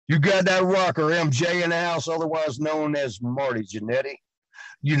You got that rocker, MJ, in the house, otherwise known as Marty Jannetty.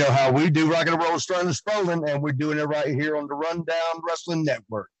 You know how we do rock and roll, starting and strolling, and we're doing it right here on the Rundown Wrestling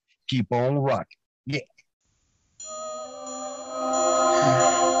Network. Keep on rocking. Yeah.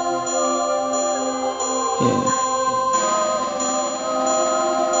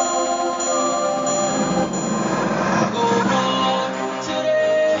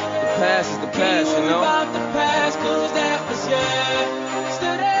 The past is the past, you know.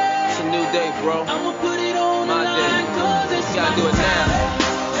 It's a new day, bro. I'ma put it on my day. Cause it's Gotta do it now.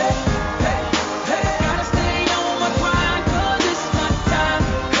 Gotta stay on my grind, cause it's my time.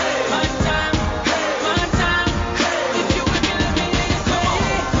 My time, my time. If you with me, let me hear you say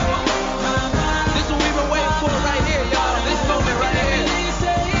it. This is what we've been waiting for right here, y'all. This moment right here.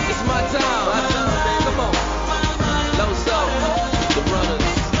 It's my time. Come on. Low soul, the runners.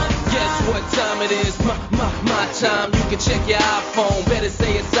 Guess what time it is? My time. You can check your iPhone. Better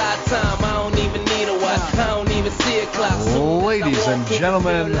say it's our time. I don't even need a watch. I don't even see a clock. Ladies and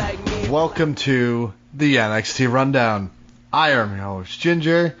gentlemen, welcome to the NXT Rundown. I am your host,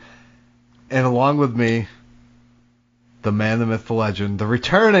 Ginger, and along with me, the man, the myth, the legend, the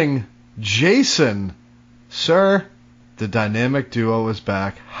returning Jason. Sir, the dynamic duo is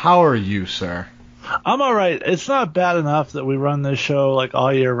back. How are you, sir? I'm all right. It's not bad enough that we run this show like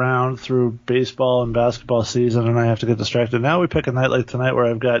all year round through baseball and basketball season, and I have to get distracted. Now we pick a night like tonight where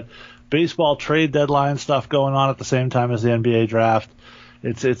I've got baseball trade deadline stuff going on at the same time as the NBA draft.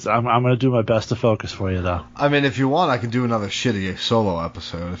 I'm going to do my best to focus for you, though. I mean, if you want, I can do another shitty solo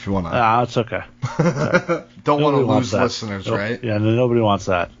episode if you want to. Ah, it's okay. Don't want to lose that. listeners, Nope. right? Yeah, nobody wants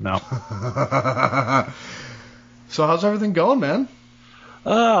that. No. So how's everything going, man?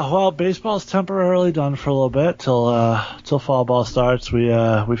 Well, baseball's temporarily done for a little bit till fall ball starts. We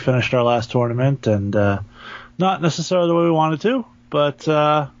finished our last tournament and not necessarily the way we wanted to, but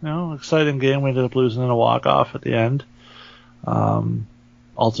exciting game. We ended up losing in a walk-off at the end.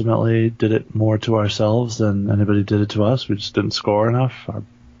 Ultimately did it more to ourselves than anybody did it to us. We just didn't score enough. Our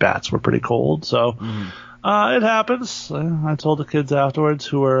bats were pretty cold, so it happens. I told the kids afterwards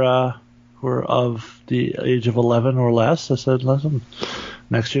who were of the age of 11 or less, I said, listen,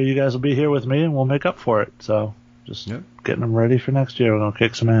 next year you guys will be here with me and we'll make up for it. So just getting them ready for next year. We're going to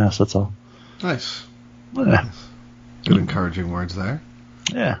kick some ass, that's all. Nice. Yeah. Nice. Good encouraging words there.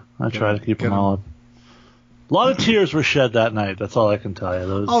 Yeah, I try to keep them all up. A lot of tears were shed that night. That's all I can tell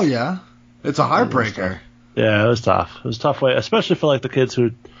you. Oh, yeah. It's a heartbreaker. Yeah, it was tough. It was a tough way, especially for like the kids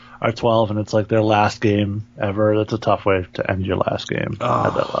who are 12 and it's like their last game ever. That's a tough way to end your last game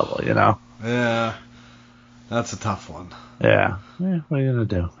at that level, you know? Yeah. That's a tough one. Yeah. What are you going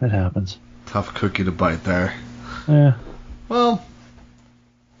to do? It happens. Tough cookie to bite there. Yeah. Well,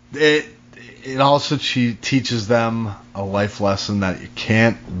 it also teaches them a life lesson that you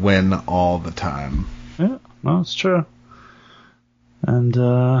can't win all the time. Yeah. No, it's true. And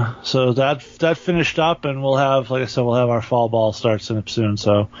so that finished up, and we'll have, like I said, our fall ball starts in soon.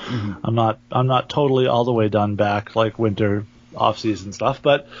 So I'm not totally all the way done back like winter off season stuff,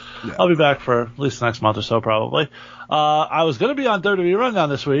 but I'll be back for at least the next month or so probably. I was going to be on Dirtier Rundown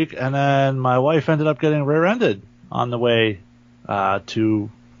this week, and then my wife ended up getting rear-ended on the way to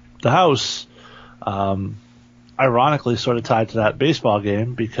the house. Ironically, sort of tied to that baseball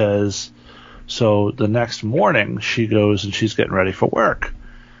game because. So the next morning, she goes and she's getting ready for work.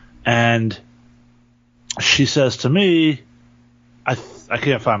 And she says to me, I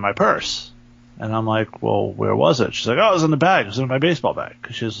can't find my purse. And I'm like, well, where was it? She's like, oh, it was in the bag. It was in my baseball bag.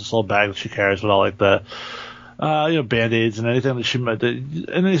 Because she has this little bag that she carries with all like the, Band-Aids and anything that she might,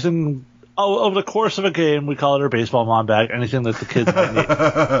 anything, over the course of a game, we call it her baseball mom bag, anything that the kids might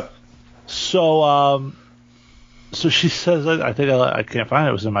need. So she says, I think I can't find it.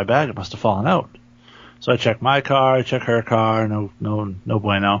 It was in my bag. It must have fallen out. So I check my car, I check her car. No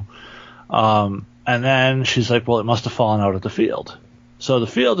bueno. And then she's like, well, it must have fallen out at the field. So the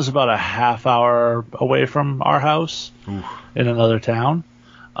field is about a half hour away from our house in another town.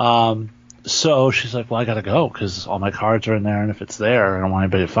 So she's like, well, I got to go because all my cards are in there. And if it's there, I don't want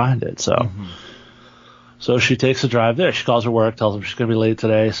anybody to find it. So she takes a drive there. She calls her work, tells them she's going to be late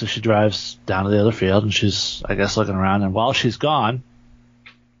today. So she drives down to the other field, and she's, I guess, looking around. And while she's gone,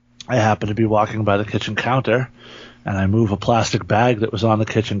 I happen to be walking by the kitchen counter, and I move a plastic bag that was on the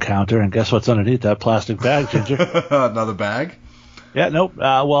kitchen counter. And guess what's underneath that plastic bag, Ginger? Another bag? Yeah, nope.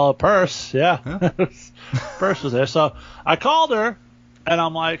 A purse. Yeah. Purse was there. So I called her, and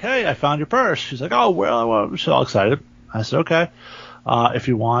I'm like, hey, I found your purse. She's like, oh, well, she's all excited. I said, okay. If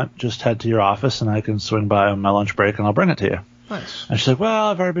you want, just head to your office and I can swing by on my lunch break and I'll bring it to you. Nice. And she's like,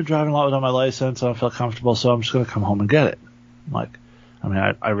 well, I've already been driving a lot without my license. I don't feel comfortable, so I'm just going to come home and get it. I'm like, I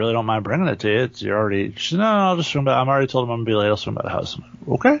mean, I really don't mind bringing it to you. You're already. She said, no, I'll just swing by. I'm already told him I'm gonna be late. I'll swing by the house. I'm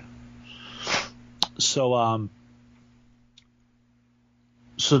like, okay. So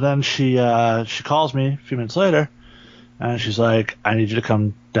then she calls me a few minutes later, and she's like, I need you to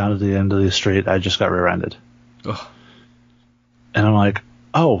come down to the end of the street. I just got rear-ended. Ugh. And I'm like,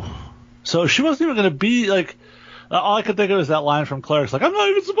 oh. So she wasn't even going to be, like, all I could think of was that line from Clerks, like, I'm not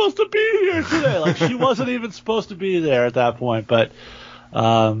even supposed to be here today. Like, she wasn't even supposed to be there at that point. But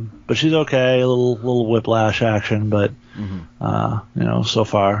she's okay, a little whiplash action, but, so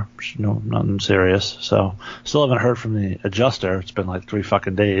far, nothing serious. So, still haven't heard from the adjuster. It's been like 3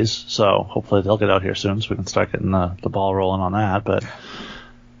 fucking days. So, hopefully they'll get out here soon so we can start getting the ball rolling on that. But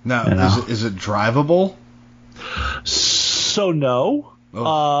now, is it drivable? So, no.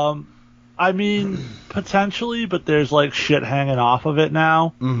 Oh. I mean, potentially, but there's like shit hanging off of it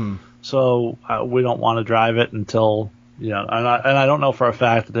now. Mm-hmm. So, we don't want to drive it until... and I don't know for a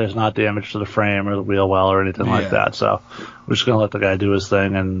fact that there's not damage to the frame or the wheel well or anything like that. So we're just going to let the guy do his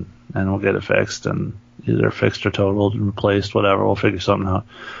thing and we'll get it fixed and either fixed or totaled and replaced, whatever. We'll figure something out.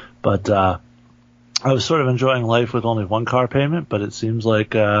 But I was sort of enjoying life with only 1 car payment, but it seems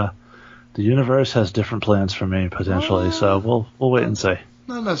like the universe has different plans for me potentially. So we'll wait and see.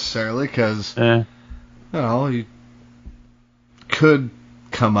 Not necessarily, because Yeah. you could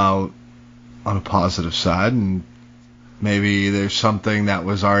come out on a positive side and maybe there's something that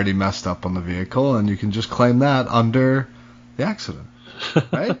was already messed up on the vehicle, and you can just claim that under the accident,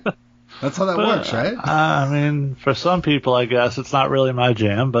 right? That's how that works, right? I mean, for some people, I guess it's not really my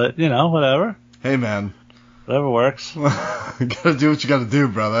jam, but, whatever. Hey, man. Whatever works. You gotta do what you gotta do,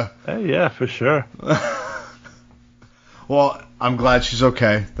 brother. Hey, yeah, for sure. Well, I'm glad she's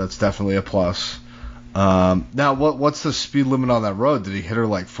okay. That's definitely a plus. Now, what's the speed limit on that road? Did he hit her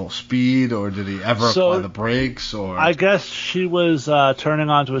like full speed, or did he ever apply the brakes? Or I guess she was turning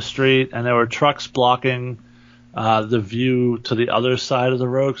onto a street, and there were trucks blocking the view to the other side of the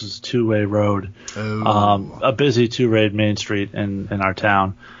road because it's a 2-way road, a busy 2-way main street in our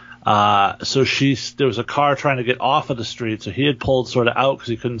town. So there was a car trying to get off of the street, so he had pulled sort of out because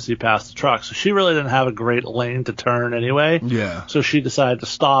he couldn't see past the truck. So she really didn't have a great lane to turn anyway. Yeah. So she decided to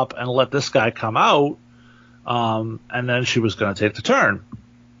stop and let this guy come out, and then she was going to take the turn.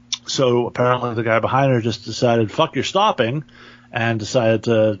 So apparently the guy behind her just decided, fuck, you're stopping, and decided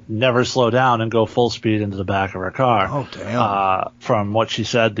to never slow down and go full speed into the back of her car. Oh, damn. From what she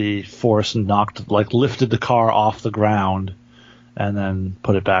said, the force lifted the car off the ground and then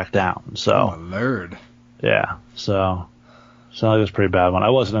put it back down. So, oh, Lord. Yeah. So it was a pretty bad one. I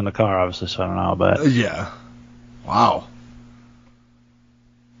wasn't in the car, obviously, so I don't know. But yeah. Wow.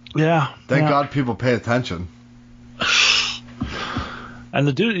 Yeah. Thank God people pay attention. And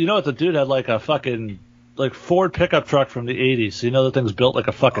the dude, the dude had like a fucking Ford pickup truck from the 80s. So the thing's built like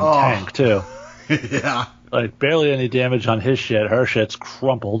a fucking tank, too. Yeah. Like barely any damage on his shit. Her shit's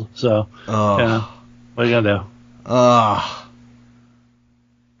crumpled. So, what are you going to do?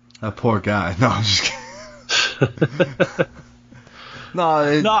 That poor guy. No, I'm just kidding. No,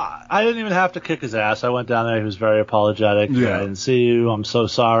 I didn't even have to kick his ass. I went down there. He was very apologetic. Yeah. I didn't see you. I'm so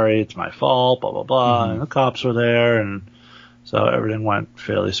sorry. It's my fault. Blah, blah, blah. Mm-hmm. And the cops were there. And so everything went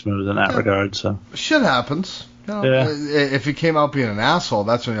fairly smooth in that regard. So shit happens. If he came out being an asshole,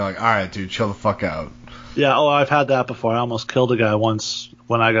 that's when you're like, all right, dude, chill the fuck out. Yeah. Oh, I've had that before. I almost killed a guy once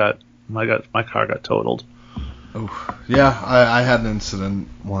when my car got totaled. Oh, yeah, I had an incident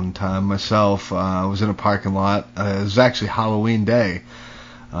one time myself. I was in a parking lot. It was actually Halloween day.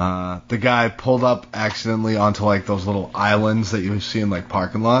 The guy pulled up accidentally onto like those little islands that you see in like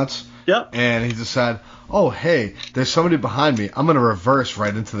parking lots. Yep. And he decided, oh, hey, there's somebody behind me. I'm going to reverse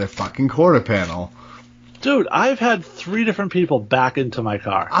right into their fucking quarter panel. Dude, I've had 3 different people back into my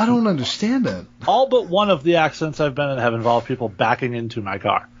car. I don't understand it. All but one of the accidents I've been in have involved people backing into my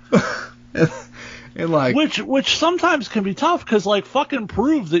car. And like, which sometimes can be tough because fucking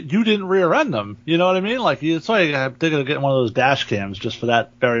prove that you didn't rear end them. You know what I mean? That's why they're gonna get one of those dash cams just for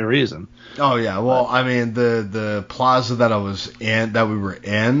that very reason. Oh yeah, well I mean the plaza that we were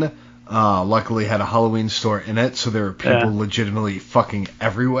in, luckily had a Halloween store in it, so there were people legitimately fucking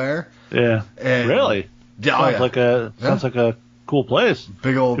everywhere. Yeah. And, really? Yeah. Sounds like a cool place.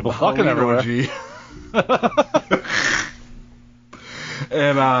 Big old people Halloween fucking everywhere.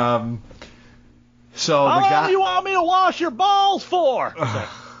 And so how the guy. long do you want me to wash your balls for?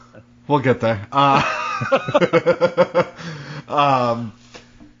 We'll get there.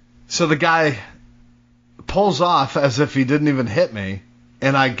 So the guy pulls off as if he didn't even hit me,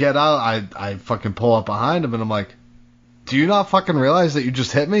 and I get out. I fucking pull up behind him, and I'm like, "Do you not fucking realize that you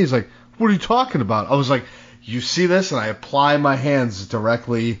just hit me?" He's like, "What are you talking about?" I was like, you see this, and I apply my hands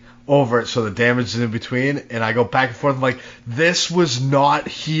directly over it so the damage is in between, and I go back and forth. I'm like, this was not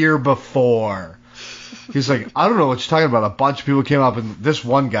here before. He's like, I don't know what you're talking about. A bunch of people came up, and this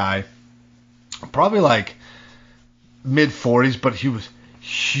one guy, probably like mid-40s, but he was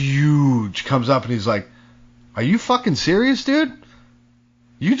huge, comes up and he's like, are you fucking serious, dude?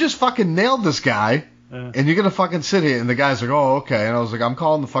 You just fucking nailed this guy, and you're going to fucking sit here. And the guy's like, oh, okay. And I was like, I'm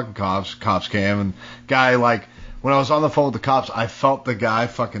calling the fucking cops. Cops came, and guy, like, when I was on the phone with the cops, I felt the guy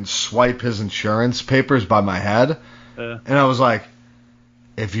fucking swipe his insurance papers by my head. And I was like,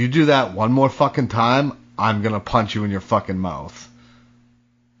 if you do that one more fucking time, I'm going to punch you in your fucking mouth.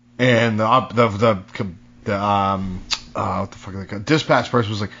 And what the fuck, the dispatch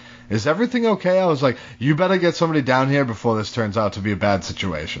person was like, is everything okay? I was like, you better get somebody down here before this turns out to be a bad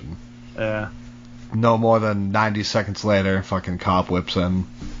situation. Yeah. No more than 90 seconds later, fucking cop whips in.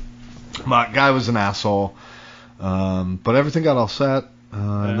 My guy was an asshole. But everything got all set.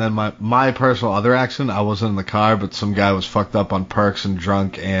 And then my personal other accident, I wasn't in the car, but some guy was fucked up on perks and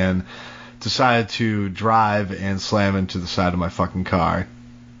drunk and decided to drive and slam into the side of my fucking car.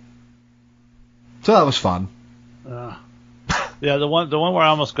 So that was fun. Yeah, the one where I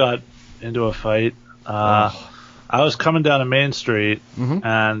almost got into a fight. I was coming down a main street,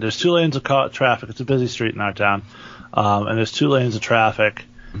 and there's 2 lanes of traffic. It's a busy street in our town, and there's 2 lanes of traffic,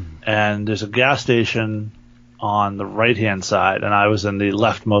 and there's a gas station on the right-hand side, and I was in the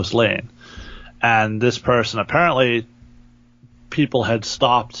leftmost lane. And this person, apparently, people had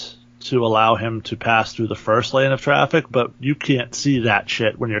stopped to allow him to pass through the first lane of traffic, but you can't see that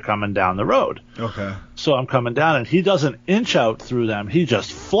shit when you're coming down the road. Okay. So I'm coming down, and he doesn't inch out through them. He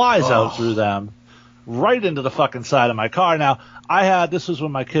just flies out through them right into the fucking side of my car. Now, this was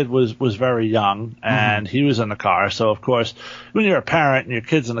when my kid was very young, and he was in the car. So, of course, when you're a parent and your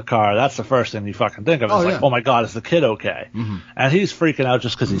kid's in the car, that's the first thing you fucking think of. It's like, oh my God, is the kid okay? And he's freaking out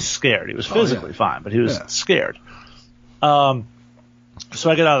just because he's scared. He was physically fine, but he was scared. So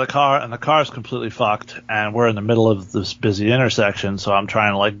I get out of the car, and the car's completely fucked, and we're in the middle of this busy intersection, so I'm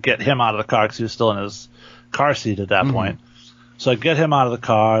trying to, like, get him out of the car because he was still in his car seat at that point. So I get him out of the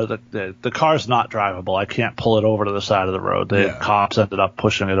car. The car's not drivable. I can't pull it over to the side of the road. The cops ended up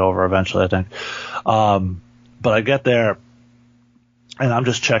pushing it over eventually, I think. But I get there, and I'm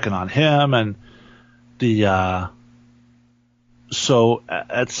just checking on him, and so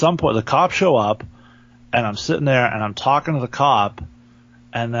at some point the cops show up, and I'm sitting there, and I'm talking to the cop,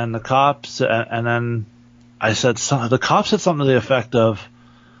 and then the cops, and then the cop said something to the effect of,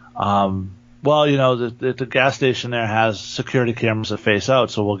 well, you know, the gas station there has security cameras that face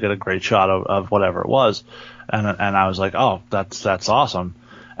out, so we'll get a great shot of whatever it was. And I was like, oh, that's awesome.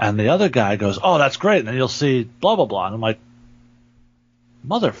 And the other guy goes, oh, that's great. And then you'll see blah, blah, blah. And I'm like,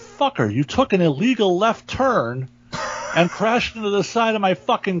 motherfucker, you took an illegal left turn and crashed into the side of my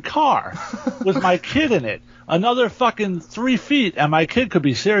fucking car with my kid in it. Another fucking 3 feet, and my kid could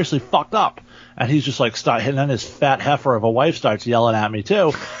be seriously fucked up. And he's just like, and then his fat heifer of a wife starts yelling at me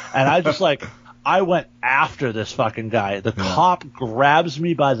too. And I just like, I went after this fucking guy. The cop grabs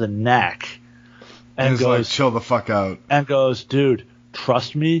me by the neck and goes, like, chill the fuck out. And goes, dude,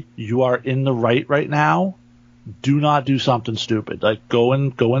 trust me, you are in the right now. Do not do something stupid. Like, go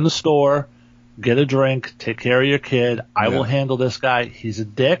in the store, get a drink, take care of your kid. I will handle this guy. He's a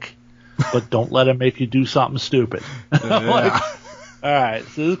dick, but don't let him make you do something stupid. Like, all right,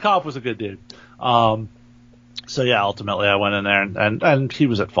 so this cop was a good dude. So yeah, ultimately I went in there and he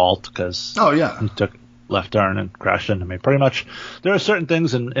was at fault because he took left turn and crashed into me. Pretty much, there are certain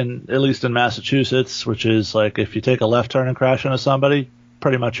things in at least in Massachusetts, which is like if you take a left turn and crash into somebody,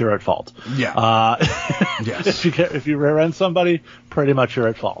 pretty much you're at fault. Yeah. Yes. If you rear end somebody, pretty much you're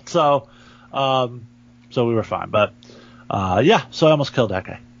at fault. So we were fine, but so I almost killed that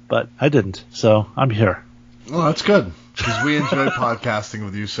guy, but I didn't. So I'm here. Well, that's good because we enjoy podcasting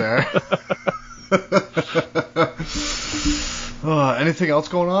with you, sir. Anything else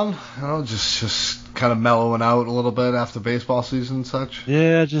going on? I don't know, just kind of mellowing out a little bit after baseball season and such.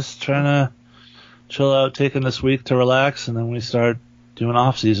 Yeah, just trying to chill out, taking this week to relax, and then we start doing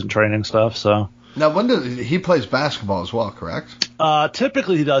off-season training stuff. So now, he plays basketball as well, correct?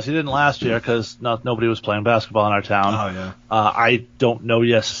 Typically he does. He didn't last year because nobody was playing basketball in our town. Oh yeah. I don't know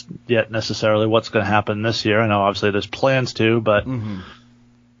yet necessarily what's going to happen this year. I know obviously there's plans to, but.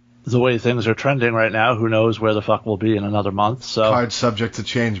 The way things are trending right now, who knows where the fuck we'll be in another month. So cards subject to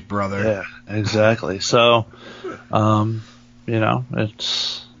change, brother. Yeah, exactly. So,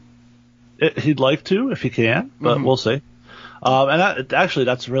 he'd like to if he can, but we'll see. And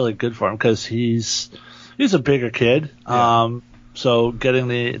that's really good for him because he's a bigger kid. Yeah. So getting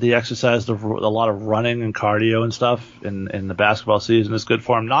the exercise, a lot of running and cardio and stuff in the basketball season is good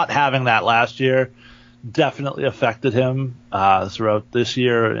for him. Not having that last year definitely affected him throughout this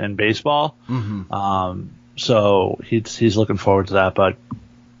year in baseball. Mm-hmm. So he's looking forward to that. But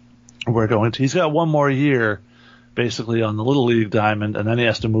he's got one more year basically on the Little League diamond, and then he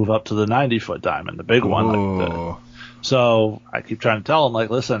has to move up to the 90-foot diamond, the big one. So I keep trying to tell him, like,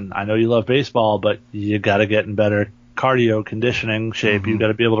 listen, I know you love baseball, but you got to get in better cardio conditioning shape. You got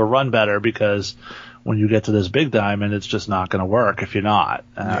to be able to run better, because when you get to this big diamond, it's just not going to work if you're not.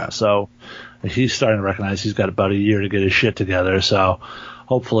 So he's starting to recognize he's got about a year to get his shit together. So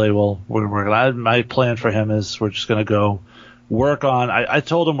hopefully my plan for him is we're just going to go work on. I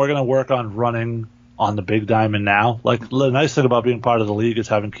told him we're going to work on running on the big diamond now. Like, the nice thing about being part of the league is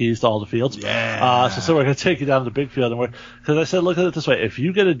having keys to all the fields. Yeah. So we're going to take you down to the big field, and because I said, look at it this way: if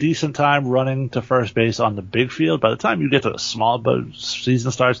you get a decent time running to first base on the big field, by the time you get to the small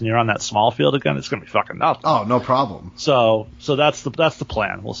season starts and you're on that small field again, it's going to be fucking nothing. Oh, no problem. So that's the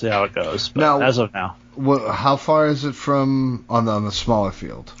plan. We'll see how it goes. But Now, as of now, how far is it from on the smaller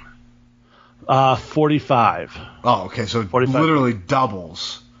field? 45. Oh, okay. So 45. Literally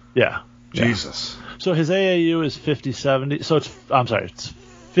doubles. Yeah. Jesus. So his AAU is 50-70. So it's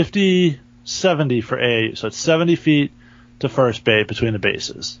 50-70 for AAU. So it's 70 feet to first base between the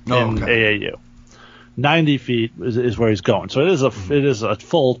bases in AAU. 90 feet is where he's going. So it is a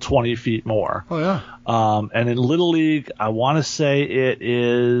full 20 feet more. Oh yeah. And in Little League, I want to say it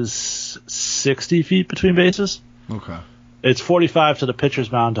is 60 feet between bases. Okay. It's 45 to the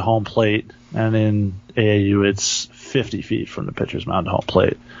pitcher's mound to home plate, and in AAU it's 50 feet from the pitcher's mound to home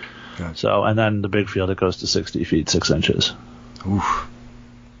plate. Gotcha. So, and then the big field, it goes to 60 feet 6 inches. Oof.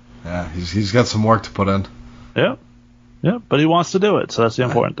 Yeah, he's got some work to put in. Yeah, but he wants to do it, so that's the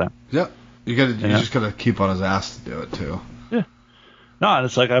important thing. Yeah, you just gotta keep on his ass to do it too. Yeah. No, and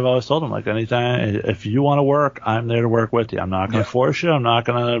it's like I've always told him, like, anytime if you want to work, I'm there to work with you. I'm not gonna force you. I'm not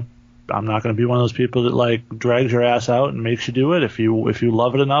gonna be one of those people that like drags your ass out and makes you do it. If you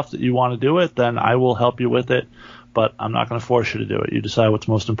love it enough that you want to do it, then I will help you with it. But I'm not going to force you to do it. You decide what's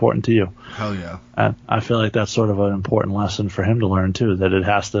most important to you. Hell yeah. And I feel like that's sort of an important lesson for him to learn too,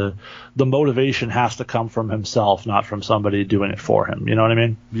 that the motivation has to come from himself, not from somebody doing it for him. You know what I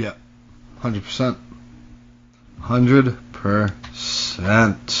mean? Yeah. 100%.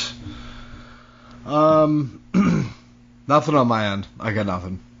 100%. Nothing on my end. I got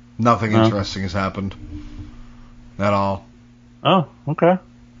nothing. Nothing interesting has happened. At all. Oh, okay.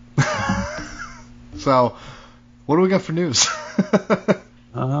 So, what do we got for news?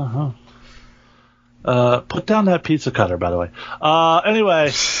 Put down that pizza cutter, by the way.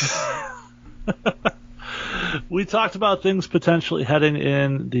 Anyway, we talked about things potentially heading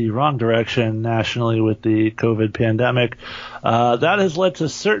in the wrong direction nationally with the COVID pandemic. That has led to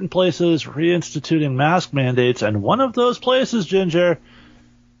certain places reinstituting mask mandates, and one of those places, Ginger,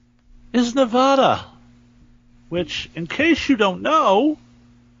 is Nevada, which, in case you don't know,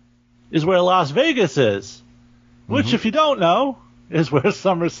 is where Las Vegas is, which, if you don't know, is where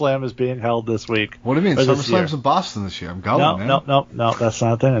SummerSlam is being held this week. What do you mean? SummerSlam's in Boston this year. I'm going, man. No, that's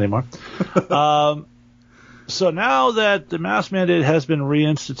not a thing anymore. So now that the mask mandate has been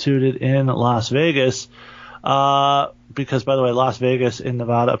reinstituted in Las Vegas, because, by the way, Las Vegas in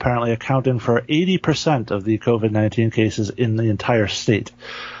Nevada apparently accounting for 80% of the COVID-19 cases in the entire state.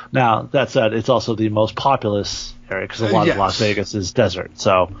 Now, that said, it's also the most populous area because a lot of Las Vegas is desert.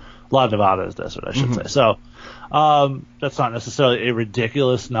 So a lot of Nevada is desert, I should say. So that's not necessarily a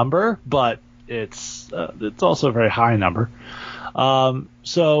ridiculous number, but it's also a very high number.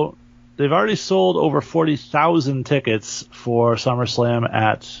 So they've already sold over 40,000 tickets for SummerSlam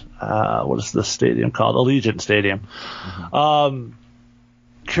at what is the stadium called? Allegiant Stadium.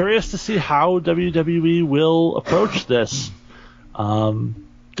 Curious to see how WWE will approach this.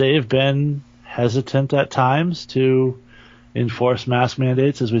 They've been hesitant at times to enforce mask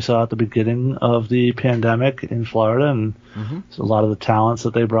mandates, as we saw at the beginning of the pandemic in Florida, and a lot of the talents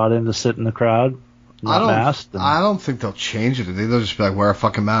that they brought in to sit in the crowd not masked. I don't think they'll change it. They'll just be like, wear a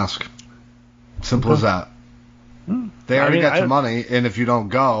fucking mask. Simple as that. They already got your money, and if you don't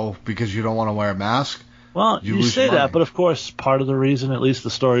go because you don't want to wear a mask, well, you say that, but of course, part of the reason, at least the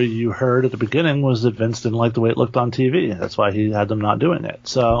story you heard at the beginning, was that Vince didn't like the way it looked on TV. That's why he had them not doing it.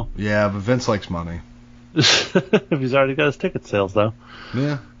 So yeah, but Vince likes money. If he's already got his ticket sales, though.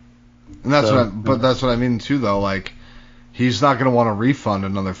 Yeah, and that's that's what I mean too, though. Like, he's not gonna want to refund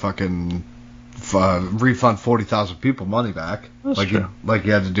another fucking refund 40,000 people money back, That's like true.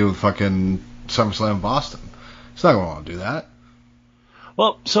 You had to do with fucking SummerSlam Boston. He's not gonna want to do that.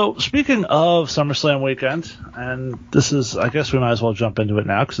 Well, so speaking of SummerSlam weekend, and this is, I guess we might as well jump into it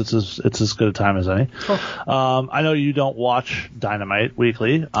now because it's as good a time as any. Cool. I know you don't watch Dynamite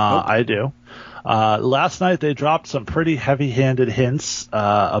weekly. Nope. I do. Last night they dropped some pretty heavy-handed hints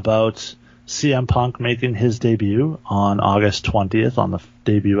about CM Punk making his debut on August 20th on the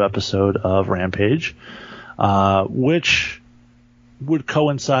debut episode of Rampage, which would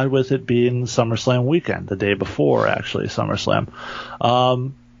coincide with it being SummerSlam weekend, the day before, actually, SummerSlam.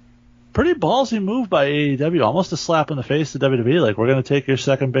 Pretty ballsy move by AEW, almost a slap in the face to WWE. Like, we're going to take your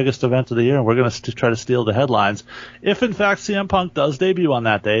second biggest event of the year and we're going to try to steal the headlines. If, in fact, CM Punk does debut on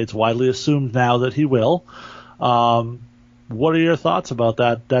that day, it's widely assumed now that he will. What are your thoughts about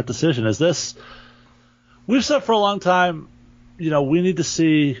that decision? Is this... We've said for a long time, we need to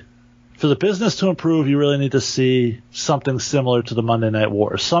see... For the business to improve, you really need to see something similar to the Monday Night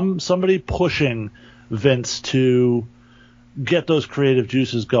Wars. Somebody pushing Vince to get those creative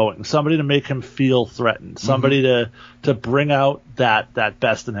juices going. Somebody to make him feel threatened. Somebody to bring out that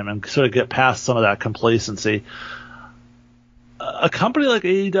best in him and sort of get past some of that complacency. A company like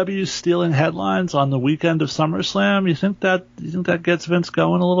AEW stealing headlines on the weekend of SummerSlam, you think that gets Vince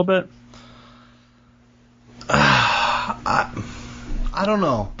going a little bit? I don't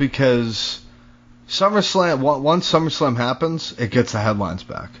know, because SummerSlam, once SummerSlam happens, it gets the headlines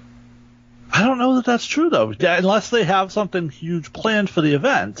back. I don't know that that's true, though, unless they have something huge planned for the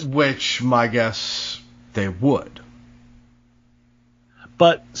event. Which, my guess, they would.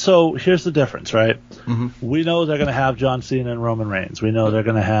 But, so, here's the difference, right? Mm-hmm. We know they're going to have John Cena and Roman Reigns. We know they're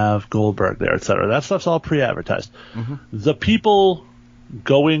going to have Goldberg there, etc. That stuff's all pre-advertised. Mm-hmm. The people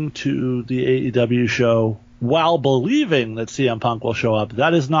going to the AEW show while believing that CM Punk will show up,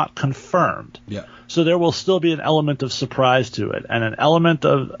 that is not confirmed. Yeah. So there will still be an element of surprise to it, and an element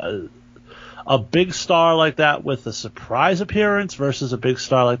of a big star like that with a surprise appearance versus a big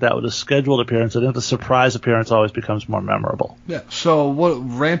star like that with a scheduled appearance. I think the surprise appearance always becomes more memorable. Yeah. So what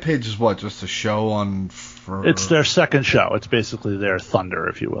Rampage is what? Just a show on? It's their second show. It's basically their Thunder,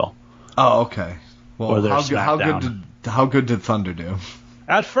 if you will. Oh, okay. Well, or their how good did Thunder do?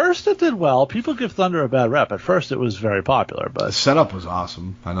 At first, it did well. People give Thunder a bad rep. At first, it was very popular, but the setup was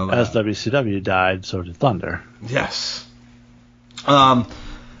awesome. I know that. As WCW died, so did Thunder. Yes. I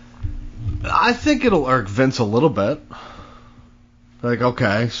think it'll irk Vince a little bit. Like,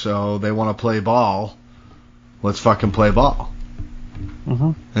 okay, so they want to play ball. Let's fucking play ball.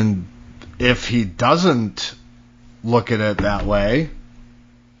 Mm-hmm. And if he doesn't look at it that way,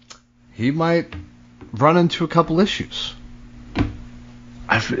 he might run into a couple issues.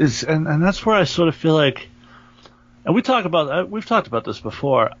 And that's where I sort of feel like, and we've talked about this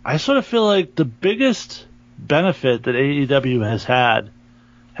before, I sort of feel like the biggest benefit that AEW has had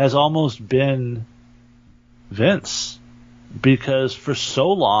has almost been Vince, because for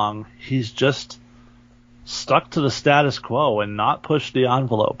so long he's just stuck to the status quo and not pushed the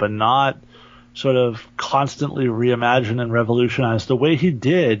envelope and not sort of constantly reimagine and revolutionize the way he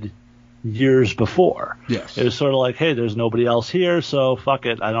did years before. Yes. It was sort of like, hey, there's nobody else here, so fuck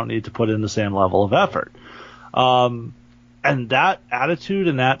it, I don't need to put in the same level of effort. And that attitude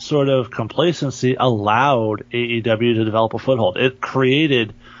and that sort of complacency allowed AEW to develop a foothold. It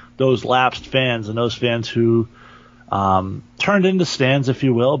created those lapsed fans and those fans who turned into stands, if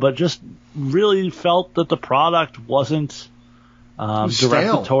you will, but just really felt that the product wasn't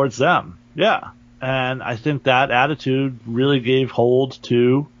directed towards them. Yeah. And I think that attitude really gave hold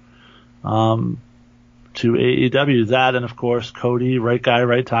to AEW. That, and of course Cody, right guy,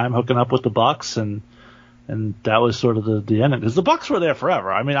 right time, hooking up with the Bucks, and that was sort of the end. Because the Bucks were there forever.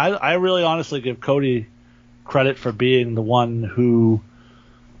 I mean, I really honestly give Cody credit for being the one who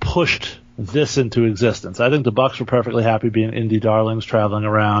pushed this into existence. I think the Bucks were perfectly happy being indie darlings traveling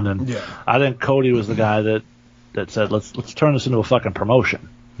around, and yeah. I think Cody was the guy that said, let's turn this into a fucking promotion.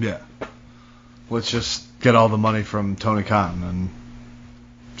 Yeah. Let's just get all the money from Tony Khan and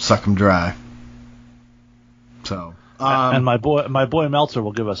suck him dry. So, and my boy Meltzer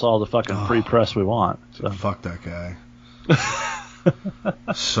will give us all the fucking free press we want. So. Fuck that guy.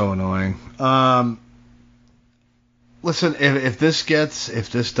 So annoying. Listen, if this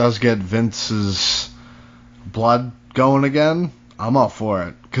does get Vince's blood going again, I'm all for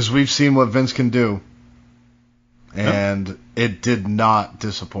it, because we've seen what Vince can do, and it did not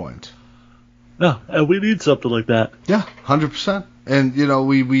disappoint. No, and we need something like that. Yeah, 100%. And you know,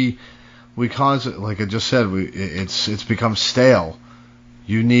 we constantly, like I just said, it's become stale.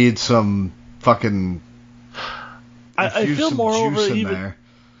 You need some fucking. I feel moreover even. There.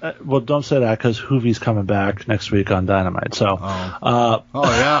 Well, don't say that, because Hoovie's coming back next week on Dynamite. So. Oh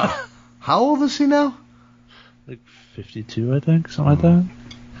yeah. How old is he now? like 52, I think, something like that.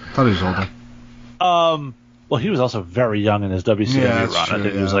 I thought he was older. Well, he was also very young in his WCW run. True, I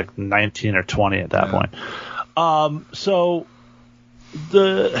think he was like 19 or 20 at that point. So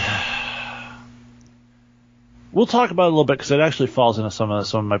we'll talk about it a little bit because it actually falls into some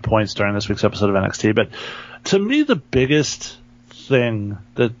of my points during this week's episode of NXT. But to me, the biggest thing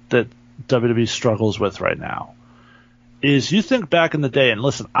that WWE struggles with right now is you think back in the day, and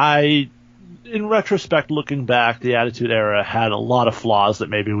listen, in retrospect, looking back, the Attitude Era had a lot of flaws that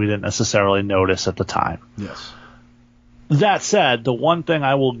maybe we didn't necessarily notice at the time. Yes. That said, the one thing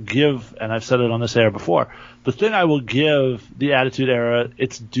I will give, and I've said it on this air before, the thing I will give the Attitude Era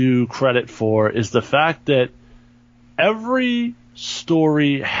its due credit for is the fact that every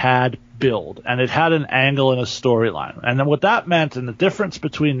story had build, and it had an angle and a storyline. And then what that meant, and the difference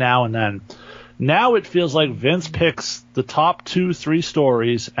between now and then, now it feels like Vince picks the top 2-3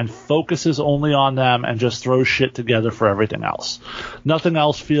 stories and focuses only on them and just throws shit together for everything else. Nothing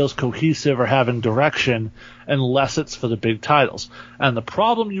else feels cohesive or having direction unless it's for the big titles. And the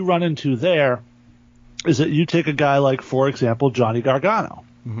problem you run into there is that you take a guy like, for example, Johnny Gargano.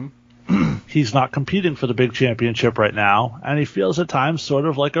 Mm-hmm. He's not competing for the big championship right now, and he feels at times sort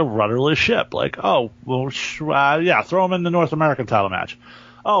of like a rudderless ship. Like, oh, well, throw him in the North American title match.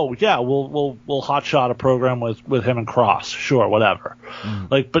 Oh yeah, we'll hotshot a program with him and Cross. Sure, whatever.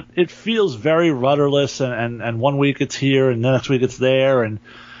 Mm. But it feels very rudderless, and 1 week it's here, and the next week it's there, and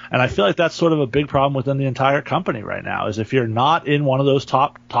I feel like that's sort of a big problem within the entire company right now. Is if you're not in one of those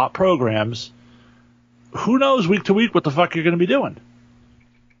top programs, who knows week to week what the fuck you're going to be doing?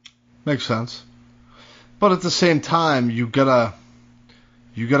 Makes sense. But at the same time, you gotta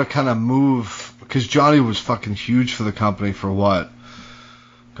kind of move, because Johnny was fucking huge for the company for what?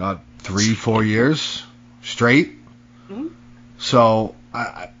 God, 3-4 years straight. Mm-hmm. So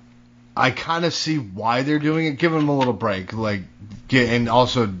I kind of see why they're doing it. Giving them a little break, and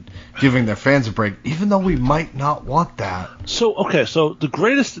also giving their fans a break, even though we might not want that. So okay, so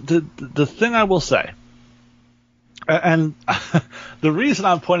the thing I will say. And the reason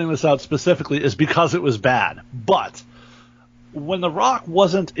I'm pointing this out specifically is because it was bad. But when The Rock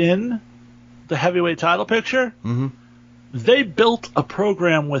wasn't in the heavyweight title picture, mm-hmm. they built a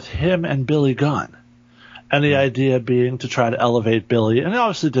program with him and Billy Gunn. And the idea being to try to elevate Billy. And it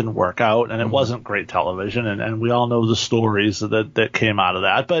obviously didn't work out, and it mm-hmm. wasn't great television. And we all know the stories that came out of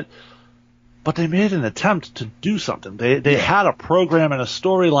that. But they made an attempt to do something. They had a program and a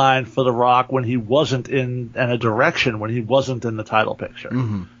storyline for The Rock when he wasn't in, and a direction when he wasn't in the title picture.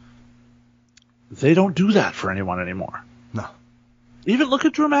 Mm-hmm. They don't do that for anyone anymore. No. Even look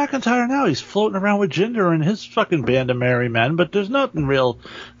at Drew McIntyre now. He's floating around with Jinder and his fucking band of merry men, but there's no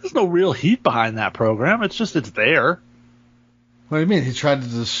real heat behind that program. It's there. What do you mean? He tried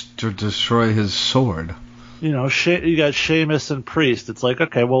to destroy his sword. You know, you got Sheamus and Priest. It's like,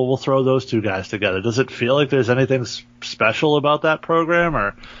 okay, well, we'll throw those two guys together. Does it feel like there's anything special about that program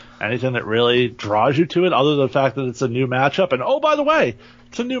or anything that really draws you to it other than the fact that it's a new matchup? And, oh, by the way,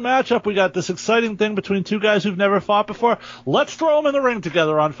 it's a new matchup. We got this exciting thing between two guys who've never fought before. Let's throw them in the ring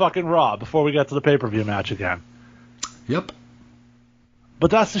together on fucking Raw before we get to the pay-per-view match again. Yep. But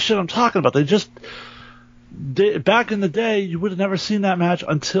that's the shit I'm talking about. Back in the day, you would have never seen that match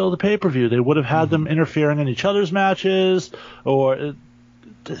until the pay-per-view. They would have had them interfering in each other's matches, or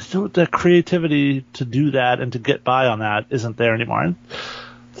the creativity to do that and to get by on that isn't there anymore. And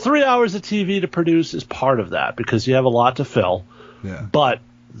 3 hours of TV to produce is part of that because you have a lot to fill. Yeah. But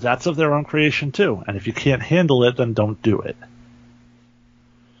that's of their own creation too. And if you can't handle it, then don't do it.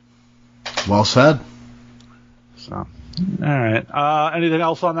 Well said. So, all right. Anything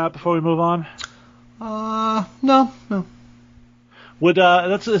else on that before we move on? No.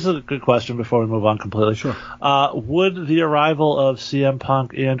 This is a good question before we move on completely. Sure. Would the arrival of CM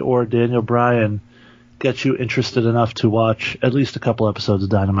Punk and or Daniel Bryan get you interested enough to watch at least a couple episodes of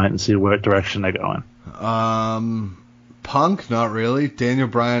Dynamite and see what direction they go in? Punk, not really. Daniel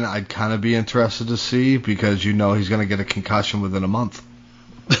Bryan, I'd kind of be interested to see because he's going to get a concussion within a month.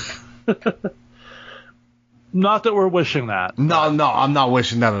 Not that we're wishing that. No, I'm not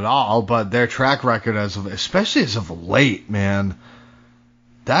wishing that at all. But their track record, especially as of late, man,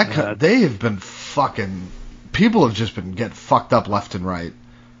 they have been fucking. People have just been getting fucked up left and right.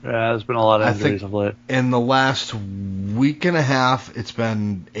 Yeah, there's been a lot of injuries of late. In the last week and a half, it's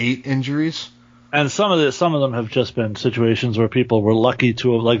been 8 injuries. And some of them have just been situations where people were lucky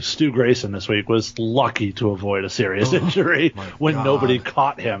to have, like Stu Grayson this week was lucky to avoid a serious injury when nobody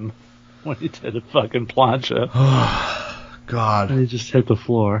caught him. When he did a fucking plancha. God. And he just hit the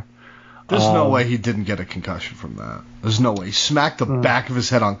floor. There's no way he didn't get a concussion from that. There's no way. He smacked the back of his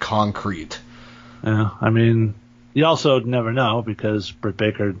head on concrete. Yeah. I mean, you also never know because Britt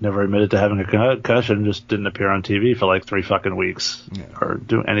Baker never admitted to having a concussion, just didn't appear on TV for like 3 fucking weeks or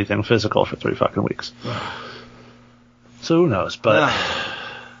do anything physical for 3 fucking weeks. So who knows? But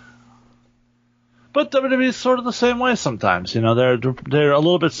WWE is sort of the same way sometimes. You know, they're a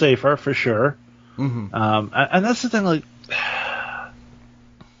little bit safer for sure. Mm-hmm. And that's the thing. Like,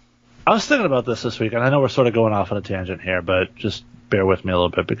 I was thinking about this week, and I know we're sort of going off on a tangent here, but just bear with me a little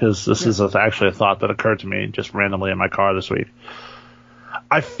bit because this is actually a thought that occurred to me just randomly in my car this week.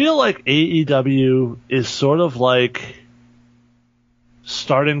 I feel like AEW is sort of like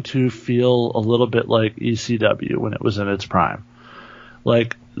starting to feel a little bit like ECW when it was in its prime.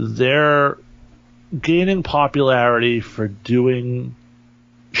 Like, they're gaining popularity for doing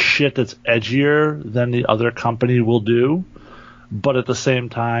shit that's edgier than the other company will do, but at the same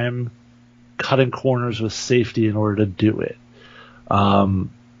time cutting corners with safety in order to do it. You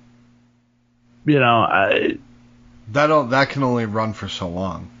know, that can only run for so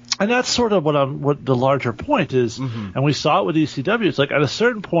long. And that's sort of what the larger point is. Mm-hmm. And we saw it with ECW. It's like at a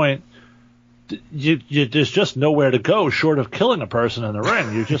certain point, there's just nowhere to go short of killing a person in the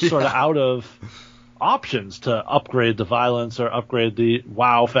ring. You're just sort of out of options to upgrade the violence or upgrade the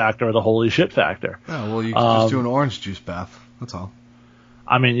wow factor or the holy shit factor. Yeah, well, you can just do an orange juice bath. That's all.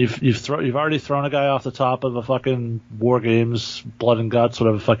 I mean, you've already thrown a guy off the top of a fucking War Games, blood and guts,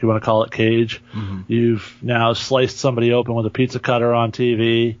 whatever the fuck you want to call it, cage. Mm-hmm. You've now sliced somebody open with a pizza cutter on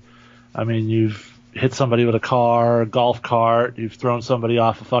TV. I mean, you've hit somebody with a car, a golf cart. You've thrown somebody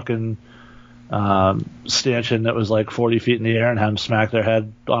off a fucking stanchion that was like 40 feet in the air and had them smack their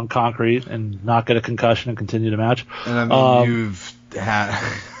head on concrete and not get a concussion and continue the match. And I mean, you've had...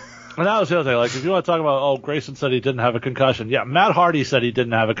 And that was the other thing. Like, if you want to talk about, Grayson said he didn't have a concussion. Yeah, Matt Hardy said he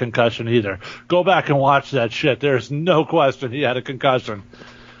didn't have a concussion either. Go back and watch that shit. There's no question he had a concussion.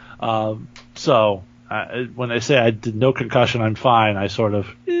 So when they say I did no concussion, I'm fine, I sort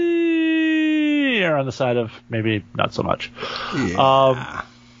of err on the side of maybe not so much. Yeah.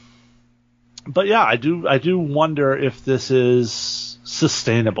 But yeah, I do wonder if this is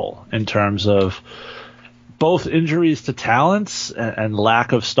sustainable in terms of both injuries to talents and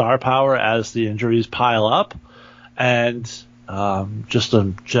lack of star power as the injuries pile up, and just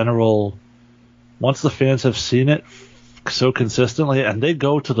a general, once the fans have seen it so consistently, and they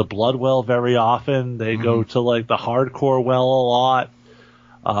go to the blood well very often, they go to like the hardcore well a lot.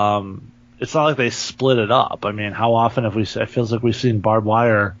 It's not like they split it up. I mean, how often have it feels like we've seen barbed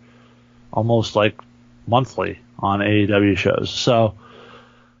wire almost like monthly on AEW shows. So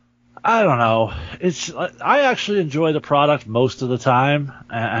I don't know. I actually enjoy the product most of the time,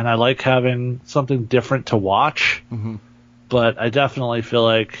 and I like having something different to watch. Mm-hmm. But I definitely feel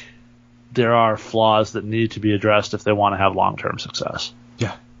like there are flaws that need to be addressed if they want to have long-term success.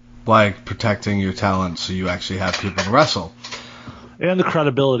 Yeah, like protecting your talent so you actually have people to wrestle. And the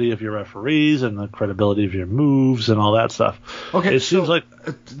credibility of your referees and the credibility of your moves and all that stuff. Okay, it seems like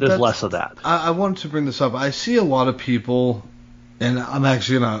there's less of that. I wanted to bring this up. I see a lot of people... And I'm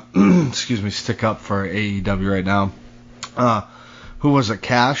actually going to, stick up for AEW right now. Who was it,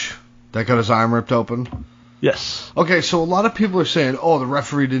 Cash? That got his arm ripped open? Yes. Okay, so a lot of people are saying, the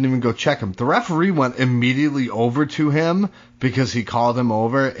referee didn't even go check him. The referee went immediately over to him because he called him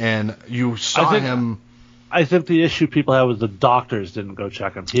over, and you saw him... I think the issue people had was the doctors didn't go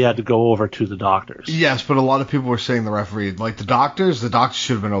check him. He had to go over to the doctors. Yes, but a lot of people were saying the referee... Like, the doctors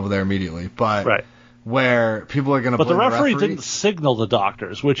should have been over there immediately, but... Right. Where people are going to blame the referee didn't signal the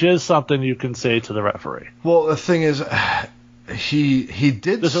doctors, which is something you can say to the referee. Well, the thing is, he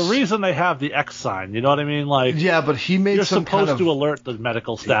did... There's a reason they have the X sign, you know what I mean? Like, yeah, but he made some kind of... You're supposed to alert the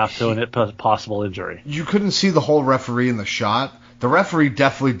medical staff to a possible injury. You couldn't see the whole referee in the shot. The referee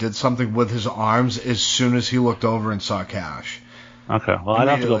definitely did something with his arms as soon as he looked over and saw Cash. Okay, well, I'd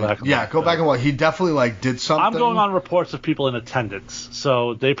have to go back and watch. Go back and watch. He definitely, did something. I'm going on reports of people in attendance,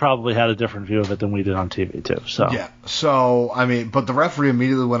 so they probably had a different view of it than we did on TV, too. So. Yeah, so, I mean, but the referee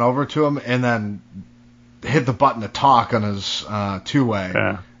immediately went over to him and then hit the button to talk on his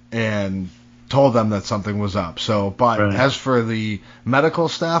two-way and told them that something was up. So, but as for the medical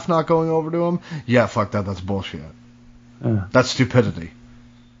staff not going over to him, fuck that, that's bullshit. Yeah. That's stupidity.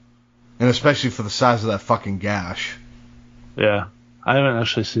 And especially for the size of that fucking gash. Yeah. I haven't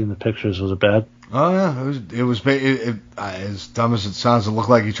actually seen the pictures. Was it bad? Oh, yeah. It was as dumb as it sounds, it looked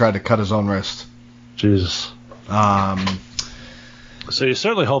like he tried to cut his own wrist. Jesus. So you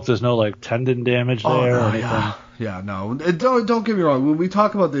certainly hope there's no like tendon damage there or anything. Yeah, no. Don't get me wrong. When we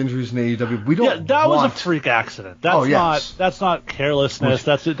talk about the injuries in AEW, we don't. Yeah, that was a freak accident. That's not carelessness.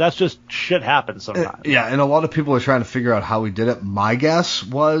 That's just shit happens sometimes. Yeah, and a lot of people are trying to figure out how he did it. My guess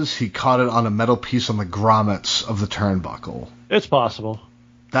was he caught it on a metal piece on the grommets of the turnbuckle. It's possible.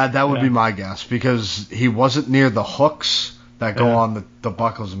 That would be my guess, because he wasn't near the hooks that go on the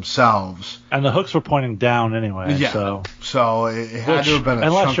buckles themselves. And the hooks were pointing down ananyway. Yeah. So it had to have been a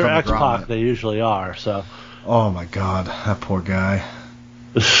unless chunk you're on the X-Pac, grommet. they usually are. So. Oh my God, that poor guy.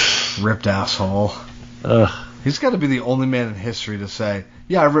 Ripped asshole. Ugh. He's got to be the only man in history to say,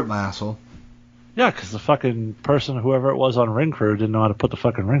 "Yeah, I ripped my asshole." Yeah, because the fucking person, whoever it was on Ring Crew, didn't know how to put the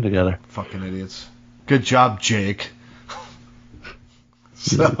fucking ring together. Fucking idiots. Good job, Jake.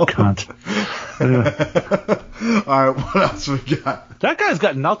 So. Cunt. Anyway. All right, what else we got? That guy's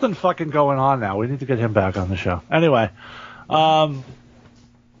got nothing fucking going on now. We need to get him back on the show. Anyway,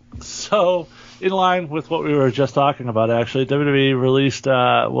 so in line with what we were just talking about, actually, WWE released.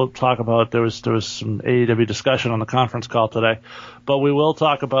 We'll talk about there was some AEW discussion on the conference call today, but we will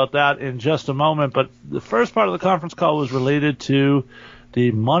talk about that in just a moment. But the first part of the conference call was related to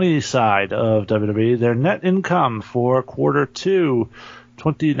the money side of WWE. Their net income for quarter two.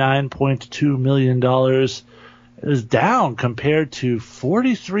 $29.2 million is down compared to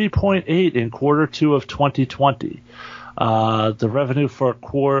 $43.8 in quarter two of 2020. The revenue for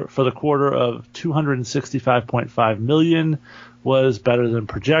the quarter of $265.5 million was better than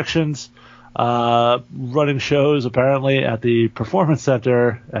projections. Running shows apparently at the Performance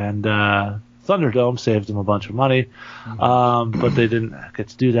Center and Thunderdome saved them a bunch of money, but they didn't get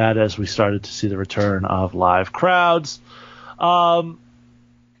to do that as we started to see the return of live crowds.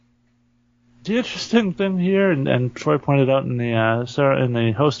 The interesting thing here, and Troy pointed out in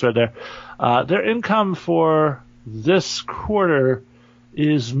the host thread there, their income for this quarter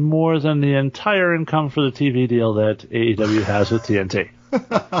is more than the entire income for the TV deal that AEW has with TNT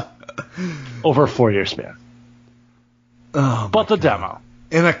over a 4-year span. Oh, but the demo.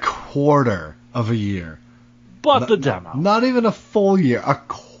 In a quarter of a year. But the demo. Not even a full year. A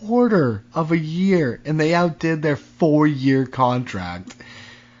quarter of a year. And they outdid their 4-year contract.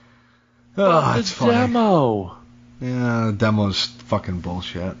 Oh, it's funny. Demo. Yeah, the demo's fucking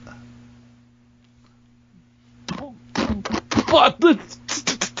bullshit. But the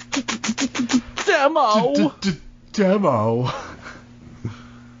demo. Demo.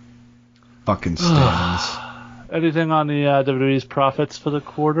 Fucking stands. Anything on the WWE's profits for the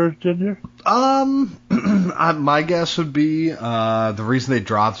quarter, Ginger? My guess would be the reason they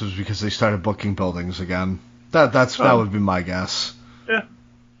dropped was because they started booking buildings again. That would be my guess. Yeah.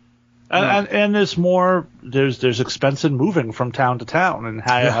 And there's more. There's expense in moving from town to town, and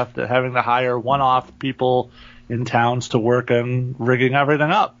having to hire one-off people in towns to work and rigging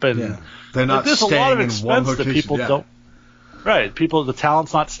everything up, and they're not there's staying a lot of in expense one that location. people don't. Right, the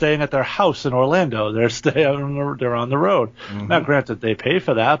talent's not staying at their house in Orlando. They're on the road. Mm-hmm. Now, granted, they pay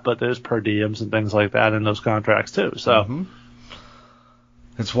for that, but there's per diems and things like that in those contracts too. So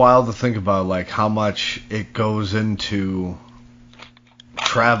it's wild to think about, like, how much it goes into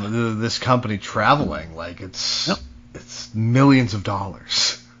this company traveling. Like, it's millions of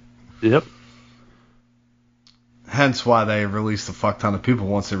dollars. Yep. Hence why they released a fuck ton of people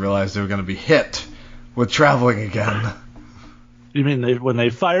once they realized they were going to be hit with traveling again. You mean when they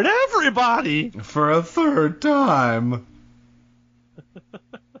fired everybody for a third time?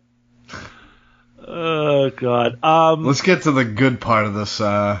 Oh God. Let's get to the good part of this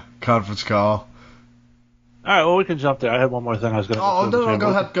conference call. All right, well, we can jump there. I had one more thing I was going to. Oh, no, go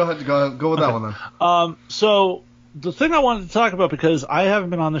ahead. Go with that one then. So the thing I wanted to talk about, because I haven't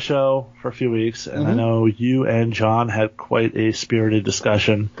been on the show for a few weeks, and I know you and John had quite a spirited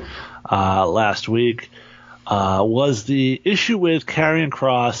discussion last week, was the issue with Karrion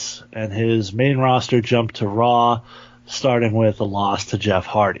Kross and his main roster jump to Raw, starting with a loss to Jeff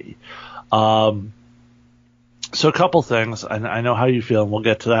Hardy. So a couple things. I know how you feel, and we'll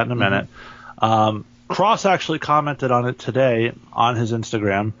get to that in a minute. Kross actually commented on it today on his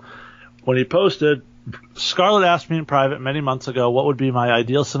Instagram when he posted, "Scarlett asked me in private many months ago what would be my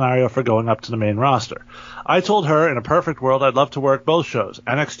ideal scenario for going up to the main roster. I told her in a perfect world I'd love to work both shows,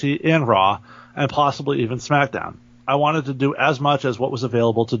 NXT and Raw, and possibly even SmackDown. I wanted to do as much as what was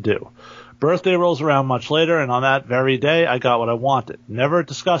available to do. Birthday rolls around much later, and on that very day, I got what I wanted. Never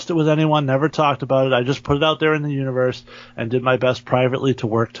discussed it with anyone, never talked about it. I just put it out there in the universe and did my best privately to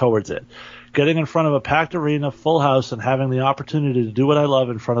work towards it. Getting in front of a packed arena, full house, and having the opportunity to do what I love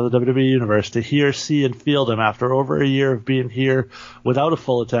in front of the WWE Universe, to hear, see, and feel them after over a year of being here without a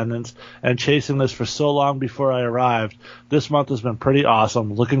full attendance and chasing this for so long before I arrived, this month has been pretty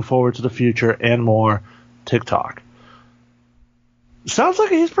awesome. Looking forward to the future and more. TikTok. Sounds like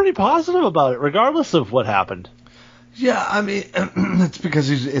he's pretty positive about it, regardless of what happened. Yeah, I mean, it's because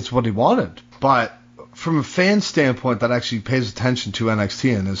it's what he wanted. But from a fan standpoint that actually pays attention to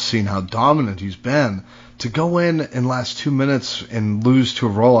NXT and has seen how dominant he's been, to go in last 2 minutes and lose to a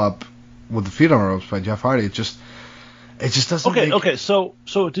roll-up with the feet on the ropes by Jeff Hardy, it just doesn't make... Okay, so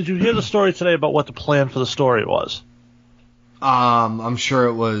did you hear the story today about what the plan for the story was? I'm sure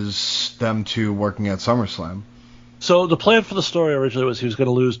it was them two working at SummerSlam. So the plan for the story originally was he was going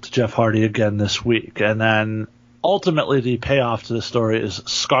to lose to Jeff Hardy again this week, and then ultimately the payoff to the story is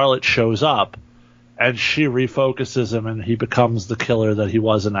Scarlett shows up, and she refocuses him, and he becomes the killer that he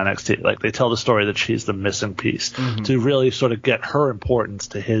was in NXT. Like, they tell the story that she's the missing piece to really sort of get her importance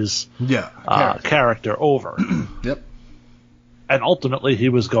to his character over. Yep. And ultimately he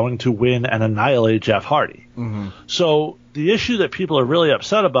was going to win and annihilate Jeff Hardy. So the issue that people are really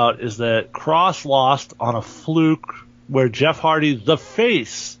upset about is that Cross lost on a fluke where Jeff Hardy, the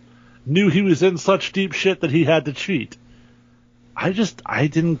face, knew he was in such deep shit that he had to cheat. I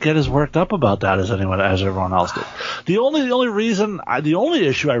didn't get as worked up about that as everyone else did. The only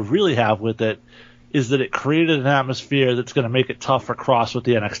issue I really have with it is that it created an atmosphere that's going to make it tough for Cross with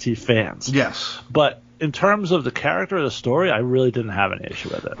the NXT fans. Yes. But in terms of the character of the story, I really didn't have any issue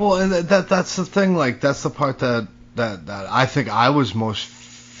with it. Well, and that's the thing. Like, that's the part that I think I was most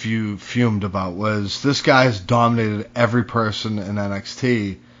fumed about, was this guy has dominated every person in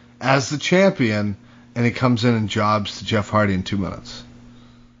NXT as the champion, and he comes in and jobs to Jeff Hardy in 2 minutes.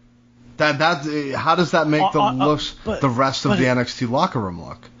 How does that make the rest of the NXT locker room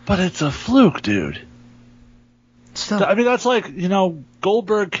look? But it's a fluke, dude. Still. I mean, that's like,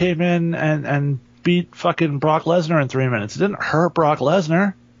 Goldberg came in and beat fucking Brock Lesnar in 3 minutes. It didn't hurt Brock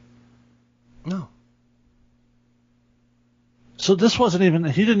Lesnar. No. So this wasn't even,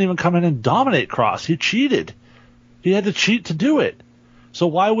 he didn't even come in and dominate Cross. He cheated. He had to cheat to do it. So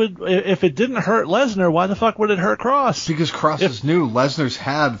if it didn't hurt Lesnar, why the fuck would it hurt Cross? Because Cross is new. Lesnar's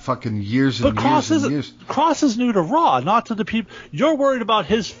had fucking years and years and years. Cross is new to Raw, not to the people. You're worried about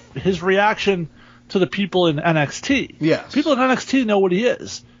his reaction to the people in NXT. Yes. People in NXT know what he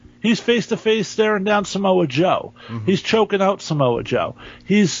is. He's face-to-face staring down Samoa Joe. He's choking out Samoa Joe.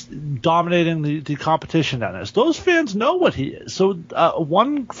 He's dominating the competition down there. Those fans know what he is. So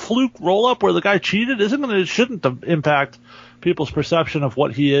one fluke roll-up where the guy cheated shouldn't impact people's perception of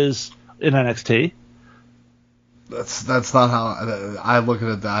what he is in NXT. That's not how I look at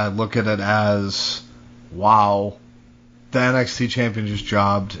it. I look at it as, wow, the NXT champion just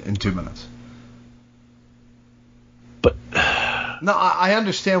jobbed in 2 minutes. But no, I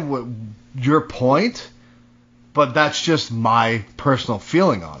understand what your point, but that's just my personal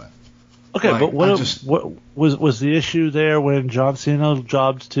feeling on it. Okay, but what was the issue there when John Cena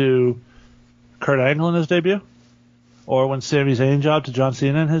jobbed to Kurt Angle in his debut? Or when Sami Zayn jobbed to John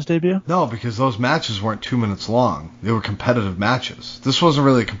Cena in his debut? No, because those matches weren't 2 minutes long. They were competitive matches. This wasn't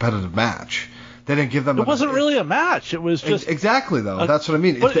really a competitive match. They didn't give them... It wasn't really a match. It was just... Exactly, though. That's what I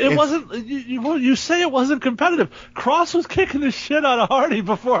mean. But it wasn't... You say it wasn't competitive. Cross was kicking the shit out of Hardy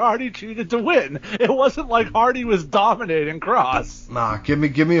before Hardy cheated to win. It wasn't like Hardy was dominating Cross. Nah, give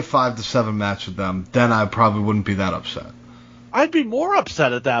me a 5 to 7 match with them. Then I probably wouldn't be that upset. I'd be more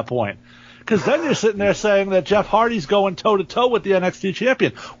upset at that point. Because then you're sitting there saying that Jeff Hardy's going toe-to-toe with the NXT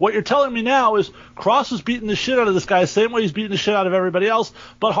champion. What you're telling me now is Cross was beating the shit out of this guy the same way he's beating the shit out of everybody else,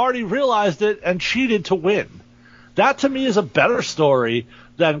 but Hardy realized it and cheated to win. That, to me, is a better story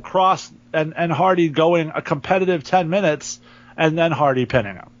than Cross and Hardy going a competitive 10 minutes and then Hardy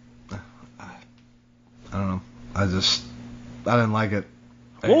pinning him. I don't know. I didn't like it.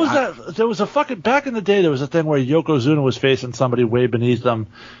 What was that? There was a fucking... Back in the day, there was a thing where Yokozuna was facing somebody way beneath him,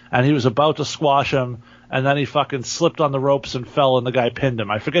 and he was about to squash him, and then he fucking slipped on the ropes and fell, and the guy pinned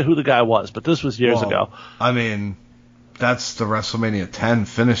him. I forget who the guy was, but this was years ago. I mean, that's the WrestleMania 10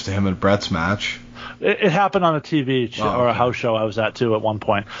 finish to him and Brett's match. It happened on a TV show, or a house show I was at, too, at one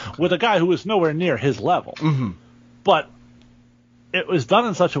point, with a guy who was nowhere near his level. Mm-hmm. But it was done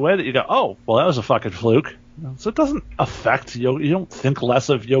in such a way that you go, oh, well, that was a fucking fluke. So it doesn't affect you. You don't think less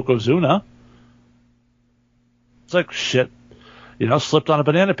of Yokozuna. It's like, shit, slipped on a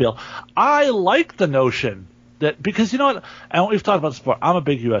banana peel. I like the notion that because you know what, and we've talked about this before. I'm a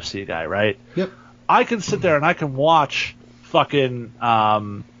big UFC guy, right? Yep. I can sit there and I can watch fucking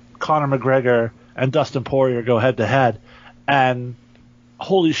Conor McGregor and Dustin Poirier go head to head, and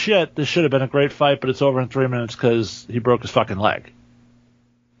holy shit, this should have been a great fight, but it's over in 3 minutes because he broke his fucking leg.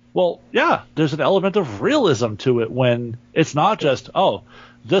 Well, yeah, there's an element of realism to it when it's not just, oh,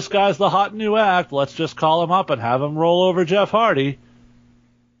 this guy's the hot new act, let's just call him up and have him roll over Jeff Hardy.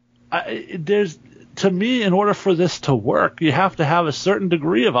 To me, in order for this to work, you have to have a certain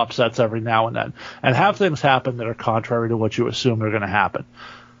degree of upsets every now and then and have things happen that are contrary to what you assume are going to happen.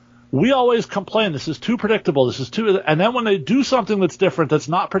 We always complain, this is too predictable, this is too... And then when they do something that's different, that's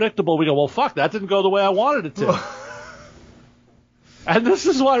not predictable, we go, well, fuck, that didn't go the way I wanted it to. And this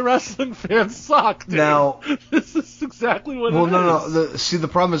is why wrestling fans suck, dude. Now, this is exactly what it is. Well, no. See, the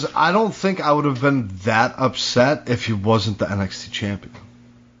problem is, I don't think I would have been that upset if he wasn't the NXT champion.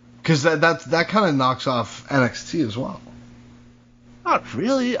 Because that kind of knocks off NXT as well. Not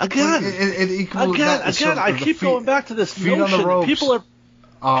really. Again, it equals I keep going back to this feet notion on the ropes. People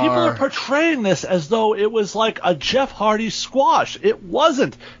are portraying this as though it was like a Jeff Hardy squash. It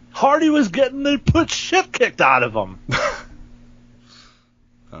wasn't. Hardy was getting the shit kicked out of him.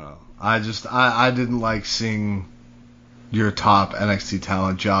 I didn't like seeing your top NXT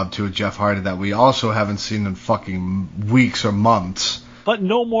talent job to a Jeff Hardy that we also haven't seen in fucking weeks or months. But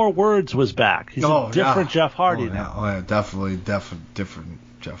No More Words was back. He's a different Jeff Hardy now. Oh, yeah, definitely different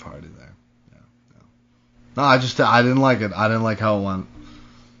Jeff Hardy there. Yeah. No, I didn't like it. I didn't like how it went.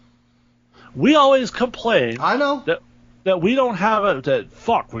 We always complain. I know that we don't have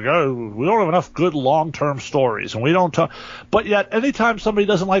we don't have enough good long-term stories, and we don't talk. But yet, anytime somebody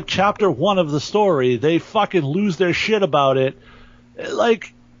doesn't like chapter 1 of the story, they fucking lose their shit about it.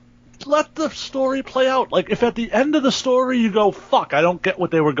 Like, let the story play out. Like, if at the end of the story you go, fuck, I don't get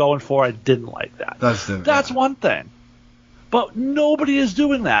what they were going for, I didn't like that. That's one thing. But nobody is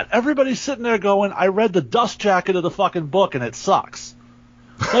doing that. Everybody's sitting there going, I read the dust jacket of the fucking book and it sucks.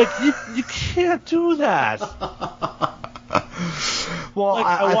 Like, you can't do that. Well,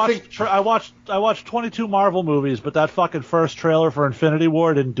 like, I watched 22 Marvel movies, but that fucking first trailer for Infinity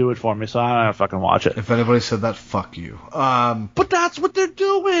War didn't do it for me, so I'm not gonna fucking watch it. If anybody said that, fuck you. But that's what they're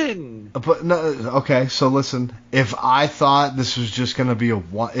doing. But no, okay, so listen. If I thought this was just gonna be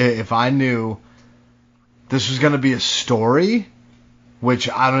if I knew this was gonna be a story, which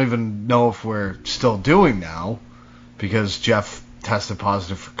I don't even know if we're still doing now, because Jeff tested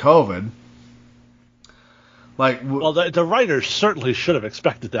positive for COVID. Well, the writers certainly should have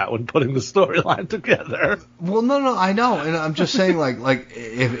expected that when putting the storyline together. Well, no, I know, and I'm just saying, like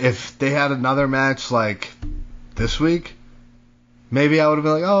if they had another match like this week, maybe I would have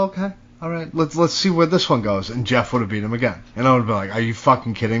been like, oh, okay, all right, let's see where this one goes, and Jeff would have beat him again, and I would have been like, are you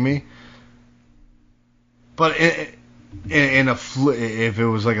fucking kidding me? But if it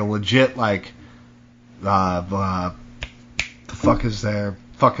was like a legit like the fuck is their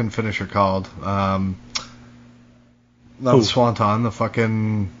fucking finisher called? Not the Swanton, the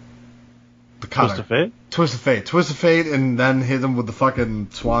cutter. Twist of Fate, and then hit him with the fucking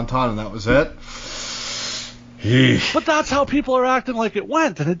Swanton, and that was it. But that's how people are acting like it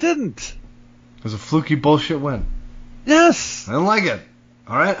went, and it didn't. It was a fluky bullshit win. Yes. I didn't like it.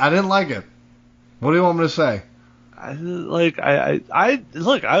 All right, I didn't like it. What do you want me to say? Look,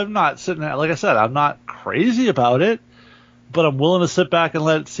 I'm not sitting there. Like I said, I'm not crazy about it, but I'm willing to sit back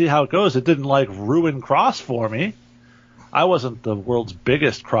and see how it goes. It didn't ruin Cross for me. I wasn't the world's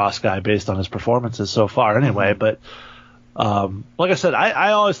biggest Cross guy based on his performances so far anyway, but like I said,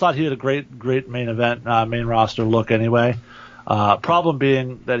 I always thought he had a great main event, main roster look anyway. Problem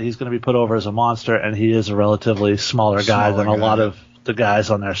being that he's going to be put over as a monster, and he is a relatively smaller guy than a lot of the guys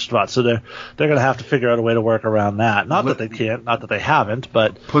on their spot. So they're going to have to figure out a way to work around that. Not that they can't, not that they haven't,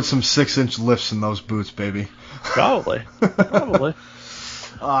 but... Put some 6-inch lifts in those boots, baby. Probably.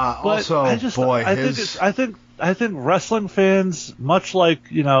 I think wrestling fans, much like,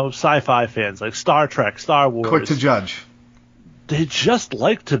 sci-fi fans, like Star Trek, Star Wars... Quick to judge. They just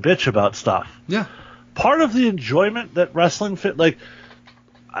like to bitch about stuff. Yeah. Part of the enjoyment that wrestling...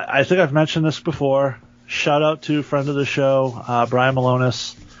 I think I've mentioned this before. Shout out to friend of the show, Brian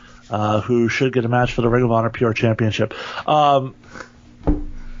Malonis, who should get a match for the Ring of Honor Pure Championship. Shout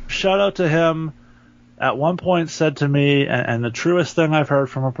out to him. At one point said to me, and the truest thing I've heard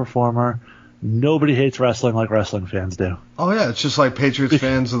from a performer... Nobody hates wrestling like wrestling fans do. Oh, yeah. It's just like Patriots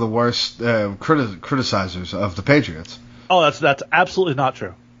fans are the worst criticizers of the Patriots. Oh, that's absolutely not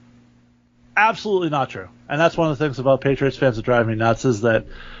true. Absolutely not true. And that's one of the things about Patriots fans that drive me nuts is that,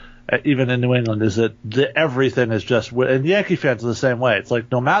 even in New England, is that everything is just... And Yankee fans are the same way. It's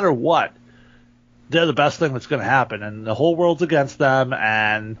like no matter what, they're the best thing that's going to happen, and the whole world's against them,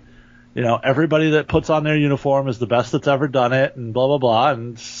 and everybody that puts on their uniform is the best that's ever done it, and blah blah blah,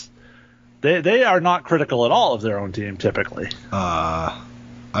 and they are not critical at all of their own team typically.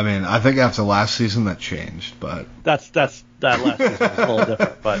 I mean, I think after last season that changed, but that last season was a little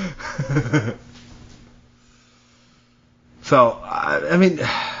different, but so I mean,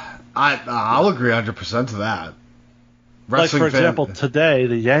 I'll agree 100% to that. Like for example, today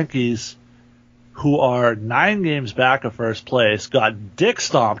the Yankees, who are 9 games back of first place, got dick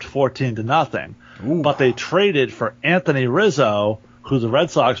stomped 14-0, but they traded for Anthony Rizzo, who the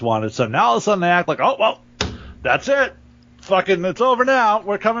Red Sox wanted. So now all of a sudden they act like, oh well, that's it. Fucking, it's over now.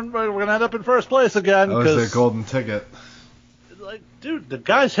 We're gonna end up in first place again. That was their golden ticket. Like, dude, the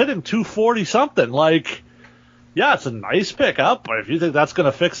guy's hitting 240 something. Like, yeah, it's a nice pickup, but if you think that's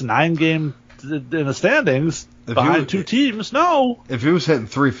gonna fix 9 game in the standings behind 2 teams, no. If he was hitting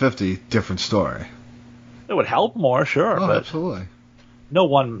 350, different story. It would help more, sure. Oh, but absolutely. No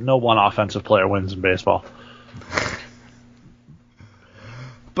one offensive player wins in baseball.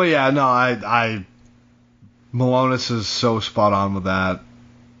 But yeah, no, I Malonis is so spot on with that.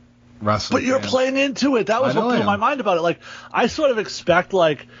 Wrestling. But you're playing into it. That was what blew my mind about it. Like, I sort of expect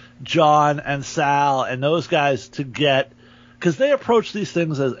like John and Sal and those guys to get, because they approach these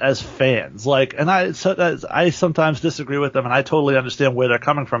things as fans. Like, and I sometimes disagree with them, and I totally understand where they're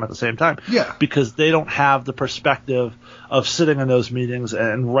coming from at the same time. Yeah. Because they don't have the perspective of sitting in those meetings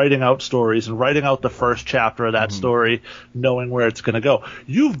and writing out stories and writing out the first chapter of that story, knowing where it's going to go.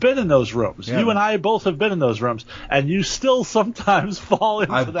 You've been in those rooms. Yeah. You and I both have been in those rooms, and you still sometimes fall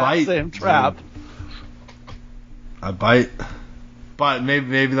into that same trap. Dude. I bite. But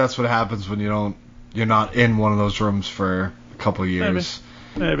maybe that's what happens when you're not in one of those rooms for a couple of years.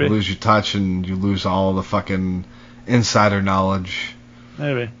 Maybe. You lose your touch and you lose all the fucking insider knowledge.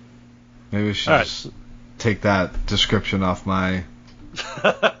 Maybe we should just take that description off the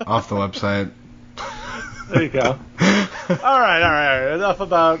website. There you go. All right. Enough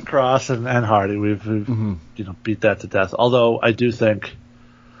about Cross and Hardy. We've beat that to death. Although I do sort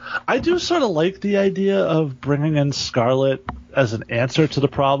of like the idea of bringing in Scarlett as an answer to the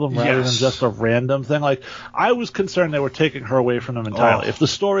problem rather than just a random thing. Like, I was concerned they were taking her away from them entirely. If the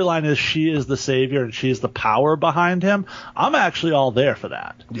storyline is she is the savior and she's the power behind him, I'm actually all there for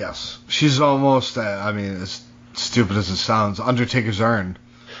that. Yes. She's almost, as stupid as it sounds, Undertaker's urn.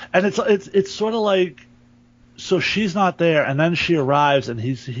 And it's sort of like, so she's not there, and then she arrives, and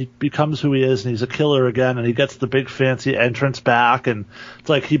he becomes who he is, and he's a killer again, and he gets the big fancy entrance back, and it's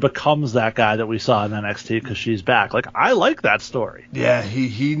like he becomes that guy that we saw in NXT because she's back. Like, I like that story. Yeah,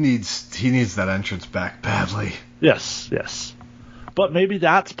 he needs that entrance back badly. Yes. But maybe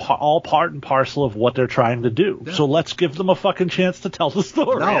that's all part and parcel of what they're trying to do. Yeah. So let's give them a fucking chance to tell the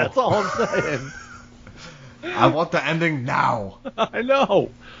story. No. That's all I'm saying. I want the ending now. I know.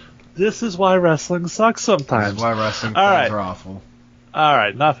 This is why wrestling sucks sometimes. This is why wrestling fans are awful. All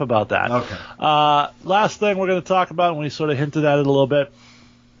right, enough about that. Okay. Last thing we're going to talk about, and we sort of hinted at it a little bit.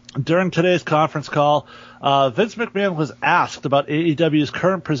 During today's conference call, Vince McMahon was asked about AEW's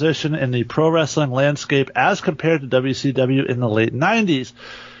current position in the pro wrestling landscape as compared to WCW in the late 90s.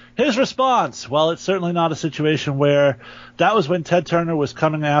 His response, well, it's certainly not a situation where that was when Ted Turner was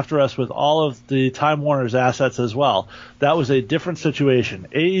coming after us with all of the Time Warner's assets as well. That was a different situation.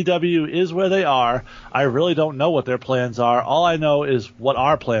 AEW is where they are. I really don't know what their plans are. All I know is what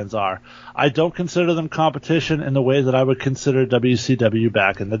our plans are. I don't consider them competition in the way that I would consider WCW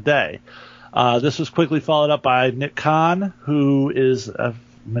back in the day. This was quickly followed up by Nick Khan, who is,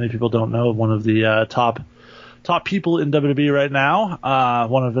 many people don't know, one of the top people in WWE right now,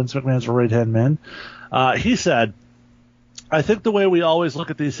 one of Vince McMahon's right-hand men. He said, I think the way we always look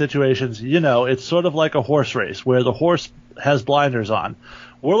at these situations, it's sort of like a horse race where the horse has blinders on.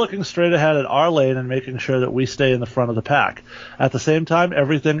 We're looking straight ahead at our lane and making sure that we stay in the front of the pack. At the same time,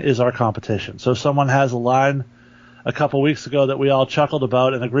 everything is our competition. So someone has a line a couple weeks ago that we all chuckled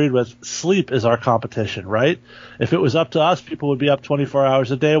about and agreed with. Sleep is our competition, right? If it was up to us, people would be up 24 hours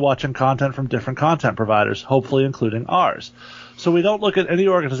a day watching content from different content providers, hopefully including ours. So we don't look at any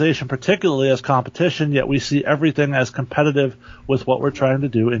organization particularly as competition, yet we see everything as competitive with what we're trying to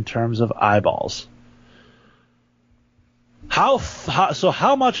do in terms of eyeballs. So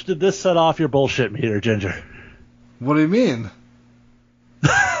how much did this set off your bullshit meter, Ginger? What do you mean?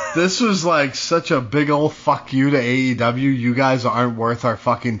 This was like such a big old fuck you to AEW. You guys aren't worth our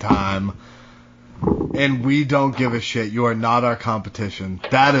fucking time. And we don't give a shit. You are not our competition.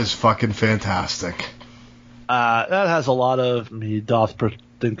 That is fucking fantastic. That has a lot of me doth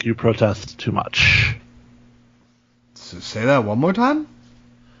think you protest too much. So say that one more time?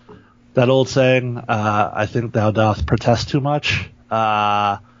 That old saying, I think thou doth protest too much.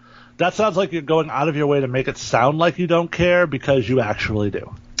 That sounds like you're going out of your way to make it sound like you don't care because you actually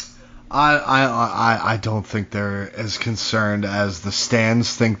do. I don't think they're as concerned as the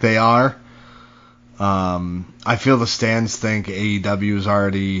stands think they are. I feel the stands think AEW is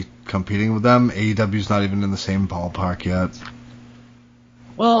already competing with them. AEW's not even in the same ballpark yet.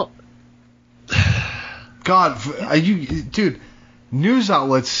 Well, God, dude, news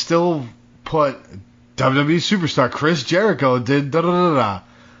outlets still put WWE superstar Chris Jericho did da-da-da-da.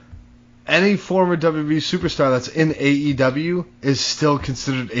 Any former WWE superstar that's in AEW is still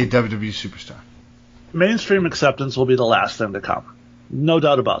considered a WWE superstar. Mainstream acceptance will be the last thing to come. No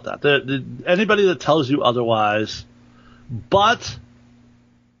doubt about that. Anybody that tells you otherwise, but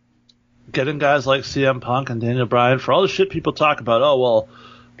getting guys like CM Punk and Daniel Bryan, for all the shit people talk about, oh, well,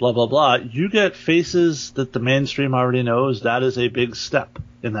 blah, blah, blah, you get faces that the mainstream already knows. That is a big step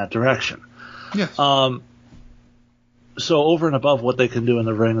in that direction. Yes. So over and above what they can do in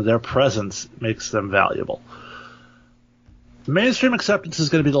the ring, their presence makes them valuable. Mainstream acceptance is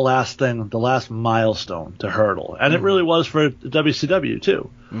going to be the last thing, the last milestone to hurdle. And it really was for WCW, too.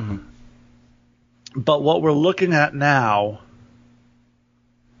 Mm-hmm. But what we're looking at now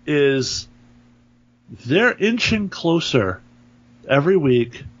is they're inching closer every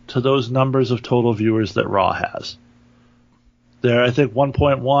week to those numbers of total viewers that Raw has. They're, I think,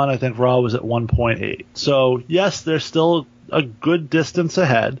 1.1. I think Raw was at 1.8. So, yes, they're still a good distance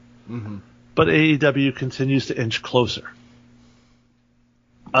ahead, but AEW continues to inch closer.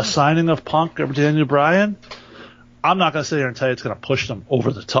 A signing of Punk or Daniel Bryan, I'm not going to sit here and tell you it's going to push them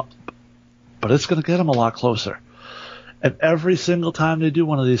over the top, but it's going to get them a lot closer. And every single time they do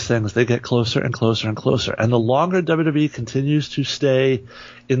one of these things, they get closer and closer and closer. And the longer WWE continues to stay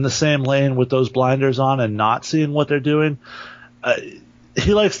in the same lane with those blinders on and not seeing what they're doing,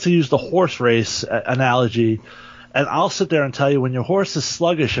 he likes to use the horse race analogy, and I'll sit there and tell you when your horse is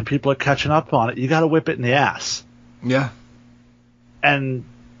sluggish and people are catching up on it, you got to whip it in the ass. Yeah. And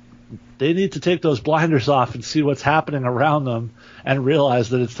they need to take those blinders off and see what's happening around them and realize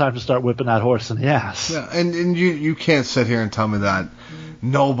that it's time to start whipping that horse in the ass. Yeah, and you can't sit here and tell me that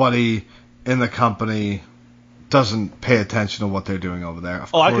nobody in the company doesn't pay attention to what they're doing over there.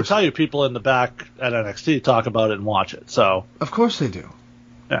 Of course, I can tell you people in the back at NXT talk about it and watch it. So of course they do.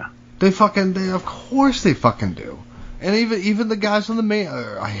 Yeah. Of course they fucking do. And even the guys on the main,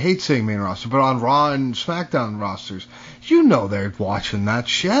 I hate saying main roster, but on Raw and SmackDown rosters, you know they're watching that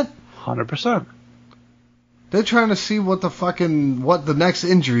shit. 100%. They're trying to see what the next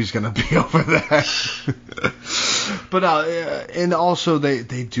injury is going to be over there. But and also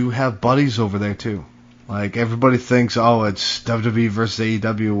they do have buddies over there too. Like everybody thinks, oh, it's WWE versus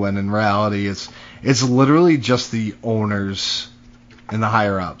AEW, when in reality it's literally just the owners and the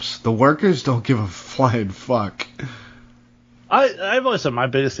higher ups. The workers don't give a flying fuck. I've always said my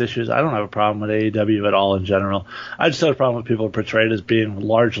biggest issue is I don't have a problem with AEW at all in general. I just have a problem with people portrayed as being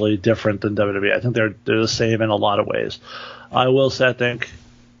largely different than WWE. I think they're the same in a lot of ways. I will say, I think,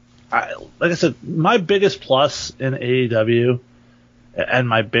 like I said, my biggest plus in AEW and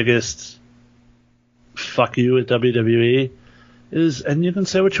my biggest fuck you at WWE is, and you can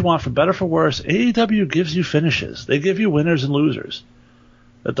say what you want, for better or for worse, AEW gives you finishes. They give you winners and losers.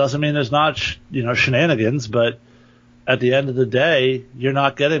 That doesn't mean there's not shenanigans, but at the end of the day, you're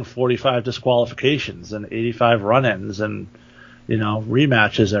not getting 45 disqualifications and 85 run-ins and,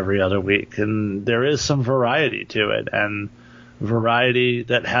 rematches every other week. And there is some variety to it, and variety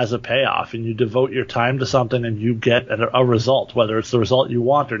that has a payoff. And you devote your time to something and you get a result. Whether it's the result you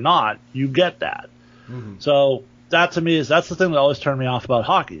want or not, you get that. Mm-hmm. So that to me that's the thing that always turned me off about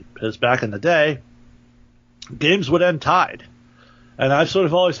hockey. Because back in the day, games would end tied. And I've sort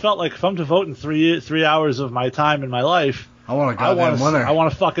of always felt like if I'm devoting 3 hours of my time in my life, I want a goddamn winner. I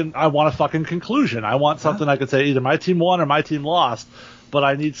want a fucking conclusion. I want something I could say either my team won or my team lost, but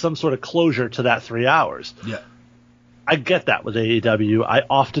I need some sort of closure to that 3 hours. Yeah. I get that with AEW. I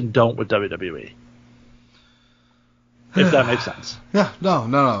often don't with WWE. If that makes sense. Yeah.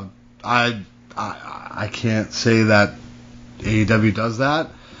 No. I can't say that AEW does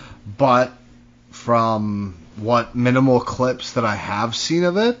that, but from what minimal clips that I have seen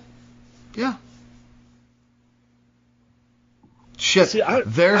of it, yeah. Shit, See,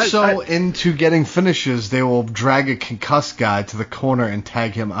 they're so into getting finishes, they will drag a concussed guy to the corner and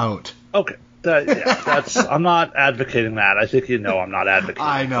tag him out. Okay, that's. I'm not advocating that. I think I'm not advocating.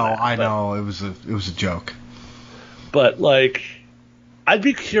 I know. It was a joke. But I'd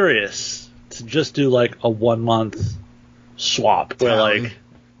be curious to just do a 1 month swap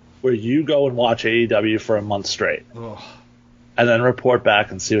where you go and watch AEW for a month straight. Ugh. and then report back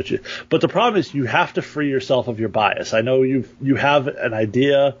and see what you. But the problem is you have to free yourself of your bias. I know you have an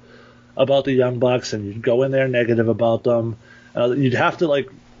idea about the Young Bucks, and you go in there negative about them. You'd have to like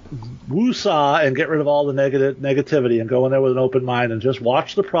woo-saw and get rid of all the negativity and go in there with an open mind and just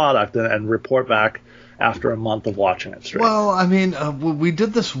watch the product and report back after a month of watching it straight. Well, I mean, we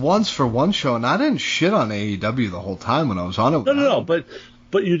did this once for one show, and I didn't shit on AEW the whole time when I was on it. No,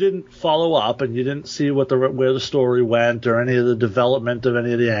 but you didn't follow up, and you didn't see where the story went or any of the development of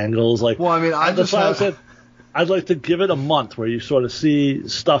any of the angles. Like, well, I mean, I said I'd like to give it a month where you sort of see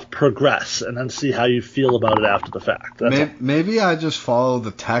stuff progress and then see how you feel about it after the fact. Maybe I just follow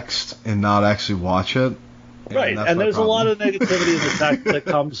the text and not actually watch it. Right, and there's a lot of negativity in the text that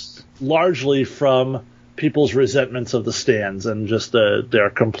comes largely from people's resentments of the stands and just their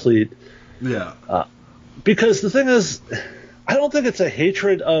complete... Yeah. Because the thing is, I don't think it's a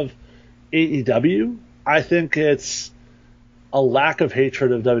hatred of AEW. I think it's a lack of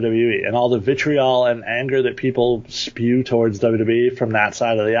hatred of WWE and all the vitriol and anger that people spew towards WWE from that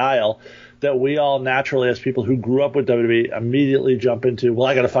side of the aisle that we all naturally, as people who grew up with WWE, immediately jump into, well,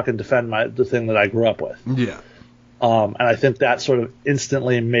 I got to fucking defend the thing that I grew up with. Yeah. And I think that sort of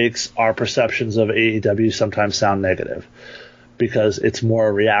instantly makes our perceptions of AEW sometimes sound negative because it's more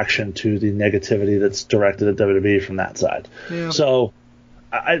a reaction to the negativity that's directed at WWE from that side. Yeah. So,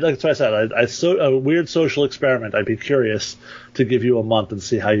 like I said, a weird social experiment. I'd be curious to give you a month and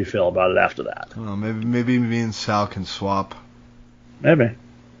see how you feel about it after that. I don't know, maybe me and Sal can swap. Maybe.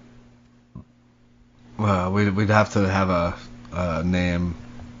 Well, we'd have to have a name.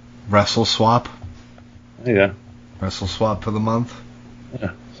 Wrestle Swap. There you go. Wrestle Swap for the month.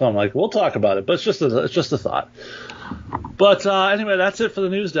 Yeah. So I'm like, we'll talk about it, but it's just a thought. But anyway, that's it for the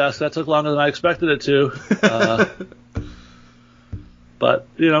news desk. That took longer than I expected it to. But,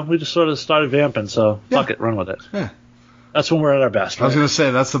 we just sort of started vamping, so fuck it, run with it. Yeah. That's when we're at our best, right? I was going to say,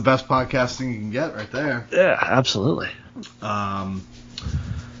 that's the best podcasting you can get right there. Yeah, absolutely.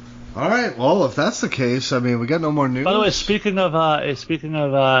 All right, well, if that's the case, I mean, we got no more news. By the way, speaking of AEW,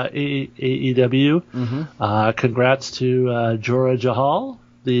 congrats to Jorah Jahal,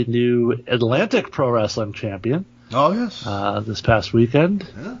 the new Atlantic Pro Wrestling champion. Oh, yes. This past weekend,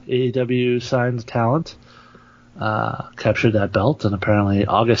 Yeah. AEW signed talent. Captured that belt, and apparently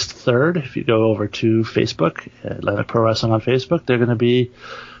August 3rd, if you go over to Facebook, Atlantic Pro Wrestling on Facebook, they're going to be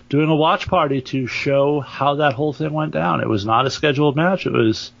doing a watch party to show how that whole thing went down. It was not a scheduled match. It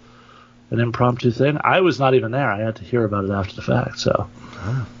was an impromptu thing. I was not even there. I had to hear about it after the fact. So,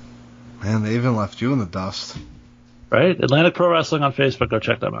 Man, they even left you in the dust. Right? Atlantic Pro Wrestling on Facebook. Go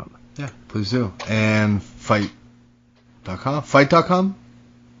check them out. Yeah, please do. And Fight.com? Fight.com?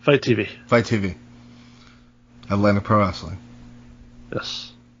 Fight TV. Fight TV. Atlantic Pro Wrestling.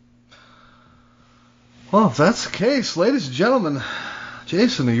 Yes. Well, if that's the case, ladies and gentlemen,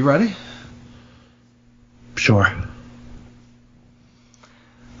 Jason, are you ready? Sure.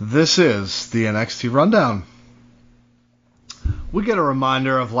 This is the NXT Rundown. We get a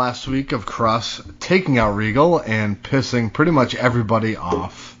reminder of last week of Cross taking out Regal and pissing pretty much everybody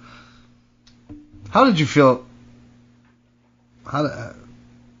off. How did you feel? Right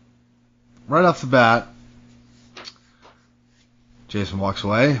off the bat, Jason walks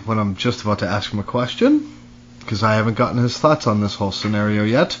away when I'm just about to ask him a question, because I haven't gotten his thoughts on this whole scenario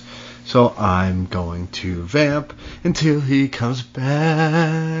yet. So I'm going to vamp until he comes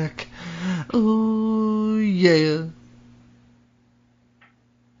back. Ooh, yeah.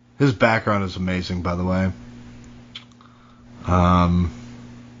 His background is amazing, by the way. Yeah.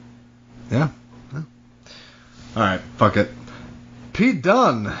 Alright, fuck it. Pete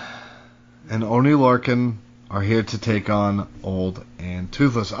Dunne and Oney Lorcan are here to take on Old and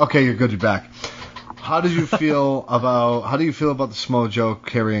Toothless. Okay, you're good, you're back. How do you feel about the Smojo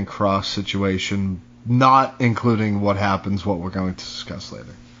Karrion Kross situation, not including what we're going to discuss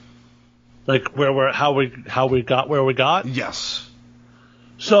later? Like how we got where we got? Yes.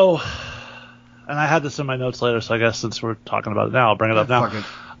 So, and I had this in my notes later, so I guess since we're talking about it now, I'll bring it up now. Fuck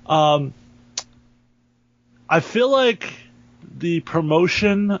it. I feel like the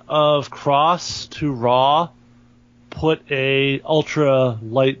promotion of Kross to Raw put a ultra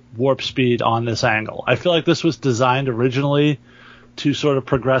light warp speed on this angle. I feel like this was designed originally to sort of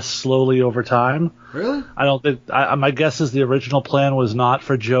progress slowly over time. Really? I don't think. My guess is the original plan was not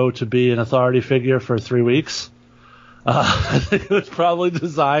for Joe to be an authority figure for 3 weeks. I think it was probably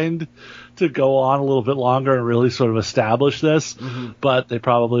designed to go on a little bit longer and really sort of establish this. Mm-hmm. But they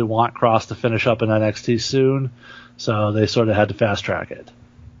probably want Kross to finish up in NXT soon, so they sort of had to fast track it.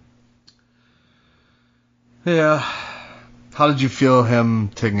 Yeah. How did you feel him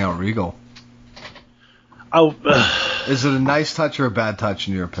taking out Regal? Is it a nice touch or a bad touch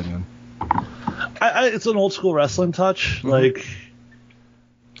in your opinion? It's an old school wrestling touch. Mm-hmm. Like,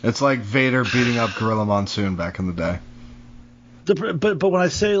 it's like Vader beating up Gorilla Monsoon back in the day. But when I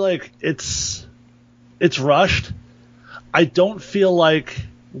say like it's rushed, I don't feel like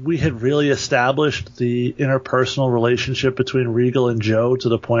we had really established the interpersonal relationship between Regal and Joe to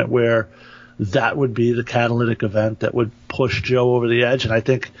the point where that would be the catalytic event that would push Joe over the edge. And I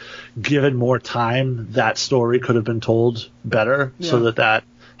think given more time, that story could have been told better so that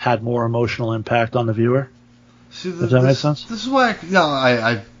had more emotional impact on the viewer. See, Does that make sense? This is why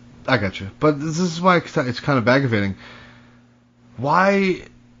I got you. But this is why it's kind of aggravating. Why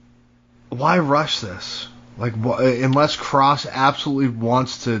rush this? Like, unless Cross absolutely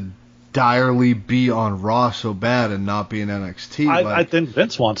wants to direly be on Raw so bad and not be in NXT. I think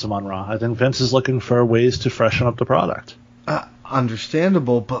Vince wants him on Raw. I think Vince is looking for ways to freshen up the product.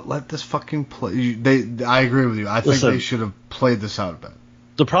 Understandable, but let this fucking play. I agree with you. I think they should have played this out a bit.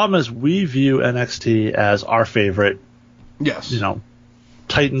 The problem is we view NXT as our favorite. Yes.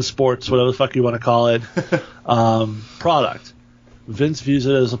 Titan Sports, whatever the fuck you want to call it, product. Vince views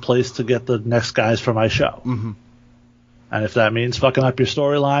it as a place to get the next guys for my show. Mm-hmm. And if that means fucking up your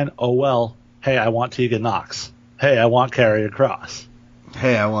storyline, oh well. Hey, I want Tegan Knox. Hey, I want Karrion Kross.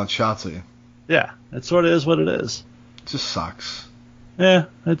 Hey, I want Shotzi. Yeah, it sort of is what it is. It just sucks. Yeah,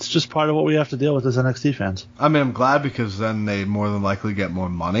 it's just part of what we have to deal with as NXT fans. I mean, I'm glad because then they more than likely get more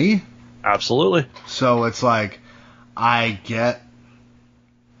money. Absolutely. So it's like, I get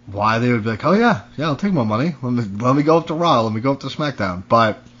why they would be like, oh yeah, I'll take more money. Let me go up to Raw. Let me go up to SmackDown.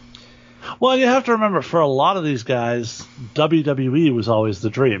 But well, you have to remember, for a lot of these guys, WWE was always the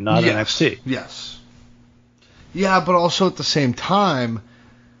dream, not NXT. Yes. Yeah, but also at the same time,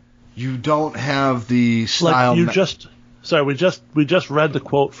 you don't have the style. Like we just read the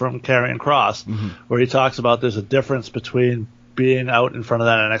quote from Karrion Kross, where he talks about there's a difference between being out in front of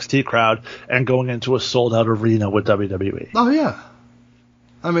that NXT crowd and going into a sold out arena with WWE. Oh yeah.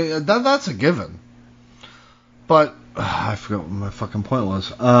 I mean, that's a given. But I forgot what my fucking point was.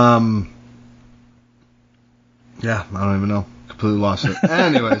 Yeah, I don't even know. Completely lost it.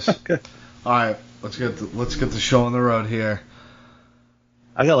 Anyways, Okay. All right, let's get the show on the road here.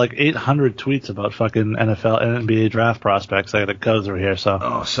 I got like 800 tweets about fucking NFL and NBA draft prospects I got to go through here. So.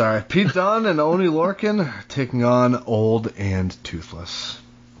 Oh, sorry. Pete Dunne and Oney Lorcan are taking on Old and Toothless.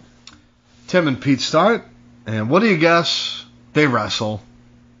 Tim and Pete start, and what do you guess? They wrestle.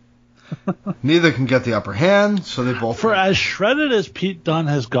 Neither can get the upper hand, so they both... For as shredded as Pete Dunne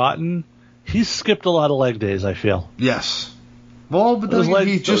has gotten, he's skipped a lot of leg days, I feel. Yes. Well, but then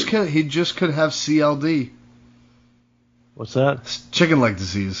he just could have CLD. What's that? It's chicken leg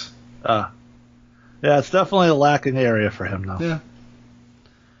disease. Yeah, it's definitely a lacking area for him now.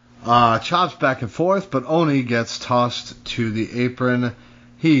 Yeah. Chops back and forth, but Oney gets tossed to the apron.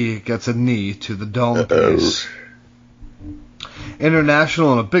 He gets a knee to the dome piece.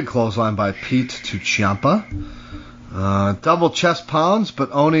 International and a big clothesline by Pete to Ciampa. Double chest pounds,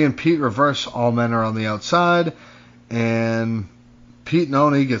 but Oney and Pete reverse. All men are on the outside. And Pete and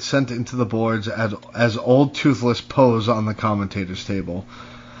Oney get sent into the boards as Old Toothless pose on the commentator's table.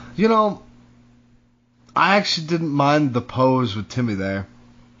 You know, I actually didn't mind the pose with Timmy there.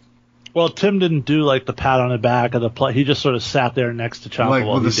 Well, Tim didn't do like the pat on the back of the play. He just sort of sat there next to Ciampa Like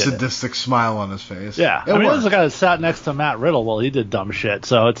while with a he did sadistic smile on his face. Yeah. I mean, this is a guy that sat next to Matt Riddle while he did dumb shit,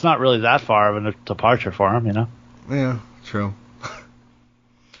 so it's not really that far of a departure for him, you know? Yeah, true.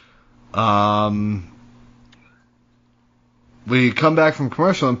 We come back from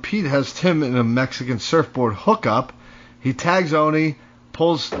commercial, and Pete has Tim in a Mexican surfboard hookup. He tags Oney,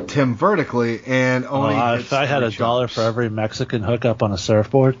 pulls Tim vertically, and Oney hits if I had $1 chops. for every Mexican hookup on a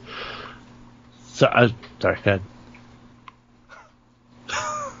surfboard... sorry, go ahead.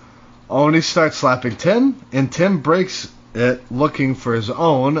 Oney starts slapping Tim, and Tim breaks it looking for his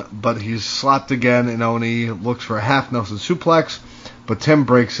own, but he's slapped again, and Oney looks for a half Nelson suplex, but Tim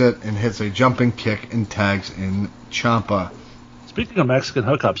breaks it and hits a jumping kick and tags in Ciampa. Speaking of Mexican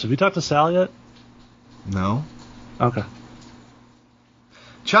hookups, have you talked to Sal yet? No. Okay.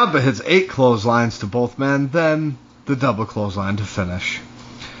 Ciampa hits 8 clotheslines to both men, then the double clothesline to finish.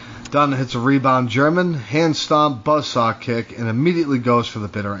 Dunne hits a rebound German, hand stomp, buzzsaw kick, and immediately goes for the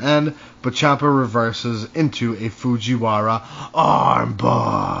bitter end, but Ciampa reverses into a Fujiwara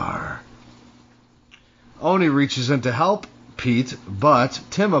armbar. Oney reaches in to help Pete, but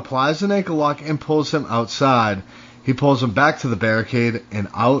Tim applies an ankle lock and pulls him outside. He pulls him back to the barricade, and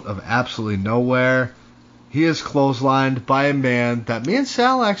out of absolutely nowhere, he is clotheslined by a man that me and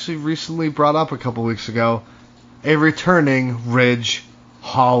Sal actually recently brought up a couple weeks ago, a returning Ridge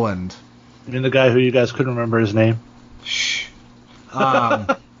Holland. I mean, the guy who you guys couldn't remember his name. Shh.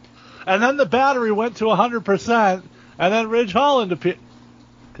 And then the battery went to 100%, and then Ridge Holland appeared.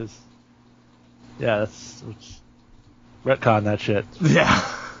 Because, yeah, let's retcon that shit. Yeah.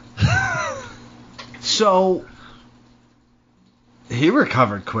 So, he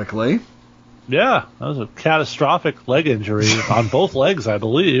recovered quickly. Yeah, that was a catastrophic leg injury on both legs, I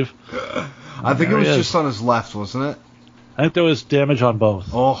believe. I think it was just on his left, wasn't it? I think there was damage on both.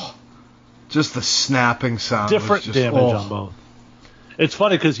 Oh, just the snapping sound. Different was just, damage on both. It's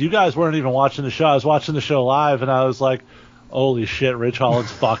funny because you guys weren't even watching the show. I was watching the show live, and I was like, holy shit, Ridge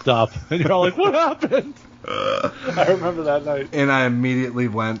Holland's fucked up. And you're all like, what happened? I remember that night. And I immediately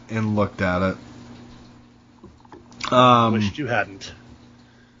went and looked at it. Wished you hadn't.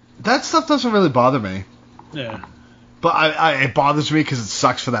 That stuff doesn't really bother me. Yeah. But it bothers me because it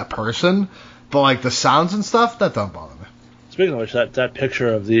sucks for that person. But, like, the sounds and stuff, that don't bother me. Speaking of which, that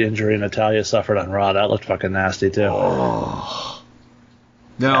picture of the injury Natalya suffered on Raw, that looked fucking nasty, too. Oh.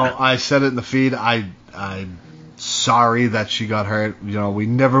 No, yeah. I said it in the feed. I'm sorry that she got hurt. You know, we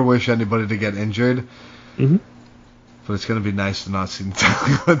never wish anybody to get injured. Mm-hmm. But it's going to be nice to not see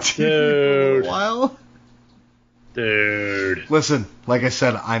Natalya on TV for a while. Dude. Listen, like I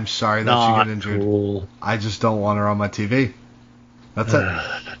said, I'm sorry that she got injured. Cool. I just don't want her on my TV. That's it.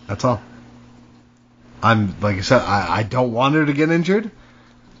 That's all. Like I said, I don't want her to get injured,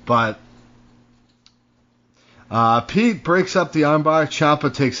 but Pete breaks up the armbar.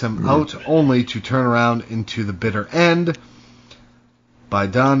 Ciampa takes him out, only to turn around into the bitter end by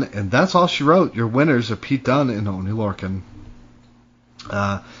Dunn, and that's all she wrote. Your winners are Pete Dunne and Oney Lorcan.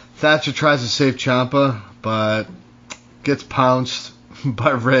 Thatcher tries to save Ciampa, but gets pounced by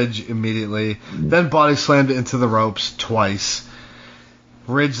Ridge immediately, then body slammed into the ropes twice.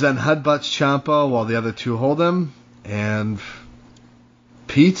 Ridge then headbutts Ciampa while the other two hold him, and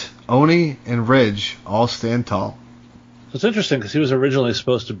Pete, Oney, and Ridge all stand tall. So it's interesting because he was originally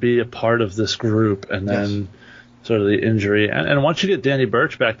supposed to be a part of this group, and then sort of the injury. And once you get Danny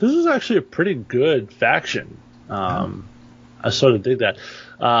Burch back, this is actually a pretty good faction. I sort of dig that.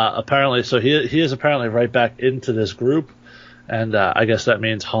 Apparently, so he is apparently right back into this group, and I guess that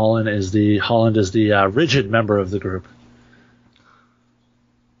means Holland is the rigid member of the group.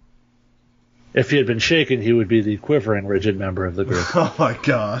 If he had been shaken, he would be the quivering, rigid member of the group. Oh my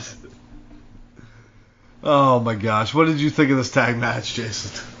god! Oh my gosh! What did you think of this tag match,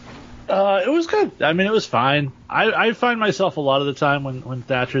 Jason? It was good. I mean, it was fine. I find myself a lot of the time when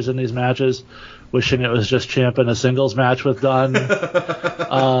Thatcher's in these matches, wishing it was just Ciampa in a singles match with Dunn.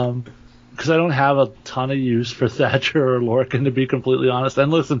 Because I don't have a ton of use for Thatcher or Lorcan, to be completely honest.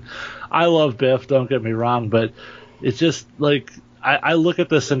 And listen, I love Biff, don't get me wrong, but it's just like I look at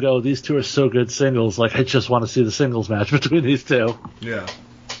this and go, these two are so good singles. Like, I just want to see the singles match between these two. Yeah.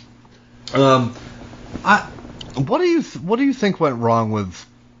 What do you think went wrong with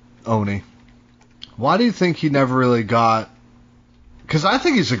Oney? Why do you think he never really got? Because I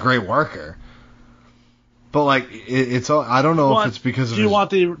think he's a great worker. But like it's I don't know if it's because of. Do you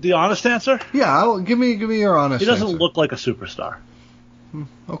want the honest answer? Yeah, give me your honest. He doesn't answer. look like a superstar.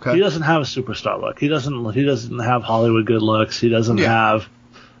 Okay. He doesn't have a superstar look. He doesn't have Hollywood good looks. He doesn't have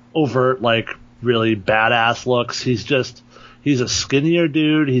overt like really badass looks. He's a skinnier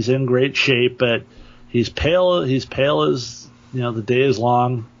dude. He's in great shape, but he's pale. He's pale as the day is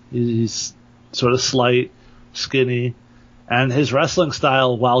long. He's sort of slight, skinny. And his wrestling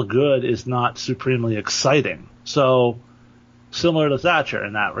style, while good, is not supremely exciting. So, similar to Thatcher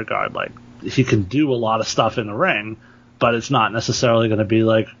in that regard. Like, he can do a lot of stuff in the ring, but it's not necessarily going to be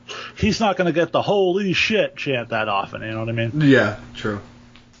like, he's not going to get the holy shit chant that often, you know what I mean? Yeah, true.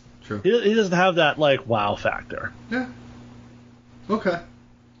 He doesn't have that, like, wow factor. Yeah. Okay.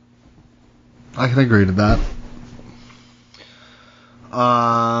 I can agree to that.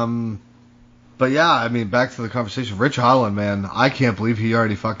 But yeah, I mean, back to the conversation. Ridge Holland, man, I can't believe he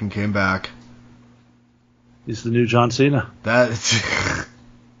already fucking came back. He's the new John Cena.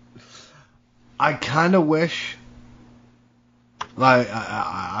 I kind of wish. Like,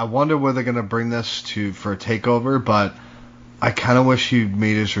 I wonder where they're gonna bring this for a takeover, but I kind of wish he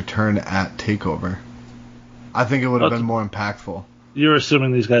made his return at Takeover. I think it would have been more impactful. You're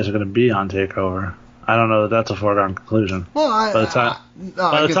assuming these guys are going to be on Takeover. I don't know that that's a foregone conclusion. Well,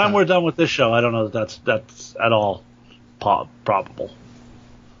 by the time we're done with this show, I don't know that that's at all probable.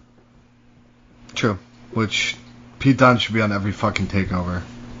 True. Which Pete Dunne should be on every fucking Takeover,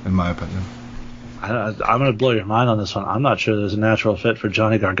 in my opinion. I'm going to blow your mind on this one. I'm not sure there's a natural fit for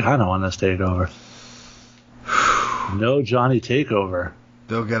Johnny Gargano on this Takeover. No Johnny Takeover.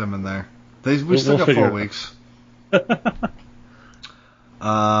 They'll get him in there. We still got 4 weeks.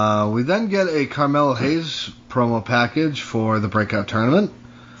 We then get a Carmelo Hayes promo package for the Breakout Tournament.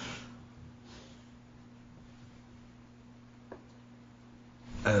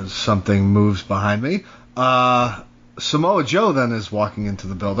 As something moves behind me. Samoa Joe then is walking into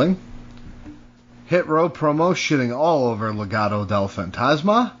the building. Hit Row promo shitting all over Legado del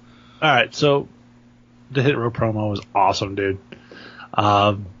Fantasma. Alright, so the Hit Row promo was awesome, dude.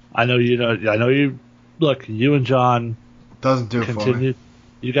 I know you. Look, you and John Doesn't do it for me.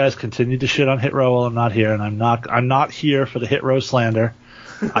 You guys continue to shit on Hit Row while I'm not here, and I'm not here for the Hit Row slander.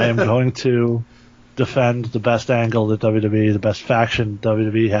 I am going to defend the best angle that WWE, the best faction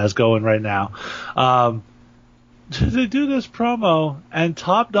WWE has going right now. They do this promo, and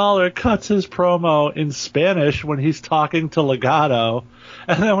Top Dollar cuts his promo in Spanish when he's talking to Legado,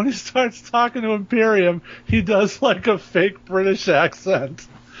 and then when he starts talking to Imperium, he does like a fake British accent.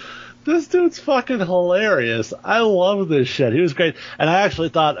 This dude's fucking hilarious. I love this shit. He was great. And I actually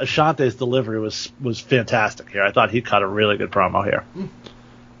thought Ashante's delivery was fantastic here. I thought he cut a really good promo here.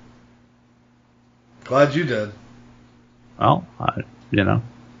 Glad you did. Well,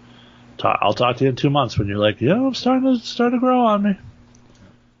 I'll talk to you in 2 months when you're like, I'm starting to grow on me.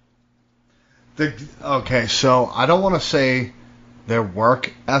 Okay, so I don't want to say their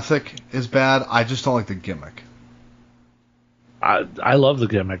work ethic is bad. I just don't like the gimmick. I love the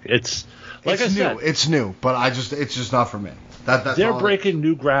gimmick. It's like I said, it's new, but it's just not for me. They're breaking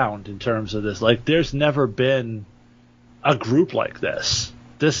new ground in terms of this. Like, there's never been a group like this.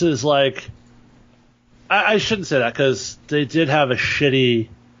 This is like, I shouldn't say that because they did have a shitty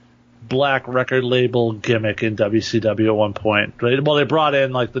black record label gimmick in WCW at one point. Right? Well, they brought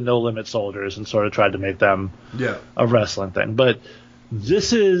in like the No Limit Soldiers and sort of tried to make them a wrestling thing. But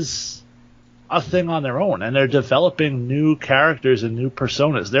this is a thing on their own, and they're developing new characters and new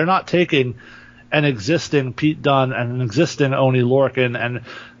personas. They're not taking an existing Pete Dunne and an existing Oni Lorcan, and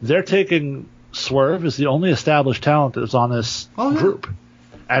they're taking Swerve as the only established talent that's on this group.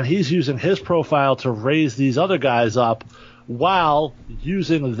 And he's using his profile to raise these other guys up while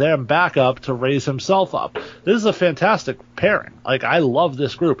using them back up to raise himself up. This is a fantastic pairing. Like, I love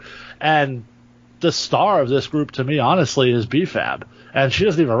this group. And the star of this group, to me, honestly, is B-Fab. And she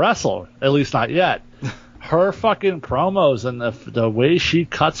doesn't even wrestle, at least not yet. Her fucking promos and the way she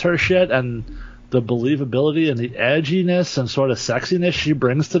cuts her shit and the believability and the edginess and sort of sexiness she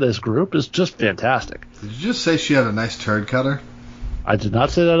brings to this group is just fantastic. Did you just say she had a nice turd cutter? I did not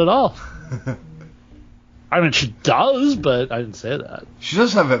say that at all. I mean, she does, but I didn't say that. She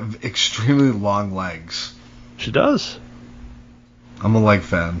does have extremely long legs. She does. I'm a leg